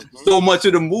 Because so much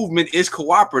of the movement is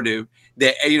cooperative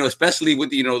that, you know, especially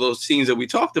with, you know, those scenes that we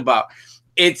talked about.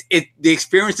 The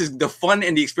experience is, the fun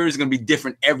and the experience is going to be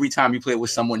different every time you play it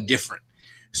with someone different.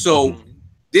 So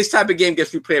this type of game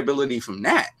gets replayability from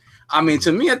that. I mean,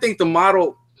 to me, I think the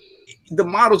model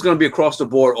is going to be across the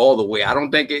board all the way. I don't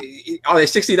think are there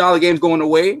 $60 games going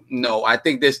away? No, I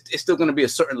think it's still going to be a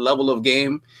certain level of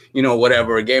game, you know,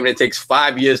 whatever, a game that takes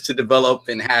 5 years to develop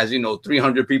and has, you know,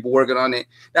 300 people working on it.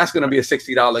 That's going to be a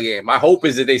 $60 game. My hope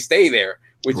is that they stay there,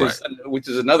 which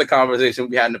is another conversation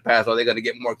we had in the past. Are they going to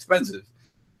get more expensive?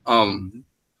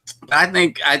 I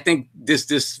think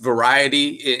this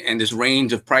variety and this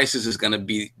range of prices is going to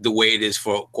be the way it is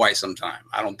for quite some time.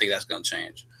 I don't think that's going to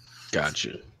change.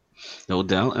 Gotcha. No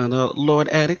doubt. And Lord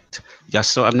Addict, y'all.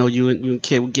 So I know you and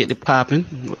Kid will get it popping.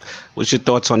 What's your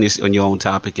thoughts on this, on your own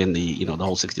topic and the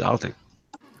whole $60 thing?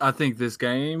 I think this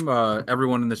game,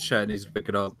 everyone in the chat needs to pick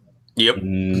it up. Yep.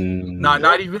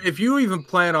 Not even if you even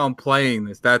plan on playing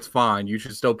this, that's fine. You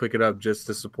should still pick it up just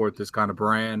to support this kind of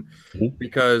brand,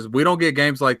 because we don't get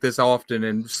games like this often,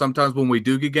 and sometimes when we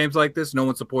do get games like this, no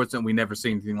one supports it, and we never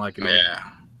see anything like it.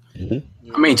 Yeah.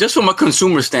 I mean, just from a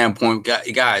consumer standpoint,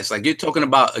 guys, like, you're talking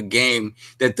about a game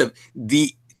that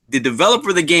the developer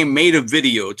of the game made a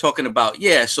video talking about,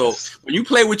 so when you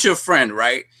play with your friend,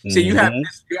 right? So you have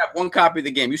one copy of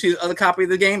the game. You see the other copy of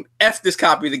the game? F this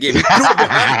copy of the game. He threw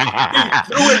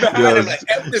it behind him like,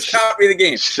 F this copy of the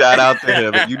game. Shout out to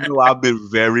him. You know, I've been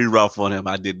very rough on him.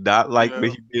 I did not like what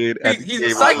he did. He's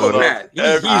a psychopath.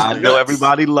 I know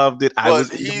everybody loved it. I was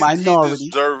in the minority. He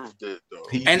deserved it, though.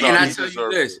 And I tell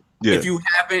you this. Yeah. If you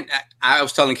haven't, I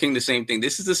was telling King the same thing.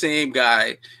 This is the same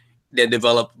guy that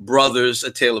developed Brothers: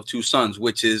 A Tale of Two Sons,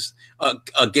 which is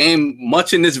a game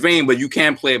much in this vein, but you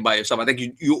can play it by yourself. I think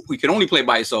you can only play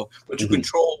by yourself, but you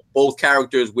control both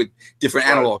characters with different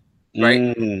analog,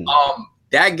 right?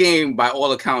 That game, by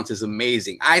all accounts, is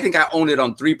amazing. I think I own it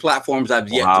on 3 platforms. I've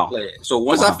yet to play it. So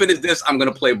once I finish this, I'm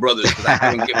gonna play Brothers, because I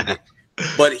haven't given it.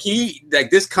 But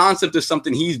this concept is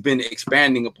something he's been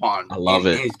expanding upon. I love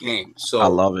it. His game. So I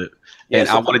love it. And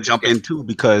I want to jump in too,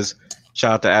 because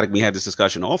shout out to Attic. We had this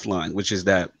discussion offline, which is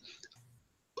that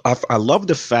I love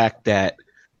the fact that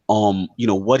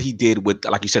what he did with,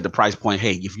 like you said, the price point.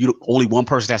 Hey, if you only one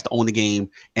person has to own the game,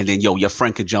 and then your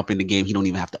friend could jump in the game, he don't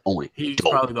even have to own it. He's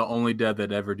probably the only dev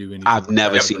that ever do anything. I've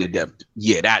never seen a dev.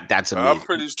 Yeah, that's amazing. I'm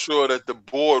pretty sure that the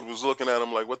board was looking at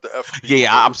him like, "What the f?"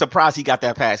 Yeah, I'm surprised he got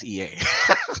that past EA.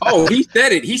 Oh, he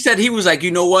said it. He said he was like, you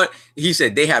know what? He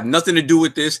said they have nothing to do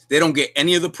with this. They don't get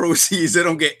any of the proceeds. They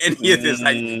don't get any of this.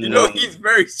 Like, he's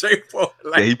very straightforward.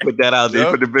 Like, yeah, he put that out there.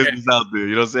 He put the business out there.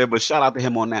 You know what I'm saying? But shout out to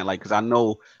him on that. Like, because I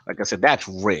know, like I said, that's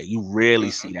rare. You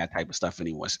rarely see that type of stuff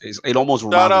anymore. It almost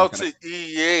shout out to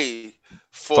EA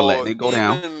for letting it go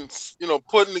down.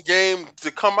 Putting the game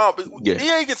to come out. But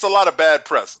EA gets a lot of bad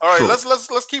press. All right,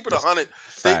 let's keep it 100.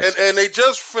 And they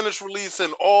just finished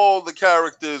releasing all the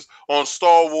characters on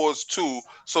Star Wars 2,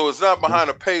 so it's not behind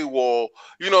a paywall.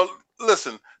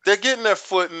 Listen, they're getting their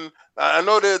footing. I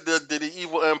know they're the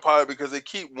evil empire because they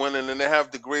keep winning and they have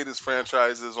the greatest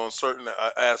franchises on certain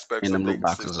aspects of things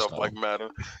and stuff like Madden.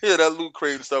 Yeah, that loot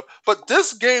crate and stuff. But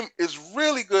this game is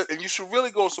really good, and you should really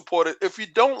go support it. If you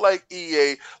don't like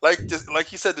EA, like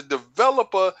he said, the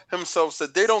developer himself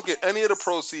said they don't get any of the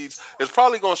proceeds. It's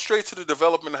probably going straight to the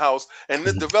development house, and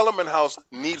the development house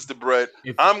needs the bread.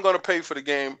 I'm going to pay for the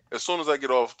game as soon as I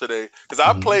get off today because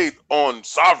I played on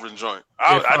Sovereign Joint.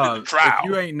 I did the trial. If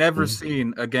you ain't never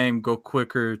seen a game go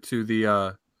quicker to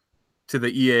the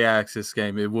EA Access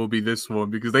game, it will be this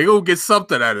one because they will get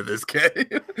something out of this game.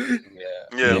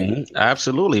 Yeah,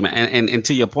 absolutely, man. And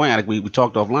to your point, Alec, we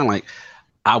talked offline. Like,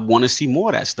 I want to see more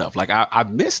of that stuff. Like, I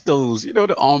miss those,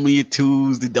 the Army of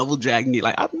Twos, the Double Dragon.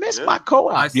 Like, I miss my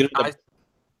co-op.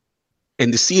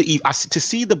 And to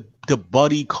see the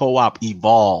buddy co-op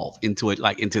evolve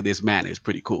into this manner is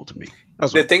pretty cool to me.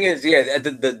 The thing is,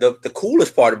 the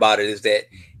coolest part about it is that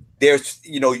there's,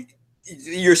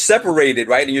 you're separated,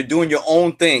 right? And you're doing your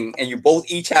own thing, and you both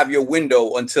each have your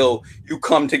window until you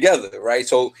come together, right?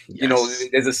 So,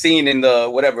 there's a scene in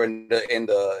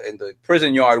the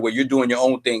prison yard where you're doing your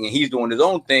own thing and he's doing his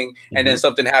own thing, and then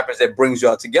something happens that brings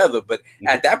y'all together. But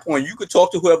at that point, you could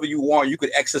talk to whoever you want, you could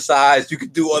exercise, you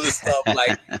could do other stuff.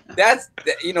 Like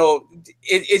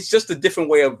it's just a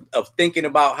different way of thinking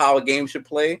about how a game should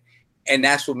play. And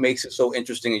that's what makes it so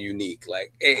interesting and unique.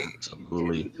 Like, hey,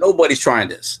 nobody's trying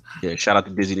this. Yeah, shout out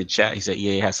to Dizzy in the chat. He said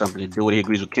EA has something to do with it. He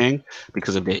agrees with King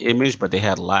because of their image, but they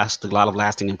had a lot of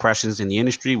lasting impressions in the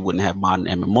industry. Wouldn't have modern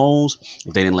MMOs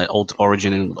if they didn't let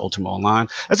Origin and Ultima Online.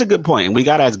 That's a good point. And we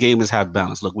got to, as gamers, have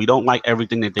balance. Look, we don't like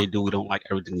everything that they do. We don't like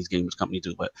everything these gamers companies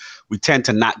do, but we tend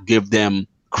to not give them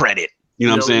credit. You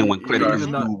know what I'm saying? When credit is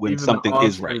due, when something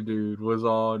is right. Dude was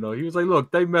all he was like,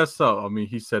 look, they messed up. I mean,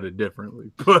 he said it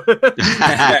differently, but he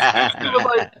was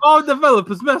like, all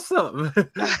developers mess up. At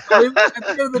the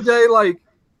end of the day, like,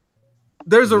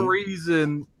 there's a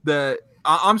reason that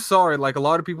I'm sorry. Like, a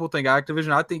lot of people think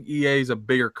Activision. I think EA is a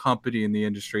bigger company in the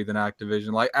industry than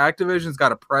Activision. Like, Activision's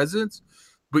got a presence,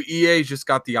 but EA's just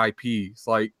got the IPs.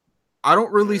 Like, I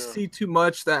don't really see too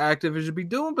much that Activision be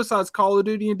doing besides Call of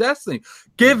Duty and Destiny.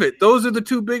 Give it. Those are the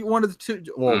two big, one of the two.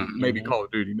 Well, maybe Call of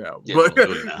Duty now. Yeah, but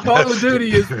Call of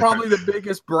Duty is probably the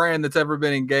biggest brand that's ever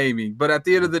been in gaming. But at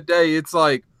the end of the day, it's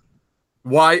like,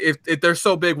 why, if they're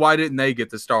so big, why didn't they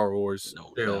get the Star Wars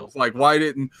deals? Like, why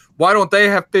don't they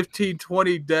have 15,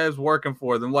 20 devs working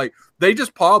for them? Like, they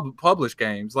just publish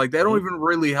games. Like, they don't even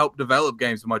really help develop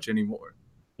games much anymore.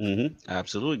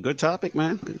 Absolutely. Good topic,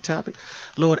 man. Good topic.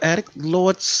 Lord Addict,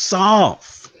 Lord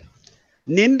Soft.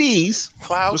 Nindies.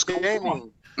 Cloud gaming.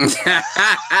 So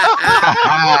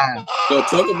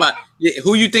talk about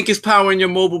who you think is powering your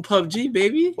mobile PUBG,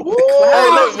 baby. Hey, look,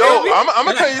 I'm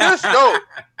gonna tell you this.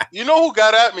 You know who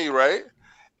got at me, right?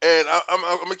 And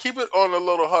I'm gonna keep it on a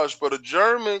little hush, but a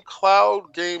German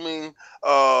cloud gaming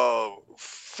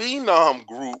phenom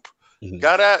group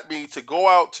got at me to go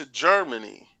out to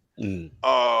Germany.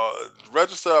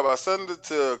 Register. I sent it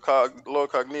to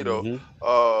Lord Cognito,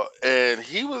 and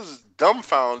he was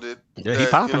dumbfounded.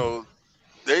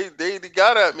 That, they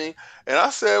got at me, and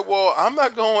I said, "Well, I'm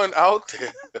not going out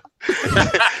there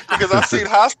because I've seen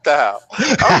Hostile.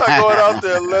 I'm not going out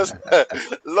there unless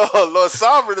Lord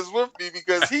Sovereign is with me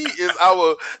because he is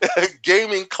our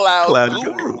gaming cloud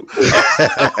guru."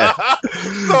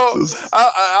 So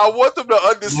I want them to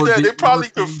understand. They probably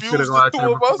confused the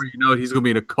two of us. He's gonna be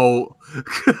in a cult. Yeah,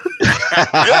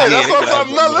 that's what I'm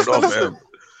saying. No, listen.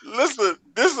 Listen.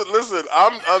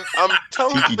 I'm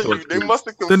telling Tiki you, Torch they Crew. must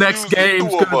have The confused next game's the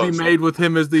two gonna be of us. made with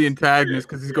him as the antagonist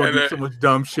because he's gonna do so much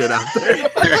dumb shit out there.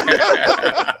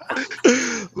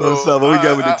 Well, so what we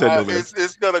got with Nintendo, man?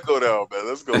 It's gonna go down, man.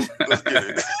 Let's go. Let's get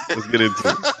it. Let's get into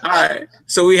it. All right.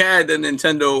 So we had the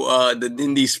Nintendo the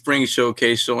Indie Spring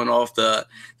Showcase showing off the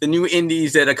new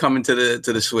indies that are coming to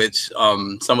the Switch.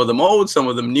 Some of them old, some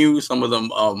of them new, some of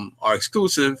them are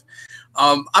exclusive.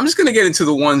 I'm just gonna get into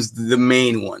the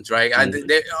main ones, right?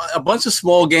 There are a bunch of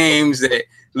small games that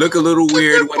look a little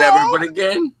weird, whatever. But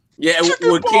again, yeah,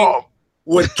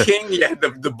 with King, yeah,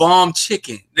 the bomb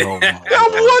chicken. Oh my I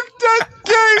want that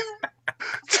game.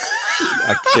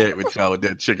 I can't with y'all with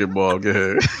that chicken ball. Go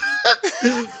ahead.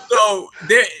 So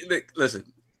listen,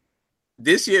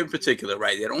 this year in particular,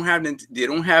 right? They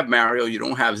don't have Mario, you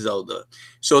don't have Zelda.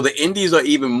 So the indies are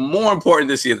even more important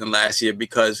this year than last year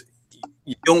because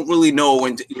you don't really know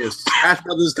when Smash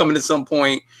Brothers is coming at some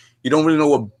point. You don't really know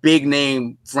what big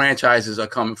name franchises are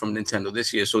coming from Nintendo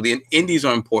this year. So the indies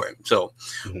are important. So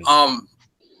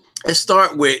let's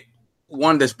start with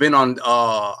one that's been on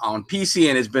PC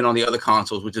and it's been on the other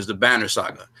consoles, which is the Banner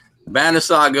Saga. Banner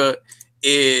Saga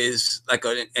is like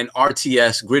an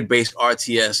RTS, grid-based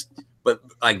RTS, but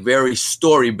like very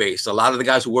story-based. A lot of the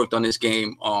guys who worked on this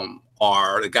game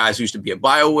are the guys who used to be at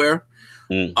BioWare.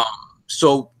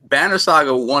 So Banner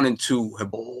Saga 1 and 2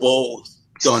 have both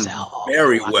done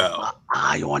very well.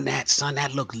 Eye on that, son.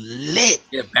 That look lit.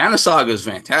 Yeah, Banner Saga is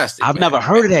fantastic. I've never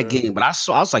heard of that game, but I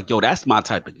was like, yo, that's my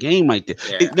type of game right there.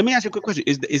 Yeah. Let me ask you a quick question.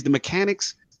 Is the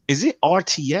mechanics, is it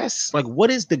RTS? Like, what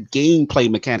is the gameplay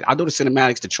mechanic? I know the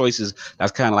cinematics, the choices,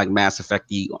 that's kind of like Mass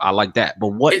Effect-y. I like that. But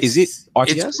what is it?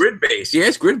 RTS? It's grid-based. Yeah,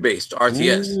 it's grid-based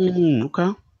RTS.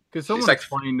 Okay. Could someone like-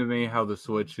 explain to me how the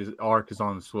Switch arc is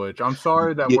on the Switch? I'm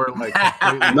sorry that Yeah. we're like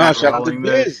completely No, shout out to rolling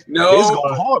this. Biz. No. Biz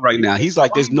going hard right now. He's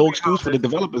like, there's no excuse for the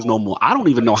developers no more. I don't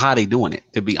even know how they doing it,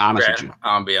 to be honest with you.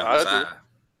 I'll be honest. I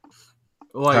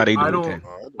Like, How they I doing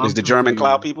don't. that? Is the German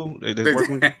cloud people? They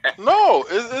working with you? No,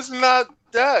 it's not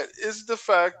that. It's the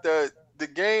fact that the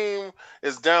game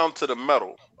is down to the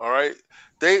metal. All right.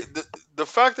 The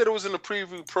fact that it was in the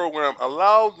preview program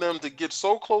allowed them to get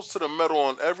so close to the metal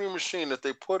on every machine that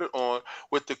they put it on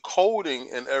with the coding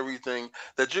and everything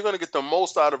that you're going to get the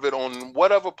most out of it on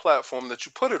whatever platform that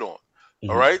you put it on.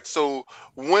 All right. So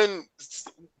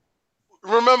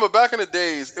remember back in the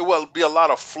days, it will be a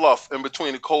lot of fluff in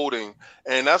between the coding.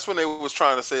 And that's when they was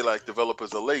trying to say like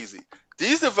developers are lazy.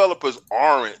 These developers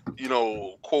aren't,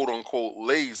 quote unquote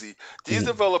lazy. These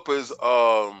developers,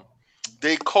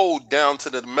 they code down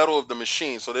to the metal of the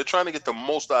machine. So they're trying to get the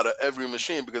most out of every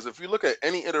machine because if you look at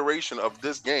any iteration of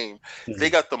this game,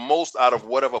 they got the most out of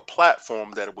whatever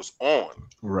platform that it was on.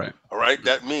 Right. All right.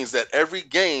 That means that every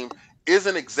game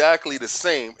isn't exactly the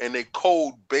same and they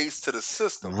code based to the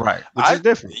system. Right. Which is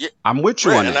different. Yeah, I'm with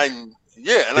you on that. I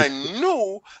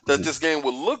knew that this game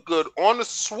would look good on the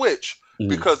Switch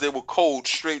because they would code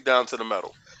straight down to the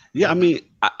metal. Yeah, I mean,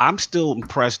 I'm still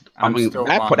impressed.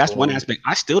 That's one aspect.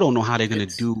 I still don't know how they're gonna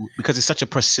do because it's such a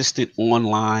persistent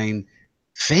online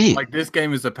thing. Like this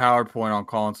game is a PowerPoint on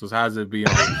consoles. How does it be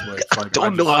on the Switch? Like,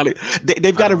 don't know how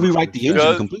they've got to rewrite the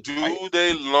engine completely. Do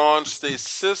they launch their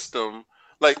system?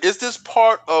 Like, is this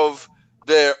part of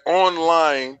their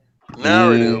online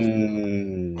narrative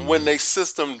when they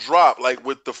system drop, like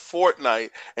with the Fortnite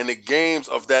and the games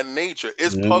of that nature?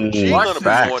 Is PUBG gonna be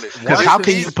on it? Because how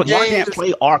can you can't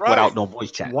play Ark without no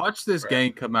voice chat? Watch this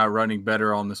game come out running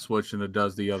better on the Switch than it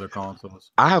does the other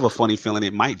consoles. I have a funny feeling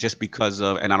it might just because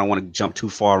of, and I don't want to jump too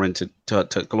far into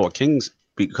Lord King's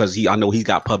because I know he's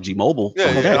got PUBG Mobile.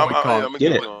 I'm I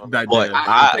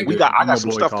got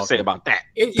some stuff to say about that.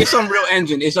 It's Unreal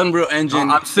Engine. It's Unreal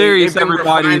Engine. I'm serious, They've been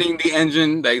everybody. refining the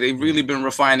engine. Like they've really been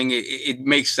refining it. It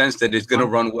makes sense that it's going to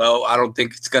run well. I don't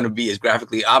think it's going to be as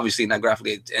obviously not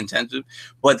graphically intensive,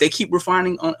 but they keep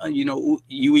refining on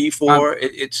UE4.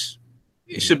 It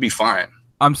should be fine.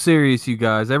 I'm serious, you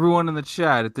guys. Everyone in the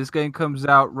chat, if this game comes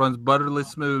out, runs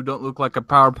butterless smooth, don't look like a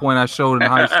PowerPoint I showed in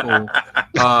high school.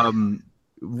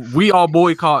 We all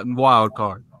boycotting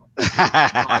Wildcard.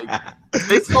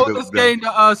 They sold this game to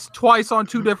us twice on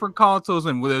 2 different consoles,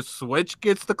 and with a Switch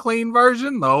gets the clean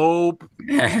version. Nope.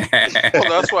 Well,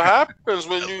 that's what happens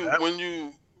when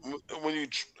you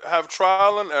have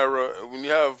trial and error. When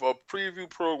you have preview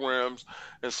programs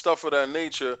and stuff of that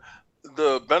nature,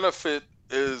 the benefit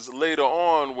is later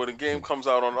on when a game comes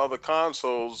out on other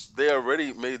consoles, they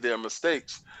already made their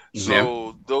mistakes,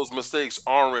 so those mistakes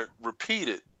aren't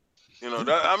repeated.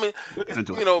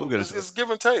 It's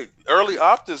give and take. Early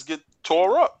opters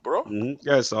tore up, bro.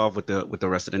 Yeah, it's off with the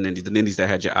rest of the ninjas. The ninjas that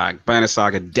had your eye. Banner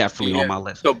Saga definitely on my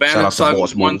list. So Shout Banner out to Saga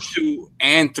Boss 1, Moves. 2,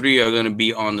 and 3 are going to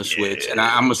be on the Switch, and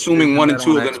I'm assuming 1 and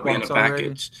 2 are going to be in the Xbox already?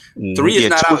 package. 3 is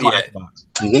not 2 out yet. Xbox.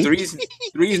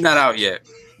 3 is not out yet.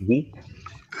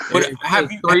 But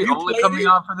have you only played coming it?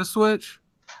 out for the Switch?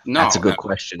 No, That's a good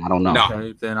question. I don't know. No.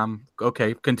 Okay, then I'm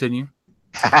okay. Continue.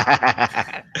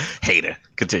 Hater.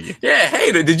 Continue. Yeah,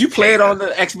 hey, did you play it on the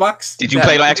Xbox? Did you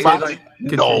play the Xbox?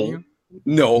 Continue.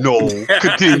 No.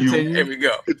 Continue. Here we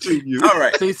go. Continue. All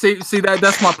right. See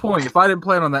that's my point. If I didn't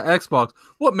play it on the Xbox,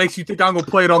 what makes you think I'm gonna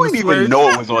play it on I the didn't even Switch? know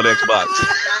it was on Xbox.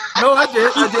 No, I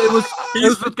did. It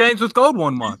was with Games with Gold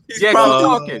 1 month. He's Yeah,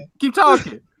 probably- keep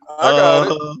talking. I got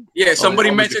it. Yeah, somebody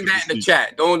I'm mentioned looking that at in the the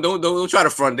chat. Don't try to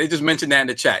front. They just mentioned that in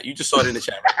the chat. You just saw it in the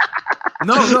chat.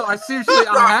 No, I seriously,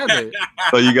 I have it.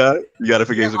 So you got it? You got it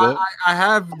for Games of Gold? I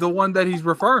have the one that he's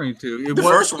referring to. The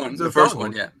first one. The first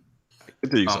one, yeah.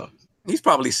 Continue, so. He's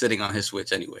probably sitting on his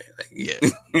Switch anyway. Like, Yeah.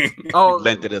 Oh,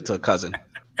 Lent it to a cousin.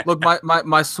 look,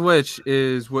 my Switch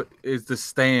is what is the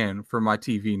stand for my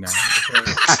TV now.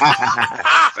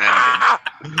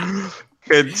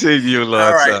 Continue, Lord.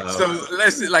 All right, so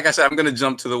let's, like I said, I'm gonna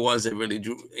jump to the ones that really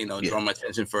draw my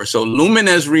attention first. So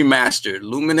Lumines Remastered.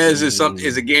 Lumines is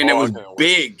a game that was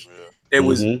big. It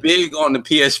was big on the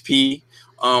PSP,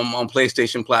 on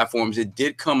PlayStation platforms. It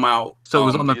did come out. So it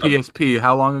was on the PSP.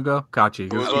 How long ago? Gotcha.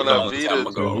 It was on that Vita.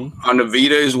 On the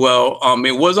Vita as well.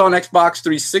 It was on Xbox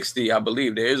 360, I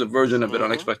believe. There is a version of it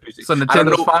on Xbox 360. So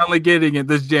Nintendo's finally getting it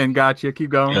this gen. Gotcha. Keep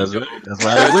going. That's right. That's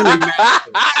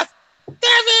right.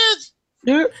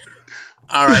 Damn it!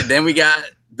 All right, then we got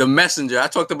The Messenger. I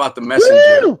talked about The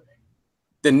Messenger.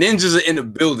 The ninjas are in the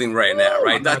building right now,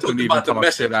 right? I talked about The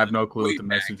Messenger. I have no clue what The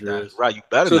Messenger is. Right, you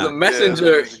better So not. The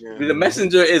Messenger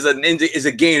is a ninja, is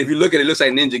a game. If you look at it, it looks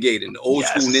like Ninja Gaiden, the old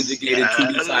school Ninja Gaiden,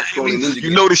 2D side scrolling Ninja Gaiden.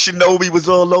 You know the Shinobi was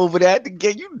all over that. The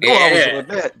game, you know I was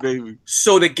on that, baby.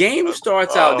 So the game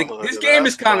starts out. This game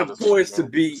is kind of poised to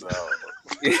be.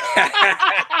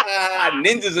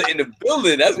 Ninjas are in the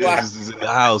building. That's why. This is in the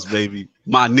house, baby.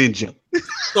 My ninja.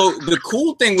 So the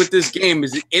cool thing with this game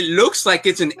is it looks like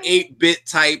it's an 8-bit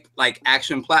type like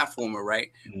action platformer, right?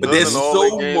 But there's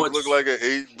so much. Look like an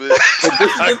 8-bit. But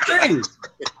this is the thing.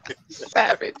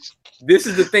 Savage. This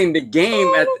is the thing. The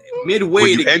game at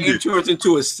midway, the game it. turns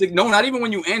into a six. No, not even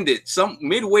when you end it. Some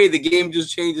midway, the game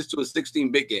just changes to a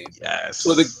 16-bit game. Yes.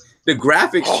 So the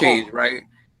graphics change, right?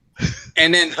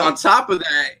 And then on top of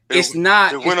that, it's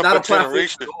not a platform.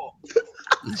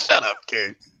 Shut up,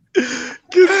 King.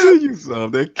 Continue,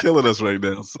 son. They're killing us right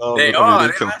now. So, They are.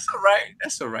 That's all right.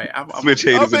 That's all right. Switch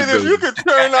I haters mean, in the if you building. could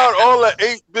turn out all the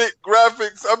 8-bit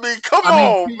graphics, I mean, come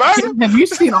on, man. Have you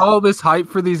seen all this hype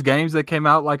for these games that came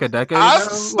out like a decade ago? I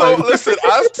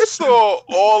saw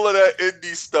all of that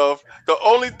indie stuff. The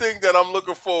only thing that I'm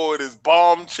looking forward is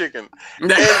Bomb Chicken.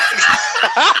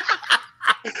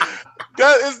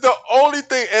 That is the only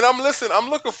thing, and I'm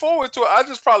looking forward to it. I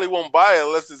just probably won't buy it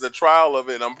unless it's a trial of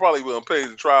it, and I'm probably going to pay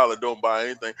the trial and don't buy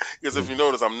anything. Because if you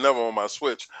notice, I'm never on my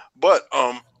Switch. But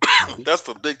that's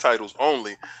for big titles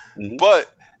only.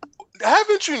 But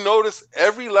haven't you noticed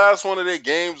every last one of their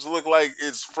games look like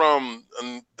it's from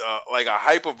like a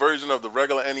hyper version of the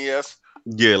regular NES?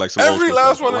 Yeah, like some Every old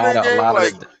last stuff. one of their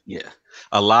games,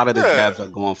 a lot of the devs are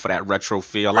going for that retro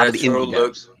feel. A lot of the Retro indie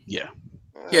look. devs. Yeah.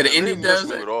 Yeah, the They indie mess does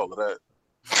with it. all of that.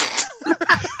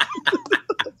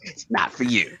 It's not for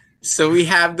you. So we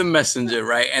have The Messenger,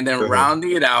 right? And then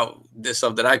rounding it out, this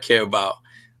stuff that I care about,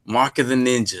 Mark of the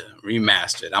Ninja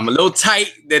Remastered. I'm a little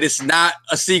tight that it's not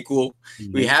a sequel.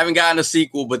 We haven't gotten a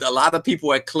sequel, but a lot of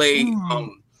people at Clay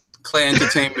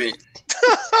Entertainment,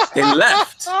 they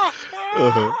left.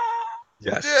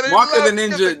 Yes. Yeah, Mark of the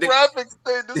left 'cause Ninja, the graphics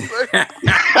stayed the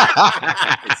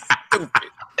same.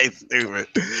 It's stupid.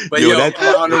 But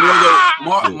on the real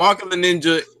though, Mark of the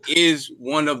Ninja is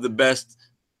one of the best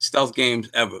stealth games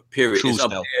ever. Period. True It's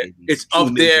up stealth, there. baby. It's True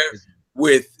up there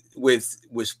ninja. with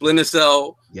Splinter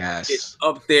Cell. Yes. It's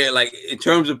up there, like in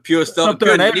terms of pure stealth, up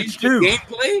there pure in age, ninja too.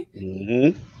 gameplay.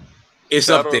 It's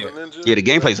up Shadow there. of the Ninja. Yeah, the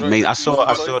gameplay is amazing. I saw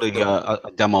Like,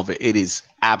 the demo of it. It is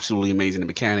absolutely amazing. The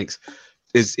mechanics,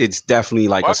 it's definitely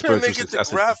like why a can't spiritual they get the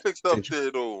successor. graphics up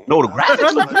there though? No, the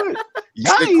graphics look good.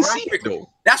 Y'all The ain't seen graphic- it though.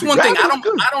 That's The one thing graphics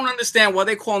good. I don't understand why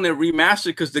they calling it remastered,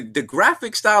 because the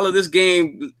graphic style of this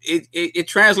game it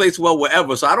translates well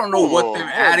wherever. So I don't know what they're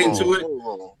adding to it.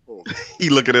 Hold on. He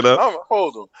looking it up.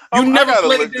 Hold on. You I never gotta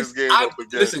played look this. game I, up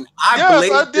again. listen, Yes, I I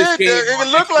played this did. game. It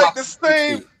on looked like the Xbox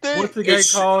same 360. thing. What's the game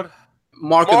It's called?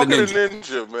 Mark of the Mark Ninja. of the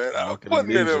Ninja, man. I'm Mark of the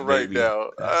putting it Ninja, in right baby. now.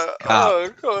 That's cop.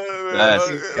 Go ahead, man. That's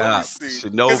Let cop. me see.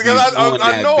 Shinobi's Because on I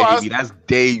that, know baby. That's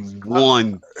day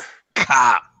one.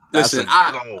 Cop. Listen,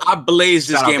 That's a goal. I blazed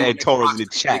this Shout out game. to on Ed Torres in the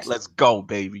Xbox chat. Let's go,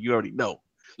 baby. You already know.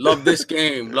 Love this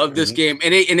game. Love this game.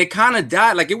 And it kind of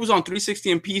died. Like it was on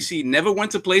 360 and PC. Never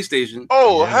went to PlayStation.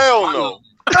 Oh, Yeah. hell no.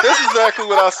 That's exactly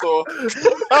what I saw.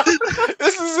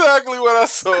 This is exactly what I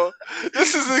saw.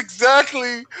 This is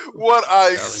exactly what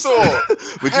I saw.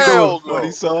 But you know Hell what's funny,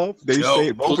 no. Saul? They Yo,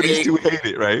 say both of these two hate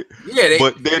it, right? Yeah,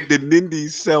 But then the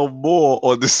Nindies sell more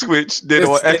on the Switch than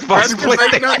on It's- Xbox and That's 'cause they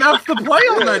PlayStation. got enough to play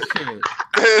on that shit.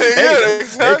 Yeah, Because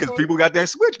exactly. people got that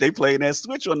Switch. They playing that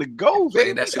Switch on the go,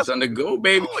 baby. That shit's on the go,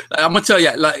 baby. Like, I'm gonna tell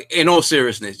you, like in all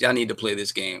seriousness, y'all need to play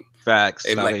this game. Facts.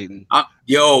 Hey, Stop like, hating. What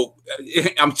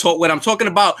I'm talking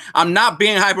about. I'm not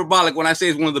being hyperbolic when I say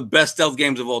it's one of the best stealth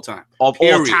games of all time. Of all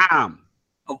period. time.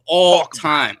 Of all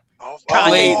time.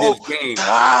 Play this game.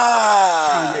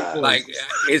 Like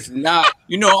it's not.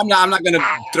 You know, I'm not gonna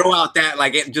throw out that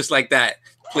like it just like that.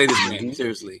 Play this game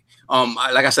seriously.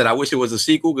 Like I said, I wish it was a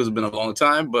sequel because it's been a long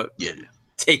time, but Yeah.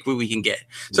 take what we can get.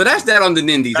 So that's that on the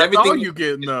Nindies. That's all Everything you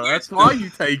getting though. That's why you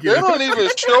take They it. don't even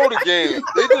show the game.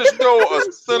 They just show a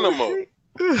cinema.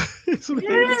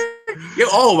 Yo,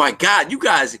 oh my God, you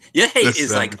guys, your hate Listen,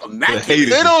 is like the hate immaculate. is-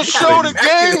 They don't You show gotta the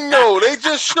imagine game though. They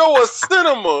just show a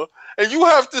cinema, and you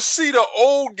have to see the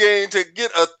old game to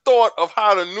get a thought of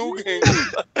how the new game.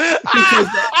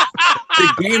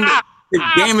 Because the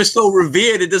game is so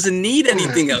revered, it doesn't need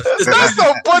anything else. That's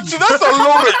a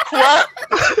load of crap.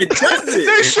 It doesn't.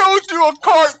 They showed you a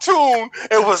cartoon.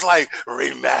 It was like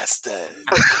remastered.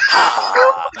 Get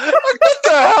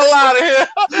the hell out of here!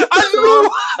 I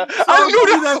knew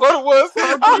that's what it was.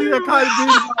 That kind of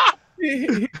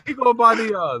dude, he go by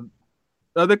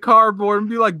the cardboard and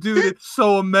be like, dude, it's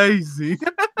so amazing.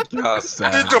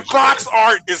 The box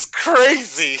art is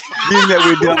crazy. Being that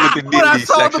we're done with the When I Nindies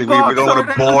saw the section, we box don't want art,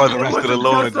 to bore the it rest of the wasn't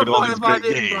Lords with all these justified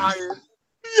great by it, games. Brian.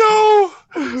 Yo,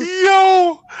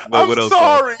 What I'm else,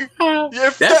 sorry.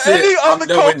 If That's any it. I'm other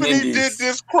done with company Nindies. did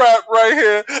this crap right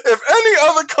here, if any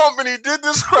other company did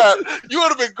this crap, you would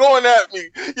have been going at me.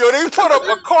 Yo, they put up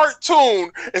a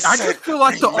cartoon and I said, just feel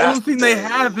like the only thing they remastered.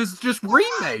 have is just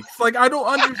remakes. Like, I don't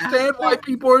understand why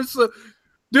people are so.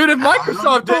 Dude, if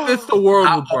Microsoft did this, the world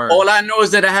would burn. All I know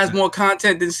is that it has more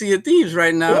content than Sea of Thieves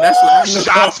right now. That's what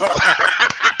I know.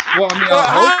 Well, I mean, But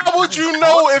I how would you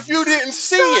know if you didn't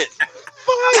see it?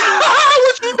 How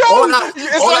would you know? All I-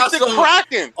 It's all like I the saw-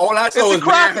 Kraken. All I saw It's is a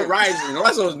Mad Kraken. Horizon. All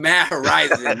I saw is Mad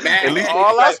Horizon. At least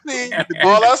All I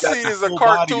see is a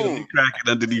cartoon. Cracking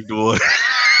underneath the water.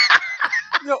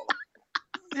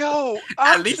 Yo,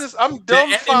 At I'm least I'm The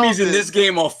dumbfounded. enemies in this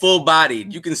game are full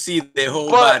bodied. You can see their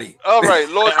whole But body. all right,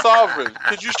 Lord Sovereign,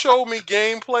 could you show me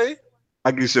gameplay?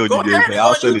 I can show you Go ahead, gameplay. it's I'll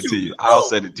on send it to YouTube. you. I'll No.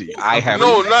 send it to you. I have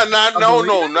No, it. not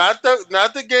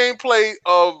the gameplay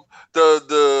of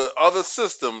the other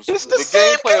systems. It's the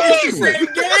gameplay same of the Same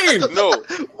game. No,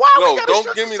 Why No, we gotta don't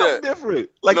show give me something that. different?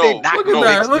 Like No, they not Look at No,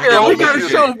 that. Look at that. no, We it's got to a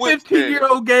show a Switch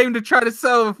 15-year-old game to try to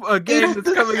sell a game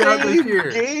that's coming out this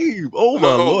year. Game. Oh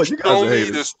my no, lord, you you guys don't are need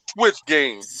haters. this Twitch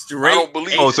game. I Straight. don't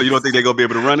believe. Oh, so you don't think they're gonna be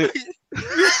able to run it?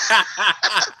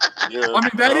 Yeah, I mean,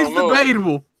 that is don't know.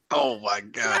 debatable. Oh my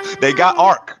god, they got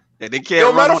Arc, and they can't Yo,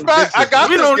 run matter on of the fact, big I got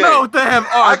We this don't game. know if they have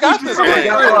art. I got We this just game.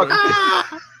 know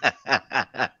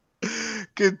system.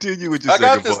 Continue with your I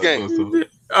got second this part, game. Boso.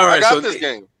 All I right, got so this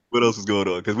game. What else is going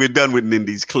on? Because we're done with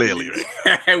Nindies clearly.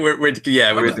 Right? we're We're They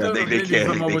done. They can't-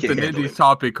 the moment they the can't handle Nindies it.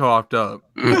 topic coughed up.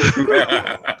 What's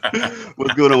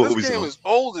going on with This game Ubisoft? is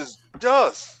old as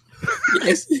dust.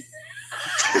 Yes.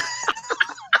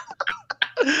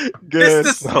 Good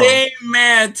It's the song. same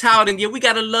man touting. Yeah, we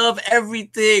gotta love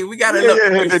everything. We gotta love.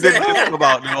 Yeah, they talk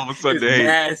about it all of a sudden.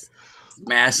 Hey,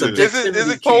 Mass Is it- subjectivity. Is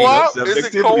it king. co-op? Is it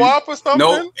Subjectivity. co-op or something?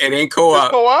 No, it ain't It's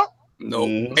co-op. co-op. No.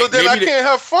 Mm. So then I can't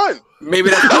have fun. Maybe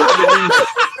that's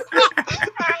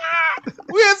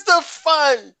Where's the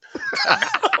fun?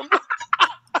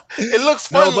 It looks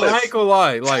No, funless. but I ain't gonna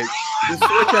lie. Like, the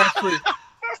Switch actually,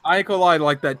 I ain't gonna lie.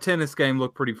 Like, that tennis game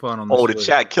looked pretty fun on the Oh, the Switch.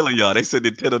 chat killing y'all. They said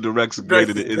Nintendo Directs are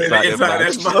greater than Inside Inside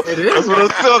Xbox. Xbox. It is. That's what I'm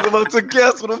talking about. To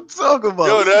guess what I'm talking about.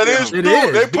 Yo, that is It true.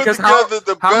 is, They put because together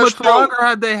the How much best show. longer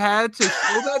had they had to show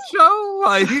that show?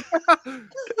 Like,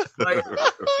 like,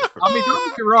 I mean, don't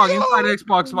get me wrong. Inside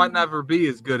Xbox might never be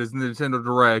as good as Nintendo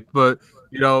Direct, but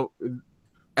you know,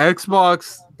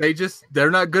 Xbox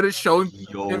they're not good at showing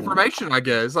Yo, information. I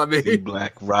guess. I T mean,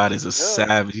 Black Rod is a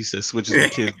savage. He said switches the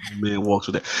kids. Man walks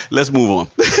with that. Let's move on.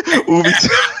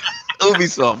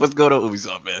 Ubisoft. What's going on,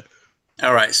 Ubisoft, man?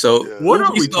 All right, so Yeah. what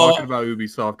are we Ubisoft- talking about?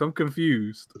 Ubisoft? I'm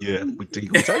confused. Yeah, we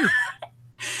think we'll tell you.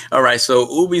 All right, so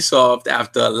Ubisoft,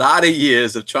 after a lot of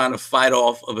years of trying to fight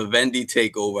off a Vivendi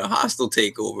takeover, a hostile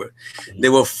takeover, they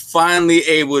were finally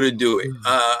able to do it.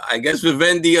 I guess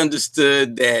Vivendi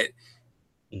understood that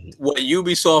what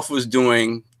Ubisoft was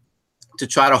doing to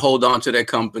try to hold on to their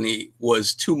company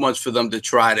was too much for them to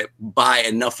try to buy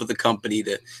enough of the company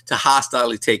to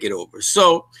hostilely take it over.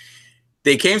 So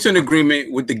they came to an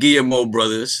agreement with the Guillemot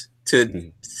brothers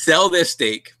to sell their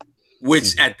stake,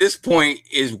 which at this point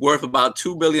is worth about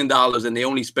 $2 billion, and they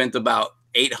only spent about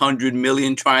 800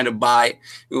 million trying to buy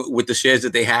with the shares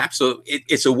that they have. So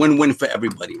it's a win-win for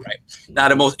everybody, right? Now,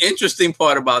 the most interesting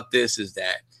part about this is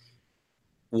that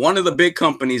one of the big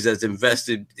companies that's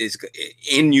invested is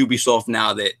in Ubisoft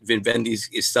now that Vivendi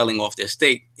is selling off their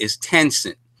stake is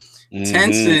Tencent.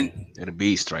 Tencent, they're the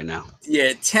beast right now.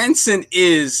 Yeah, Tencent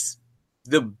is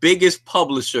the biggest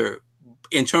publisher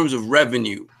in terms of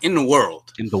revenue in the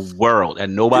world.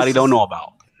 And nobody don't know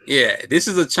about. Yeah, this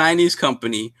is a Chinese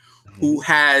company who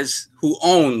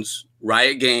owns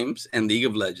Riot Games and League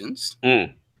of Legends.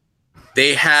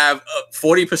 They have a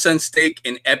 40% stake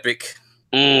in Epic.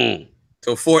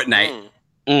 So Fortnite.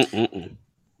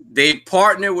 They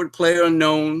partner with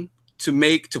PlayerUnknown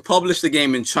to publish the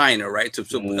game in China, right? On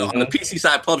the PC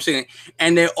side, publishing it.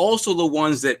 And they're also the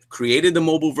ones that created the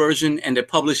mobile version, and they're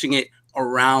publishing it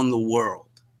around the world.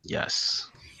 Yes.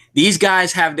 These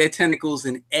guys have their tentacles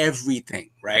in everything,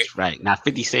 right? That's right. Not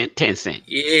 50 cent, 10 cent.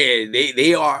 Yeah,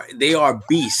 they are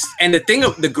beasts. And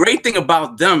the great thing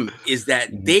about them is that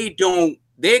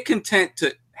they're content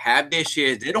to have their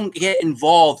shares. They don't get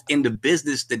involved in the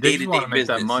business, the day-to-day business.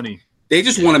 That money. They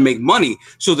just want to make money.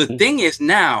 So the thing is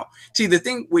now, see, the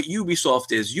thing with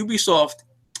Ubisoft is Ubisoft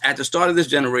at the start of this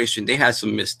generation, they had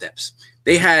some missteps.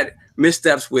 They had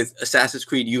missteps with Assassin's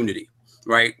Creed Unity,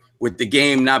 right? With the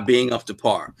game not being up to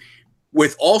par.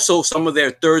 With also some of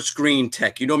their third screen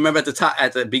tech. Remember at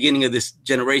the beginning of this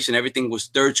generation, everything was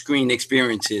third screen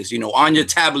experiences. On your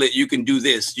tablet, you can do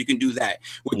this, you can do that.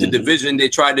 With the Division, they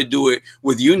tried to do it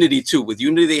with Unity too. With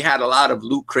Unity, they had a lot of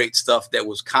loot crate stuff that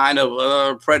was kind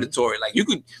of predatory. Like you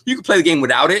could play the game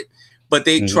without it, but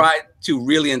they tried to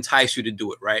really entice you to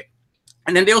do it, right?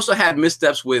 And then they also had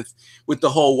missteps with the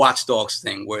whole Watch Dogs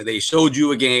thing, where they showed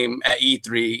you a game at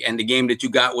E3 and the game that you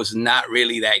got was not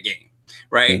really that game.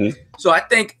 Right. So I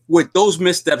think with those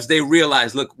missteps, they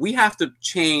realized, look, we have to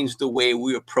change the way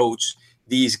we approach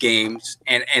these games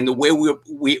and the way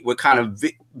we're kind of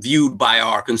viewed by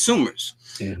our consumers.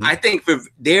 I think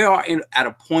they are at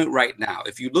a point right now.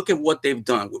 If you look at what they've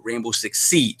done with Rainbow Six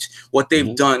Siege, what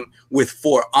they've done with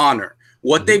For Honor,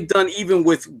 what they've done even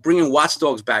with bringing Watch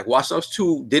Dogs back. Watch Dogs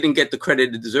 2 didn't get the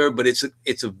credit it deserved, but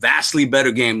it's a vastly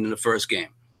better game than the first game.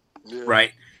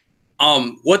 Right.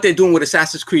 What they're doing with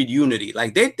Assassin's Creed Unity,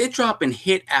 like they're dropping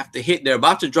hit after hit. They're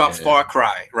about to drop Far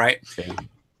Cry, right?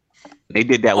 They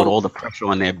did that with all the pressure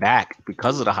on their back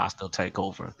because of the hostile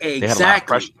takeover. Exactly. They had a lot of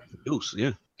pressure to produce.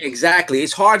 Yeah. Exactly.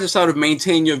 It's hard to sort of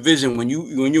maintain your vision when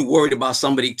you're worried about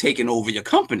somebody taking over your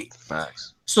company.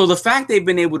 Facts. So the fact they've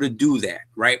been able to do that,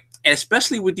 right? And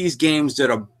especially with these games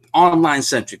that are online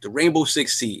centric, the Rainbow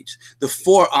Six Siege, the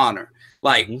For Honor,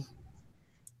 like.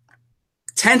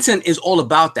 Tencent is all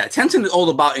about that. Tencent is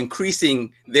all about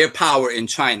increasing their power in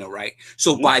China, right?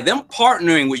 So by them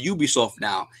partnering with Ubisoft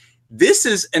now, this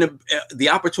is the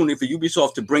opportunity for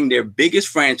Ubisoft to bring their biggest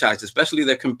franchise, especially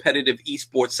their competitive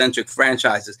esports-centric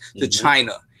franchises, to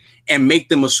China and make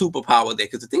them a superpower there.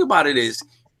 Because the thing about it is,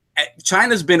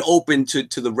 China's been open to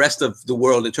the rest of the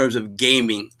world in terms of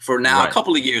gaming for now a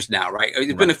couple of years now, right?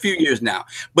 It's been a few years now,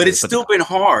 but it's still been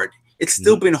hard. It's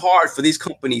still been hard for these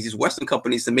companies, these Western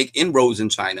companies, to make inroads in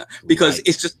China because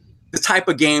it's just the type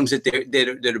of games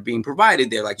that are being provided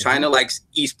there. Like China likes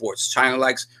esports, China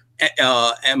likes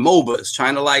and MOBAs,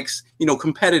 China likes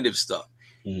competitive stuff.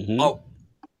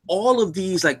 All of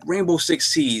these, like Rainbow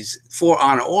Six Siege, For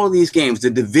Honor, all of these games,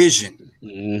 the Division,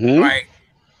 right?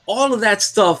 All of that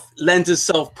stuff lends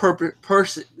itself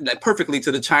perfectly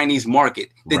to the Chinese market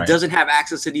that doesn't have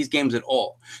access to these games at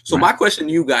all. So my question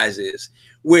to you guys is,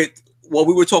 with what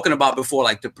we were talking about before,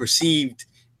 like the perceived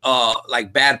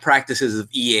like bad practices of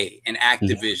EA and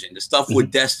Activision, the stuff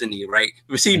with Destiny, right?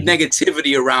 Perceived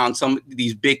negativity around some of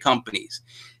these big companies.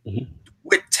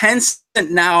 With Tencent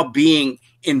now being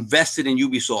invested in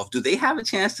Ubisoft, do they have a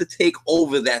chance to take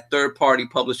over that third-party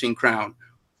publishing crown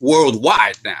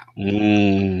worldwide now?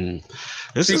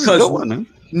 This is a Because good one, man.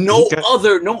 no Okay.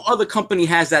 other company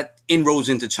has that inroads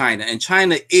into China, and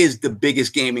China is the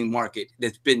biggest gaming market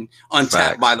that's been untapped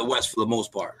Facts. by the West for the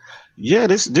most part. Yeah,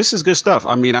 this is good stuff.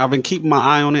 I mean, I've been keeping my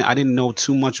eye on it. I didn't know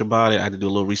too much about it. I had to do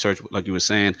a little research, like you were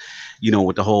saying,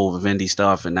 with the whole Vivendi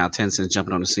stuff, and now Tencent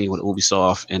jumping on the scene with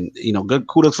Ubisoft, and good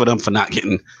kudos for them for not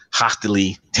getting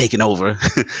hostily taken over.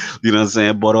 You know what I'm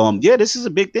saying? But yeah, this is a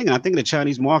big thing. I think the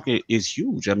Chinese market is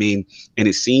huge. I mean, and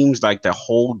it seems like the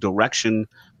whole direction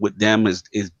with them is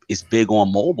big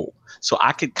on mobile. So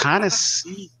I could kind of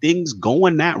see things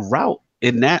going that route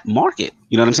in that market.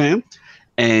 You know what I'm saying?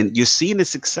 And you're seeing the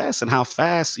success and how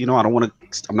fast, I'm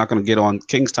not going to get on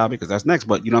King's topic because that's next,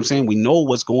 but you know what I'm saying? We know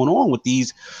what's going on with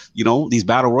these, these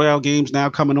battle royale games now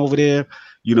coming over there.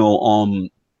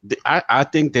 I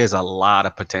think there's a lot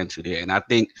of potential there. And I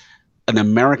think an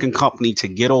American company to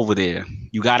get over there,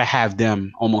 you got to have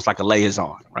them almost like a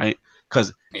liaison, right?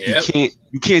 Because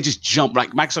you can't just jump,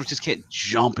 like Microsoft just can't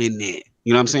jump in there.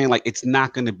 You know what I'm saying? Like, it's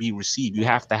not going to be received. You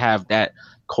have to have that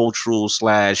cultural /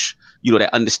 that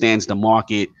understands the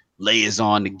market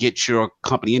liaison to get your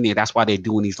company in there. That's why they're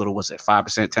doing these little, 5%,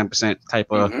 10% type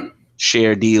of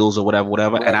share deals or whatever.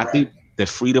 Right, and I think the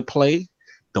free to play,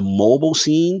 the mobile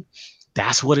scene,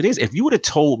 that's what it is. If you would have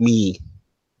told me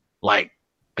like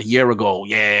a year ago,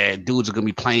 yeah, dudes are going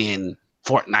to be playing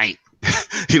Fortnite,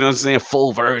 you know what I'm saying?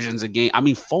 Full versions of game. I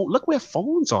mean, look where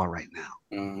phones are right now.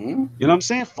 You know what I'm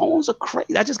saying? Phones are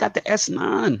crazy. I just got the S9.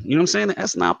 You know what I'm saying? The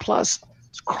S9 Plus.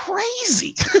 It's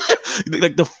crazy.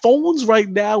 Like the phones right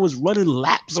now is running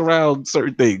laps around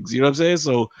certain things. You know what I'm saying?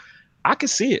 So I can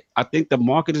see it. I think the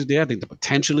market is there. I think the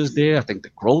potential is there. I think the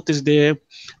growth is there.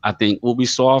 I think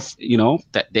Ubisoft,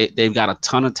 that they've got a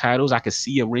ton of titles. I could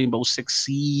see a Rainbow Six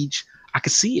Siege. I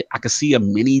could see it. I could see a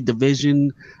mini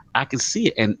Division. I can see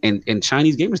it. And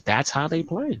Chinese gamers, that's how they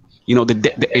play. In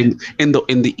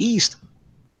the East,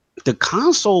 the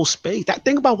console space.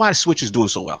 Think about why Switch is doing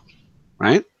so well,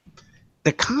 right?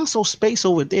 The console space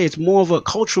over there, it's more of a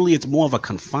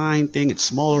confined thing. It's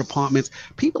smaller apartments.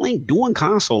 People ain't doing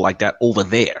console like that over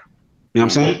there. You know what I'm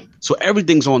saying? So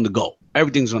everything's on the go.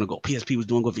 Everything's on the go. PSP was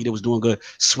doing good. Vita was doing good.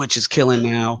 Switch is killing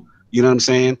now. You know what I'm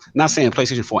saying? Not saying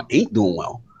PlayStation 4 ain't doing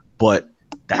well, but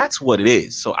that's what it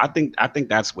is. So I think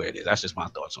that's where it is. That's just my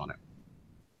thoughts on it.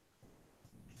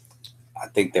 I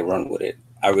think they run with it.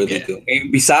 I really do.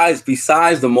 And besides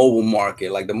the mobile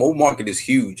market, like the mobile market is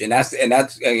huge, and that's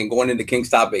again, going into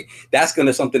King's topic, that's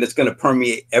something that's gonna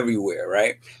permeate everywhere,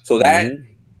 right? So that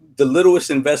the littlest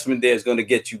investment there is gonna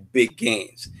get you big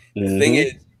gains. The thing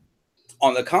is,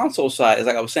 on the console side, is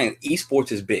like I was saying,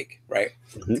 esports is big, right?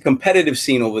 The competitive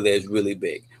scene over there is really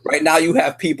big. Right now, you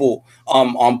have people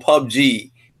on PUBG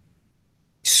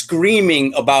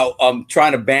screaming about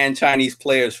trying to ban Chinese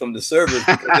players from the servers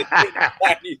because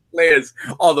Chinese players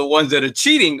are the ones that are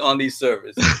cheating on these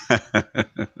servers.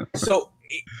 So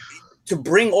to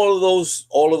bring all of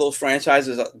those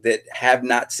franchises that have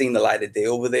not seen the light of day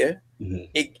over there,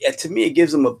 to me it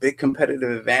gives them a big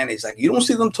competitive advantage. Like, you don't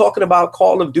see them talking about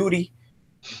Call of Duty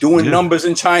doing numbers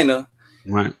in China,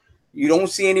 right? You don't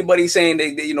see anybody saying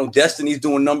Destiny's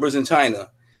doing numbers in China.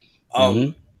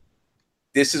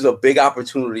 This is a big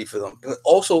opportunity for them. But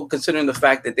also considering the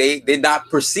fact that they're not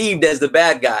perceived as the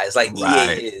bad guys like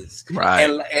EA is,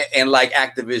 and like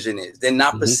Activision is. They're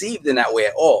not perceived in that way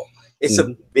at all. It's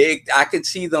a big. I could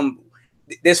see them.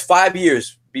 There's 5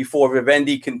 years before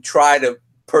Vivendi can try to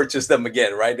purchase them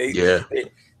again, right?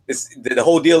 The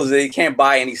whole deal is they can't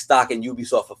buy any stock in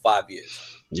Ubisoft for 5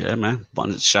 years. Yeah, man.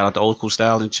 Shout out to Old School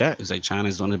Style in chat. It's like China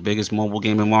is one of the biggest mobile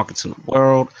gaming markets in the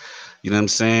world. You know what I'm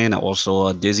saying?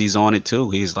 Also, Dizzy's on it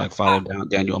too. He's like followed down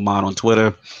Daniel Ahmad on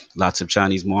Twitter. Lots of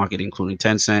Chinese market, including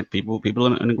Tencent. People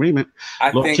in agreement.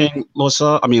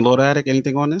 Lord Addict,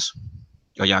 anything on this?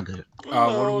 Oh, y'all good? What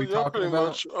are we talking pretty about?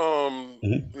 Much.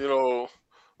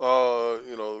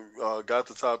 Got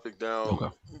the topic down. Okay.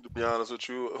 To be honest with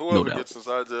you, whoever doubt. gets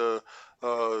inside the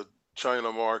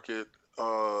China market,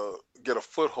 get a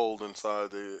foothold inside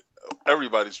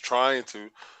everybody's trying to.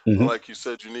 Like you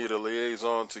said, you need a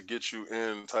liaison to get you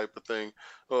in, type of thing.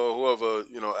 Whoever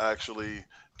actually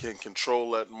can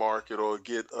control that market or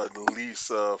get at least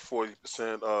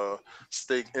 40%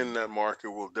 stake in that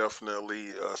market will definitely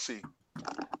see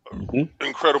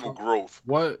incredible growth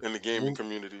in the gaming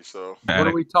community. So what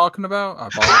are we talking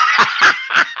about?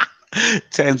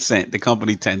 Tencent, the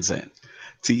company Tencent,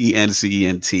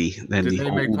 Tencent. Then Did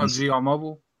they make PUBG on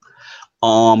mobile?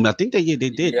 I think they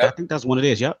did. Yeah. I think that's one it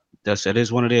is. Yep, that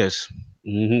is one it is.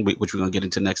 Which we're gonna get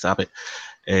into next topic,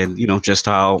 and just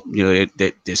how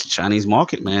this Chinese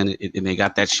market, man, and they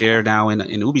got that share now in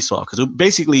Ubisoft, because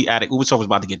basically Ubisoft was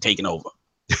about to get taken over.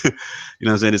 You know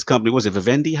what I'm saying? This company, was it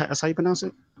Vivendi? That's how you pronounce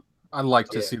it? I'd like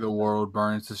to see the world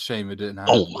burn. It's a shame it didn't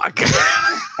happen. Oh my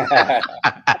God.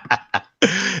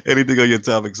 Anything on your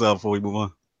topic, Sal, before we move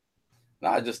on? No,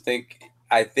 I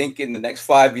think in the next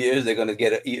 5 years they're going to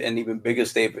get an even bigger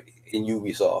stake in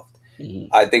Ubisoft.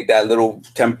 Mm-hmm. I think that little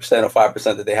 10% or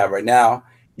 5% that they have right now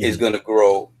is going to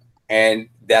grow, and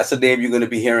that's a name you're going to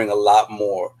be hearing a lot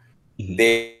more. Mm-hmm.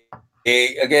 They're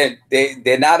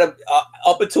not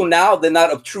up until now, they're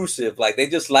not obtrusive. Like they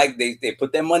just they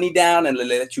put their money down and they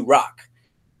let you rock.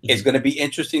 Mm-hmm. It's going to be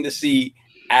interesting to see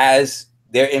as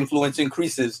their influence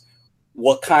increases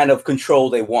what kind of control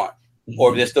they want,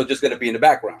 or if they're still just going to be in the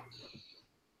background.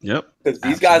 Yep. Because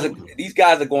these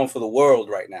guys are going for the world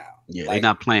right now. Yeah, they're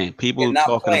not playing. People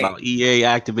talking about EA,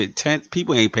 Activate,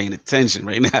 people ain't paying attention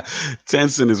right now.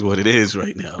 Tencent is what it is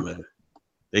right now, man.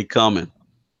 They coming.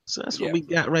 So that's what we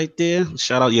got right there.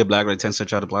 Shout out, Black Red Tencent,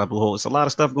 shout out to Black Blue Hole. It's a lot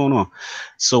of stuff going on.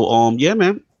 So, yeah,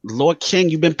 man. Lord King,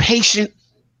 you've been patient.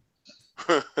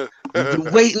 You've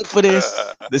been waiting for this.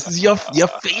 This is your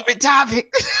favorite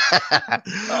topic.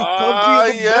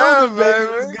 Yeah,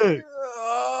 man. Good.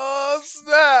 Oh,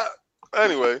 snap.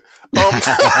 Anyway.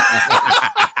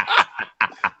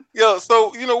 Yo,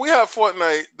 so we have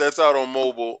Fortnite that's out on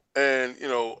mobile, and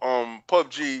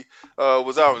PUBG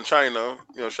was out in China.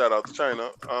 Shout out to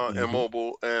China and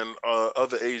mobile and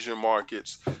other Asian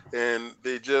markets, and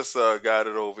they just got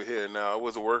it over here now. It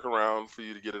was a workaround for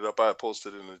you to get it up. I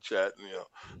posted it in the chat, and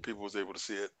people was able to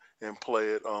see it and play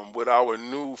it. With our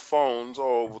new phones,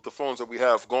 or with the phones that we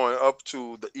have going up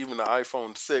to even the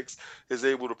iPhone 6 is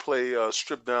able to play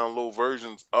stripped down low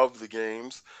versions of the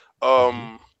games.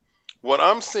 What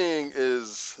I'm seeing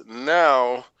is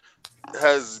now,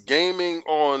 has gaming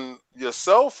on your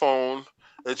cell phone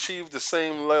achieved the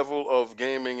same level of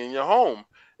gaming in your home?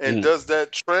 And does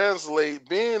that translate,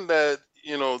 being that,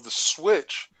 the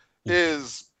Switch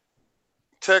is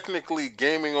technically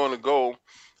gaming on the go,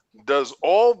 does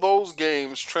all those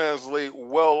games translate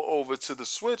well over to the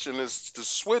Switch? And is the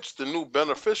Switch the new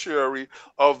beneficiary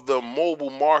of the mobile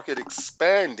market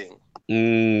expanding?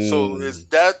 So is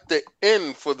that the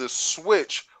end for the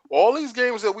Switch? All these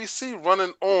games that we see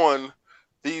running on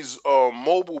these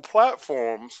mobile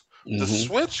platforms, the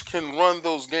Switch can run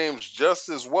those games just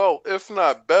as well, if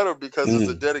not better, because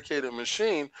it's a dedicated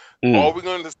machine. Are we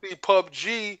going to see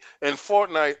PUBG and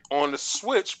Fortnite on the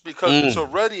Switch because it's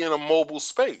already in a mobile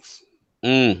space?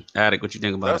 Attic, what you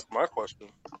think about That's my question.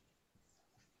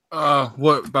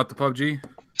 What about the PUBG?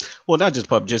 Well, not just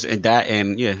PUBG, just in that,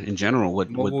 and in general,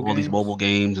 with all these mobile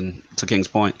games, and to King's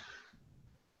point.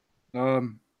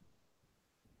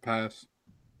 Pass.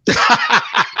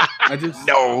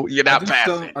 No, you're not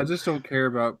passing. I just don't care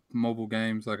about mobile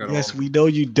games at all. Yes, we know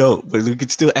you don't, but we can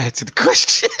still answer the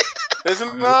question. It's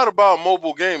not about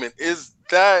mobile gaming. Is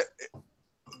that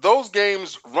those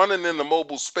games running in the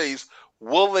mobile space?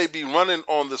 Will they be running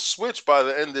on the Switch by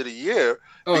the end of the year?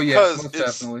 Because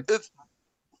definitely. It's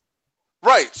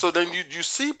right. So then you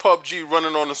see PUBG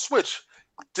running on the Switch.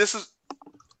 This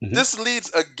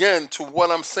leads again to what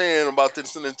I'm saying about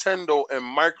this Nintendo and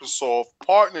Microsoft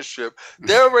partnership.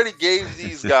 They already gave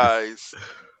these guys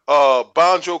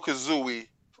Banjo-Kazooie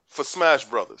for Smash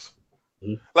Brothers.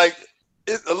 Like,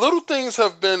 little things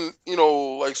have been,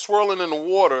 like swirling in the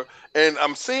water, and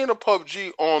I'm seeing a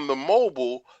PUBG on the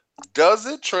mobile. Does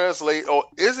it translate, or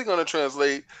is it going to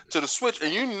translate to the Switch?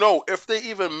 And if they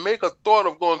even make a thought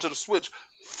of going to the Switch,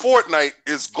 Fortnite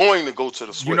is going to go to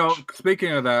the Switch.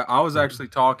 Speaking of that, I was actually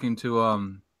talking to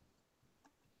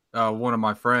one of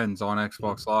my friends on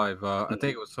Xbox Live. I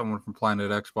think it was someone from Planet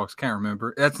Xbox. Can't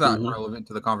remember. That's not relevant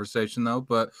to the conversation, though.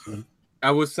 But I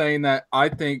was saying that I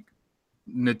think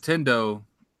Nintendo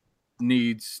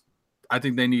I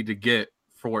think they need to get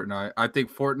Fortnite. I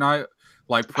think Fortnite,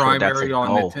 like primary on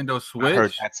Nintendo Switch. I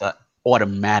heard that's an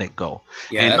automatic go.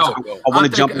 Yeah, I want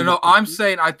to jump. No, I'm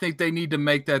saying I think they need to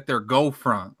make that their go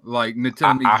front. Like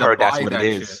Nintendo needs to buy that's what that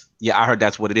it is. Shit. Yeah, I heard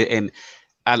that's what it is, and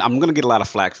I'm gonna get a lot of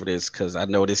flack for this because I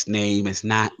know this name is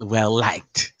not well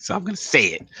liked, so I'm gonna say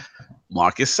it.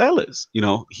 Marcus Sellers,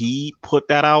 he put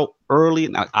that out early.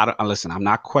 And I listen, I'm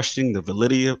not questioning the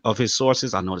validity of his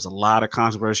sources. I know there's a lot of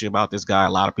controversy about this guy. A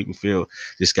lot of people feel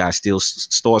this guy steals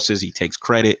sources. He takes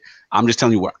credit. I'm just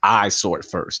telling you where I saw it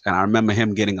first. And I remember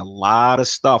him getting a lot of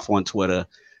stuff on Twitter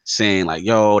saying like,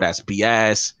 yo, that's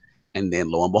BS. And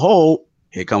then lo and behold,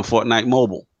 here comes Fortnite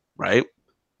Mobile, right?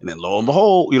 And then lo and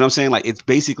behold, you know what I'm saying? Like, it's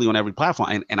basically on every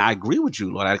platform. And I agree with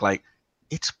you, Lord. Like,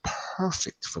 it's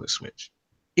perfect for the Switch.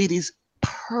 It is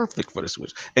perfect for the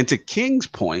Switch. And to King's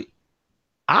point,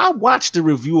 I watched the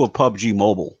review of PUBG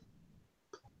Mobile.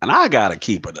 And I gotta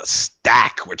keep it a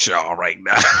stack with y'all right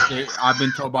now. I've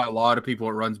been told by a lot of people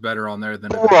it runs better on there than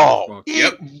Bro,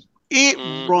 Xbox.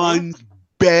 it runs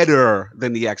better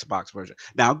than the Xbox version.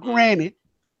 Now, granted,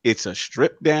 it's a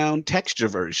stripped down texture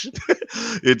version.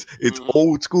 it's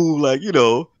old school, like, you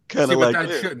know, kind of like. But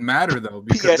that shouldn't matter though,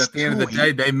 because PS2, at the end of the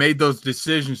day, they made those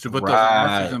decisions to put those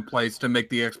options in place to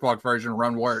make the Xbox version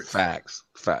run worse. Facts.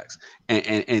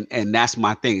 And that's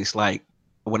my thing. It's like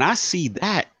when I see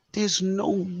that, there's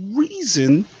no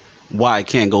reason why I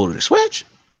can't go to the Switch.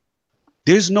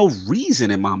 There's no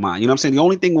reason in my mind. You know what I'm saying? The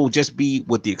only thing will just be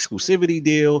with the exclusivity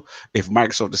deal if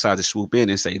Microsoft decides to swoop in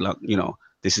and say, look, you know,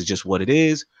 this is just what it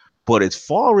is. But as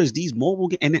far as these mobile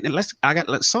games, and let's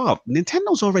solve.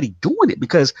 Nintendo's already doing it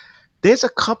because there's a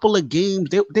couple of games.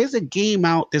 There's a game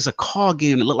out. There's a car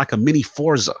game that looked like a mini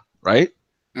Forza, right?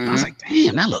 Mm-hmm. I was like,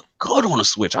 damn, that looked good on a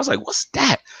Switch. I was like, what's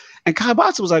that? And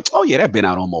Kaibatsu was like, oh yeah, that been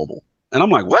out on mobile. And I'm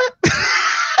like, what?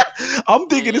 I'm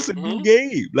thinking it's a new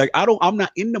game. Like I'm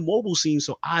not in the mobile scene,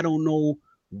 so I don't know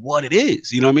what it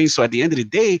is. You know what I mean? So at the end of the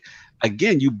day,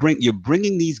 again, you're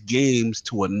bringing these games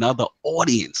to another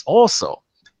audience also.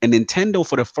 And Nintendo,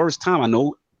 for the first time, I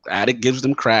know Addict gives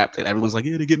them crap that everyone's like,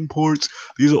 yeah, they're getting ports.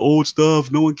 These are old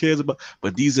stuff. No one cares about.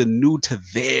 But these are new to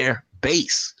their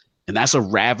base. And that's a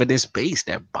ravenous base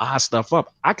that buys stuff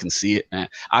up. I can see it, man.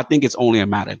 I think it's only a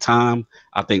matter of time.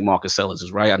 I think Marcus Sellers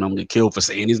is right. I know I'm going to get killed for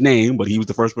saying his name, but he was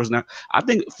the first person out. I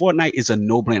think Fortnite is a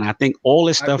no-brainer. I think all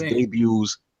this stuff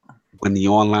debuts when the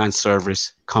online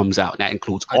service comes out. That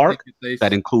includes art.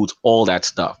 That includes all that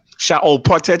stuff.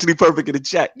 Potentially perfect in the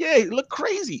chat. Yeah, it look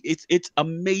crazy. It's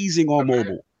amazing on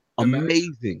mobile.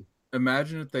 Amazing.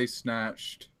 Imagine if they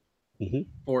snatched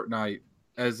Fortnite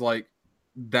as like,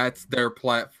 that's their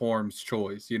platform's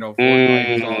choice. You know,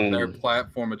 Fortnite is on their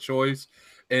platform of choice,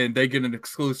 and they get an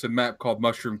exclusive map called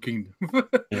Mushroom Kingdom.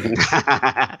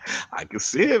 I can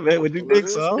see it, man. What do you think,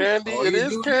 so? It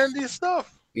is candy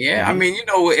stuff. Yeah, I mean, you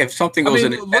know, if something goes to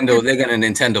Nintendo, they're gonna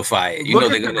Nintendo-fy it. You know,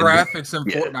 they're gonna graphics in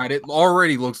Fortnite. It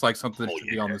already looks like something that should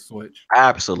be on the Switch.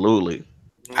 Absolutely.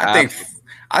 I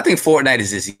think Fortnite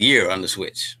is this year on the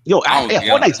Switch.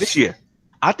 Fortnite's this year.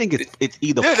 I think it's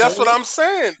either. Yeah, that's what I'm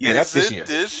saying. Yeah, that's this year.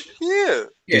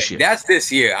 That's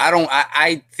this year.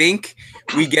 I think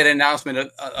we get an announcement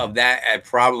of that at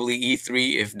probably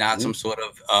E3, if not some sort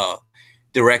of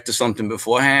direct or something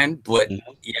beforehand. But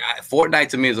yeah, Fortnite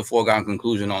to me is a foregone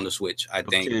conclusion on the Switch. I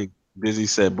think. Okay. Busy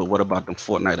said, but what about them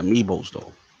Fortnite amiibos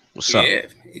though? What's up?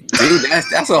 Dude,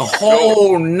 that's a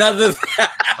whole nother.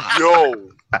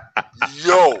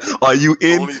 Yo, are you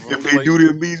in? If they do the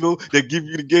amiibo, they give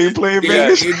you the gameplay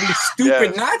advantage. It'd be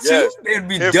stupid not to. It'd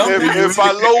be dumb. If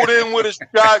I load in with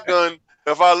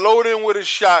a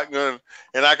shotgun,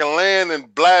 and I can land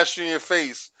and blast you in your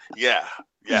face, yeah,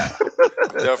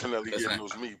 definitely getting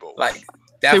those amiibo. Like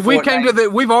that. See,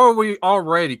 we've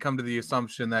already come to the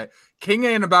assumption that King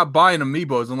ain't about buying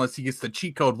amiibos unless he gets the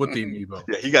cheat code with the amiibo.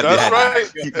 Yeah, he got that's right.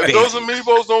 If those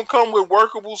amiibos don't come with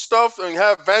workable stuff and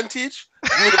have Vantage,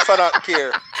 you would not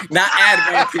care. Not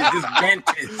advantage, just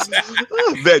Vantage.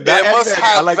 I must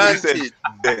have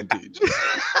Vantage.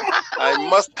 I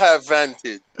must have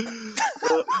Vantage.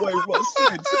 Wait, what?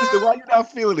 Sister, why you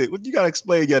not feeling it? What you gotta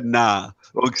explain your nah?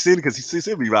 Well, because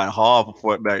he be riding hard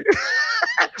for Fortnite.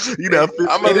 You know, he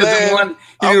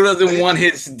doesn't want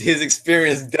his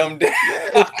experience dumbed down.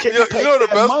 You know the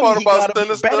best part about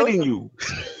Sinister?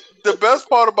 The best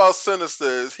part about Sinister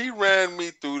is he ran me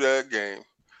through that game.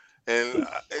 And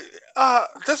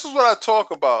this is what I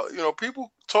talk about. You know,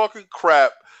 people talking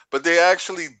crap, but they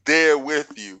actually there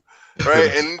with you,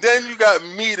 right? And then you got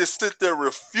me to sit there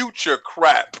refute your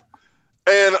crap.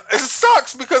 And it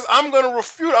sucks because I'm going to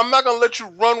refute. I'm not going to let you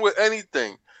run with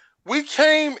anything. We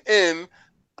came in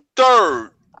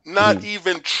third, not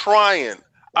even trying.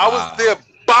 I was there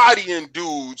bodying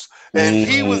dudes, and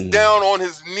he was down on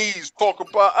his knees talking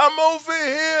about, I'm over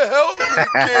here, help me,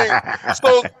 King.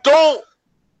 So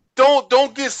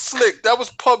don't get slick. That was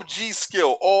PUBG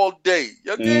skill all day.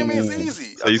 Your game is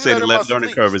easy. So you say the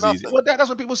learning curve is easy. Well, that's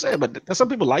what people say, but some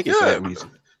people like it for that reason.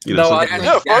 You know,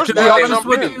 to be honest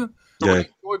with you,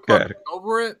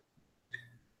 over it.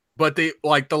 But the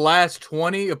last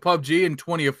 20 of PUBG and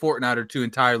 20 of Fortnite are two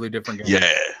entirely different games.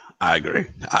 Yeah, I agree.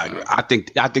 I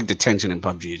think the tension in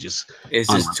PUBG is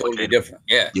just totally different.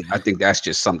 Yeah, I think that's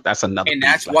just that's another. And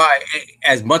that's why,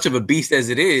 as much of a beast as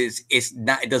it is, it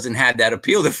doesn't have that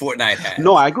appeal that Fortnite has.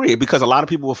 No, I agree, because a lot of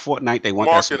people with Fortnite, they want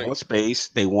that small space.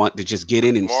 They want to just get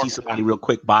in and see somebody real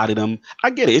quick, body them. I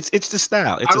get it. It's the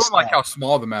style. I don't like how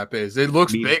small the map is. It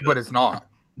looks big, but it's not.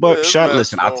 But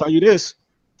listen, I'll tell you this.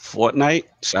 Fortnite,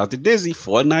 shout out to Dizzy.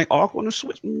 Fortnite Arc on the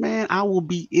Switch, man. I will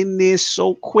be in there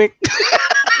so quick.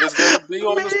 It's gonna be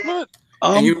on the Switch.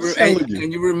 And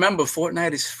you remember,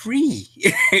 Fortnite is free.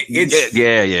 It's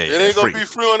yeah. It ain't gonna free. be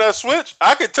free on that Switch.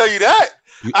 I can tell you that.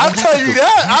 I'll tell you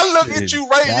that. I look at you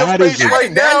right in your face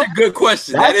right now. That's a good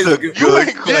question. That is a good You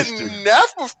ain't question. getting that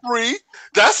for free.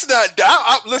 That's not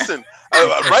that. Listen,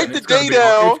 write the day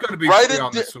down. It's gonna be Write free it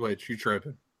on the di- Switch. You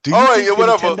tripping? Do All right, think yeah,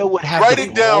 whatever. Nintendo would have Write the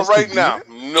it down balls to right do now. that?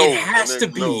 No, It has to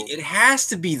nigga, be. no. It has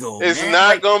to be though. It's man. not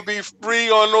Like, gonna be free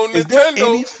on no Is there any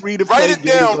Nintendo. free to play Write it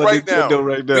down right now.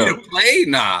 right free now? to play?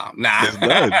 Nah. There's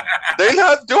none. They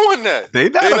not doing that. They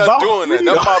not They not about doing that. free,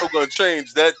 That though. model gonna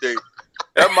change that day.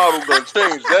 That model gonna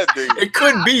change that day. It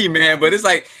could be, man, but it's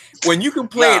like when you can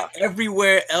play Nah. it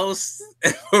everywhere else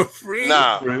for free.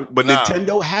 Nah, But Nah.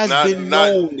 Nintendo has Not- been not-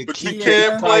 known to but you keep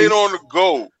can't the play it price on the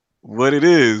go. what it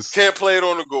is. Can't play it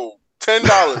on the go.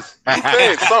 $10. You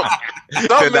paying something in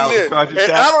there, $10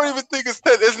 and I don't even think it's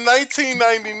 10. It's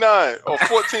 $19.99 or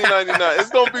 $14.99. It's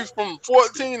gonna be from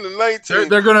 14 to 19.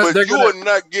 They're gonna. But you are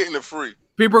not getting it free.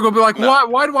 People are gonna be like, Nah.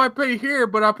 why do I pay here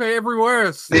but I pay everywhere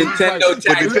else? Nintendo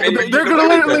tax. They're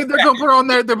gonna put on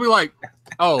there. They'll be like,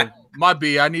 oh, my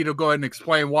B, I need to go ahead and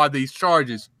explain why these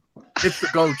charges. It's the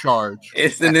go charge.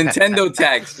 It's the Nintendo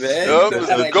tax, man. Yup, it's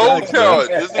the go charge.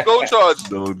 It's the go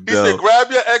charge. No He said, doubt.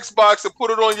 grab your Xbox and put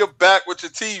it on your back with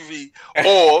your TV,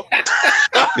 or take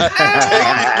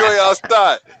your joy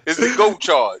outside. It's the go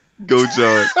charge. Go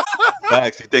charge.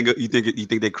 Facts. You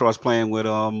think they cross playing with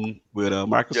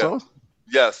Microsoft?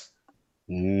 Yes,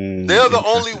 Mm, they're the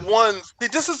interesting. only ones. See,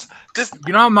 this is just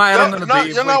You know how mad I'm gonna be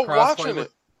if you're they not crossplay watching with.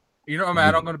 it. You know how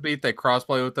mad I'm gonna be if they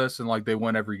crossplay with us and like they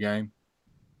win every game.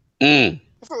 Mm.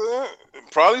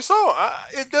 Probably so.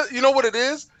 You know what it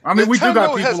is? I mean, we do got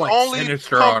Nintendo people has like only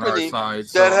Sinister on our company side.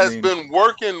 So, that I has mean, been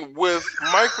working with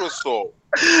Microsoft.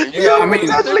 And you Yeah, gotta I mean,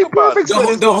 think Actually, about it.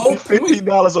 perfect. The whole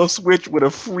 $15 on Switch with a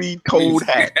free code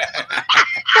hat.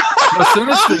 but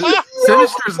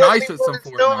Sinister's nice at some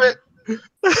Fortnite.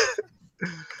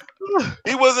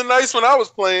 He wasn't nice when I was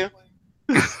playing.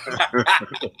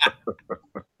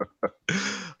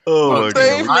 Oh my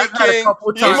Save god. me, I've had a King. couple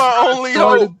You're times my only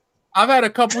hope. I've had a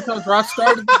couple times where I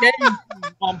started the game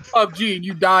on PUBG and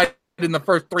you died in the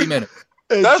first 3 minutes.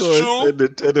 And That's so I true. said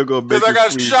Nintendo gonna make 'Cause I it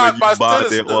got free shot when by you buy their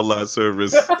Sinister. online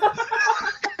service.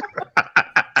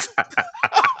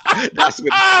 That's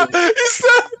what He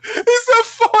said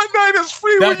Fortnite is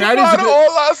free when That you is buy a the good-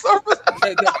 online service.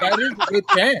 That is a good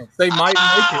chance. They might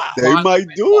make it. they might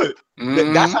do it.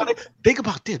 Mhm. That's how they think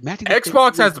about this. Imagine if they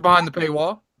Xbox do has it- the behind the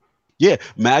paywall. Yeah,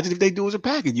 imagine if they do as a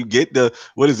package. You get the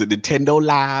what is it? Nintendo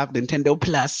Live, Nintendo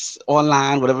Plus,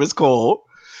 online, whatever it's called.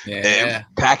 Yeah. And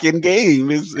pack in game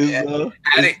is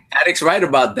Addict's right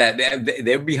about that.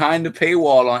 They're behind the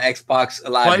paywall on Xbox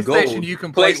Live PlayStation, Gold. you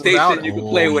can play without it. You can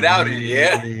play without it.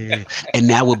 Yeah. And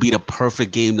that would be the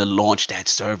perfect game to launch that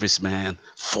service, man.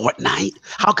 Fortnite.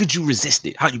 How could you resist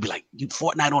it? How you be like, you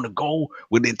Fortnite on the go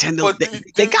with Nintendo? But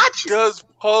They got you. Does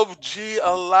PUBG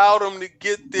allow them to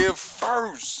get there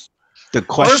first? The First,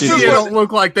 question it is, don't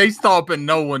look like they stopping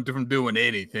no one from doing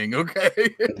anything. Okay.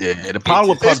 yeah, the problem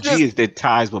with It's PUBG just- is that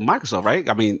ties with Microsoft, right?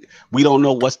 I mean, we don't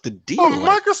know what's the deal. But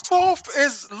like. Microsoft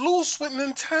is loose with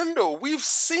Nintendo. We've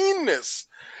seen this.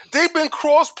 They've been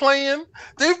cross-playing.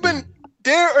 They've been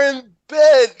there in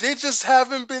bed. They just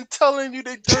haven't been telling you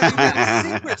their dirty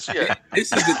little secrets yet.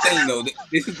 This is the thing, though.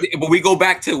 But we go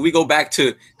back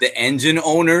to the engine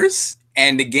owners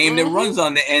and the game that Mhm. runs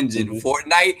on the engine. Mhm.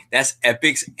 Fortnite, that's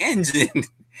Epic's engine.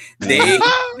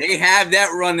 They have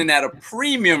that running at a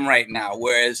premium right now.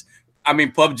 Whereas, I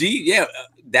mean, PUBG, yeah,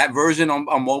 that version on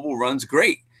mobile runs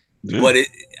great. Yeah. But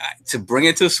to bring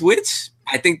it to Switch,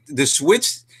 I think the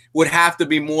Switch would have to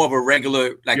be more of a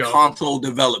regular console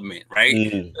development, right?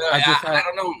 Mm. I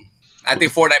don't know. I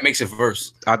think Fortnite makes it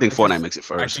first. I think Fortnite makes it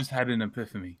I first. just had an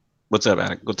epiphany. What's up,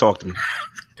 Alec? Go talk to me.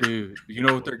 Dude, you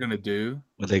know what they're gonna do?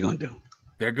 What they gonna do?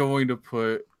 They're going to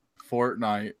put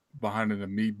Fortnite behind an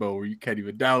amiibo where you can't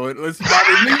even download it. Listen, not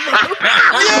an amiibo.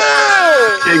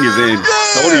 Yeah! King is in.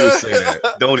 Don't even say Yeah!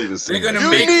 that. Don't even say They're gonna that.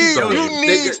 You make need- you. you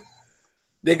need-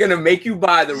 They're gonna make you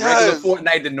buy the regular Yes.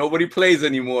 Fortnite that nobody plays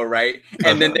anymore, right?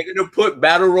 And then they're gonna put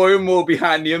Battle Royale mode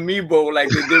behind the amiibo like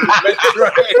they did with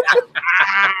Metroid.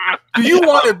 Do you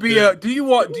want to be a? Do you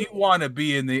want to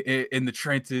be in the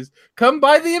trenches? Come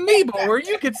by the amiibo where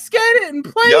you can scan it and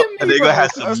play Yep, amiibo. and they're gonna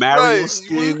have some That's Mario right.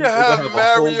 skins. You They're can gonna have a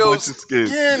whole Mario bunch of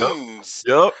skins. Yep. skins.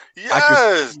 Yep.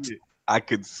 Yes. I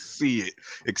could see it.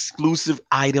 Exclusive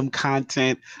item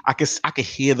content. I could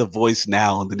hear the voice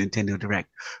now on the Nintendo Direct.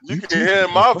 You can hear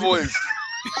my voice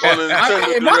on the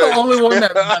Nintendo Am I the Direct. only one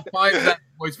that finds that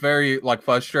voice very like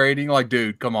frustrating? Like,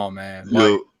 dude, come on, man. Like,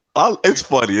 Yo, It's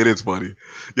funny. It is funny.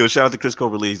 Yo, shout out to Chris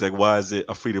Cobra Lee. He's like, why is it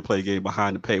a free-to-play game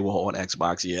behind the paywall on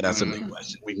Xbox? Yeah, that's a big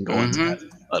question. We can go into that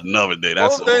another day.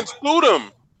 That's Well, then sue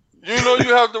them. You know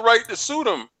you have the right to sue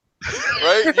them.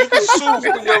 Right? You can sue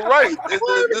for your right.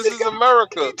 This is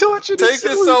America. Take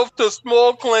yourself to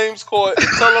small claims court and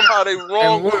tell them how they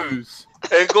wrong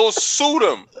and go sue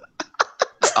them.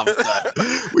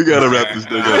 We gotta wrap this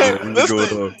thing up. Man.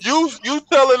 Listen, you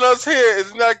telling us here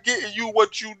is not getting you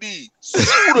what you need. Sue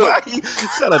them.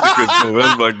 Shout out to Chris Cole.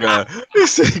 That's my guy. He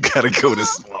said you gotta go to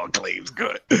small claims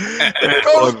court. Go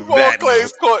to small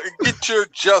claims court and get your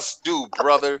just due,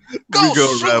 brother. Go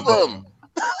sue them.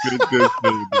 Good,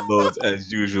 Lords,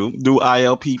 as usual. New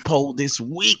ILP poll this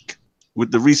week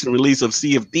with the recent release of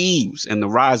Sea of Thieves and the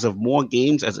rise of more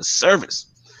games as a service.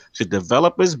 Should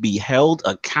developers be held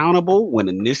accountable when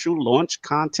initial launch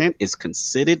content is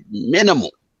considered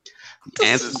minimal?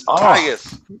 This is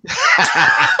biased.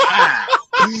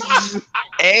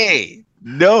 A,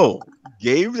 no.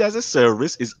 Games as a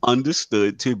service is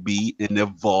understood to be an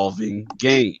evolving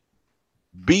game.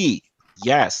 B,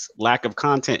 yes, lack of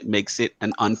content makes it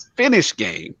an unfinished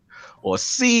game. Or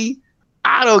C,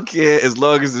 I don't care as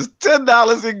long as it's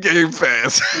 $10 in Game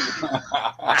Pass.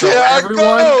 So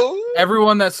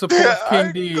everyone that supports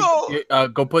King D,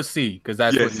 go put C, because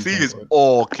that's what C is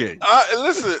all King.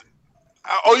 Listen,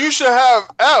 you should have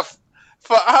F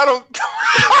for I don't.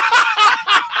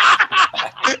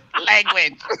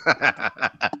 Language.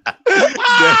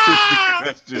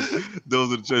 That is the question.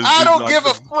 Those are the choices. I don't give a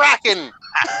fracking.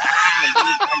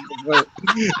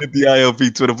 At the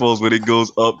ILP Twitter polls when it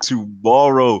goes up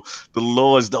tomorrow. The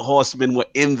Lords, the Horsemen were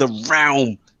in the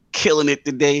realm, killing it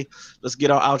today. Let's get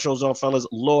our outros off, fellas.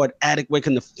 Lord Attic, where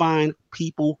can the fine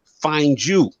people find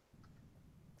you?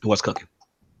 What's cooking?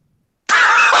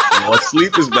 Lord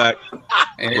Sleep is back.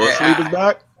 Lord Sleep is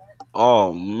back.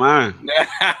 Oh man.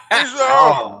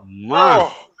 Oh man.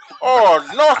 Oh,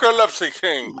 narcolepsy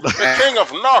king. The king of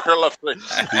narcolepsy.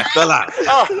 He fell out.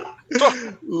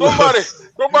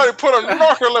 Nobody put a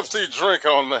narcolepsy drink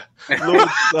on there. Lord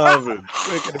Sovereign,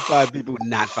 where can the fine people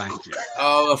not find you?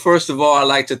 First of all, I'd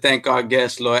like to thank our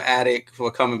guest, Lord Attic, for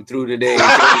coming through today.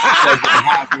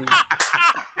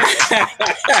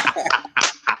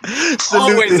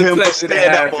 Salute to him for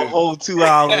staying up a whole 2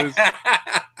 hours.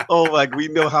 Oh my, we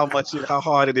know how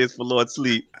hard it is for Lord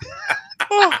Sleep.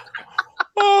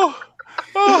 You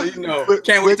know,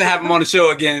 can't wait to have him on the show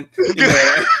again. You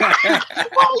know.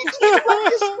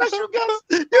 Special guest.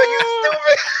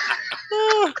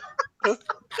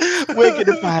 Where can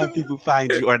the fine people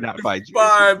find you or not find you?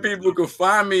 Fine people can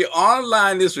find me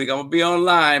online this week. I'm gonna be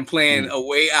online playing A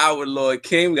Way Out with Lord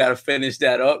King. We gotta finish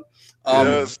that up.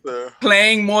 Yes, sir.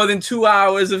 Playing more than 2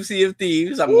 hours of Sea of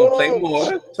Thieves. I'm gonna play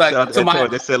more. You're gonna play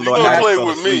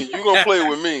with me. You're gonna play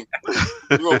with me.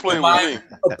 You're gonna play with me.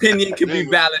 Opinion can be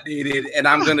validated, and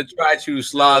I'm gonna try to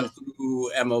slog through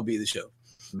MLB The Show.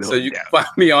 So you can find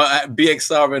me on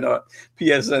BXR or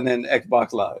PSN and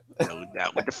Xbox Live. No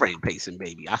doubt, with the frame pacing,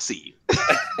 baby. I see you.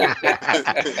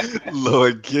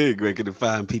 Lord King, where can the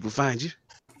fine people find you?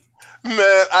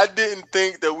 Man, I didn't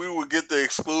think that we would get the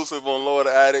exclusive on Lord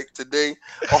Attic today.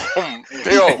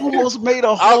 You almost made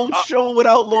a whole show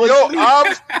without Lord Sleep.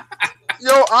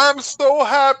 I'm so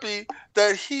happy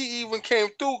that he even came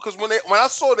through, because when I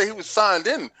saw that he was signed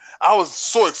in, I was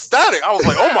so ecstatic. I was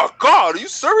like, "Oh my God, are you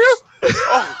serious?"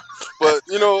 Oh, but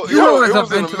you guys have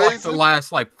been to like the last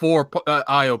 4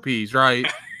 IOPs, right?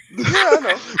 Yeah,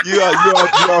 I know.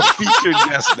 You are featured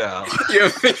guest now.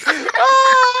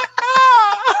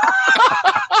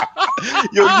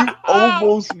 Yo, you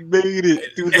almost made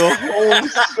it through the whole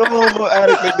show, Lord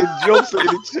Attic. Like the jokes are in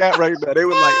the chat right now. They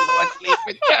were like, "Lord Sleep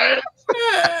returns."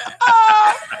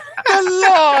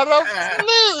 Lord of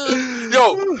Sleep. Yo.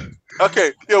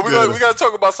 Okay, we gotta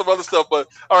talk about some other stuff, but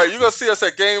all right, you're gonna see us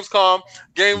at Gamescom.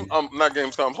 Not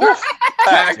Gamescom.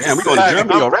 PAX. Damn, we going to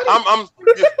Germany already.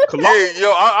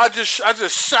 I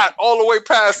just shot all the way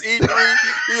past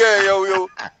E3.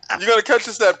 You're gonna catch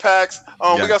us at PAX.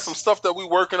 We got some stuff that we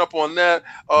working up on that.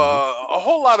 A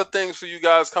whole lot of things for you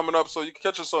guys coming up, so you can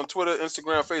catch us on Twitter,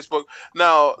 Instagram, Facebook.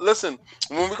 Now, listen,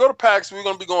 when we go to PAX, we're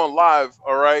gonna be going live.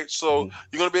 All right, so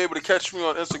you're gonna be able to catch me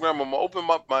on Instagram. I'm gonna open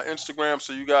up my Instagram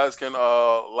so you guys can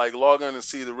log in and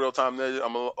see the real time there.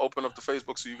 I'm gonna open up the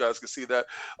Facebook so you guys can see that.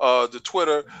 The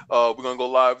Twitter, we're gonna go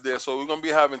live there. So we're gonna be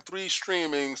having 3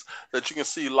 streamings that you can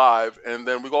see live, and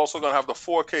then we're also gonna have the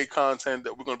 4K content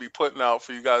that we're gonna be putting out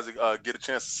for you guys to get a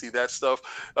chance to see that stuff.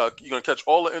 You're gonna catch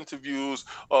all the interviews,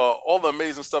 all the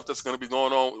amazing stuff that's gonna be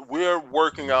going on. We're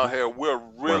working out here. We're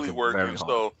really working.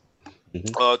 So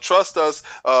Trust us.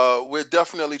 We're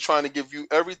definitely trying to give you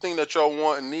everything that y'all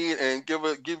want and need, and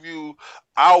give you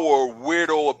our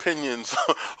weirdo opinions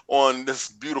on this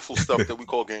beautiful stuff that we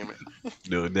call gaming.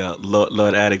 No doubt.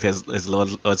 Lord Addict has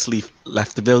Lord Sleep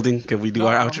left the building. Can we do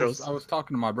our outros? I was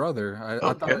talking to my brother. I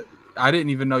Okay. thought I didn't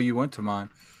even know you went to mine.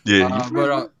 Yeah.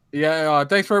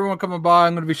 Thanks for everyone coming by.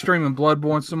 I'm going to be streaming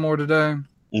Bloodborne some more today.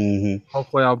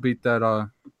 Hopefully, I'll beat that.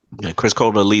 Yeah, Chris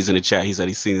Cobra leads in the chat. He said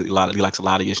he's seen a lot. He likes a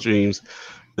lot of your streams.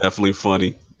 Definitely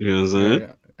funny. You know what I'm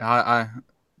saying? Yeah,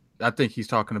 I think he's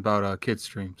talking about kid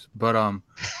streams, but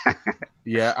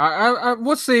yeah, I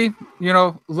we'll see. You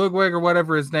know, Ludwig or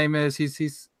whatever his name is,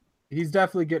 he's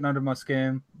definitely getting under my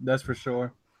skin. That's for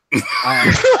sure. I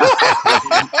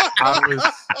was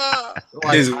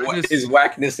like, his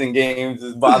whackness in games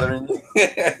is bothering you.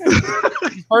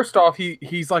 First off,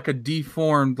 he's like a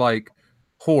deformed like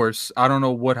horse. I don't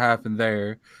know what happened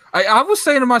there. I was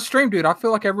saying in my stream, dude, I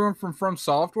feel like everyone from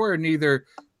Software are neither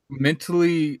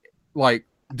mentally like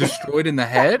destroyed in the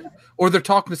head, or they're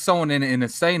talking to someone in an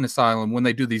insane asylum when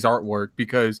they do these artwork,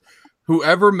 because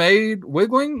whoever made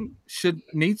Wiggling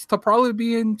needs to probably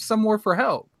be in somewhere for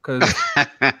help.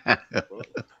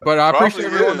 But I appreciate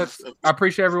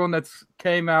everyone that's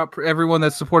came out, everyone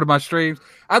that supported my streams.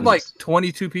 I had like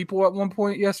 22 people at one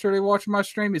point yesterday watching my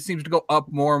stream. It seems to go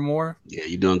up more and more. Yeah,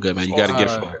 you're doing good, man. You got to get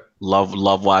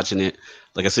love watching it.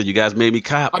 Like I said, you guys made me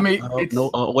cop. I mean, it's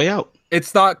no way out.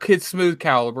 It's not Kid Smooth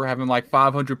caliber having like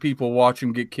 500 people watch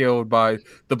him get killed by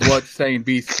the bloodstained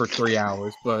beast for 3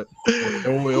 hours, but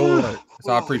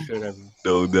so I appreciate everyone.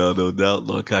 No doubt.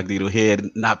 Lord Cognito here.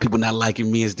 People not liking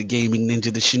me as the gaming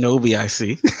ninja, the shinobi. I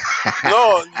see.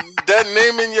 No, that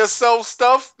naming yourself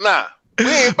stuff, nah. We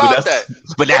ain't about that.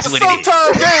 But that's what it is.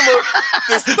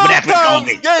 The sometime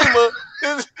gamer.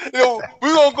 You know,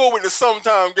 we're gonna go with the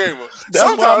sometime gamer.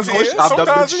 Sometimes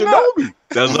sometimes shinobi.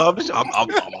 That's what I'm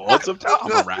on sometimes.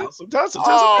 I'm around sometimes.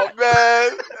 Oh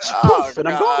man. And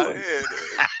I'm going.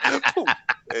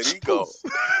 There you go.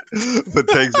 But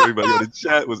thanks everybody. The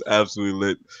chat was absolutely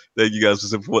lit. Thank you guys for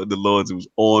supporting the Lords. It was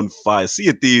on fire. Sea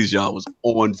of Thieves, y'all, was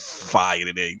on fire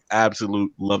today.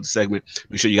 Absolute love the segment.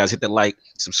 Make sure you guys hit the like,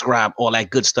 subscribe, all that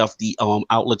good stuff. The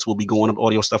outlets will be going up.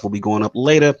 Audio stuff will be going up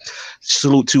later.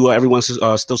 Salute to everyone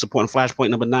still supporting Flashpoint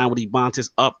number 9 with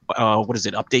Ebontis up. What is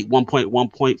it? Update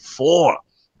 1.1.4.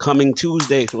 Coming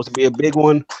Tuesday, so it's to be a big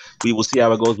one. We will see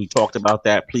how it goes. We talked about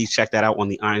that. Please check that out on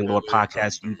the Iron Lord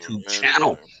Podcast YouTube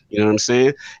channel. You know what I'm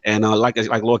saying? And like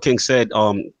Lord King said,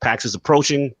 PAX is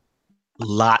approaching.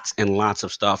 Lots and lots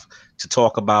of stuff to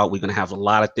talk about. We're gonna have a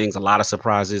lot of things, a lot of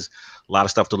surprises, a lot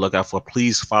of stuff to look out for.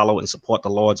 Please follow and support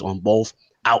the Lords on both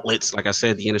outlets. Like I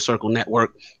said, the Inner Circle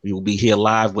Network. We will be here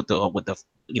live with the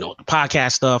the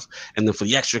podcast stuff, and then for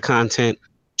the extra content,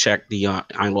 check the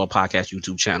Iron Lord Podcast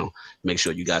YouTube channel. Make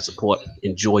sure you guys support.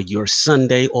 Enjoy your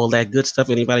Sunday, all that good stuff.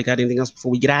 Anybody got anything else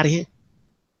before we get out of here?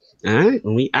 All right,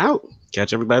 we out.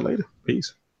 Catch everybody later.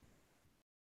 Peace.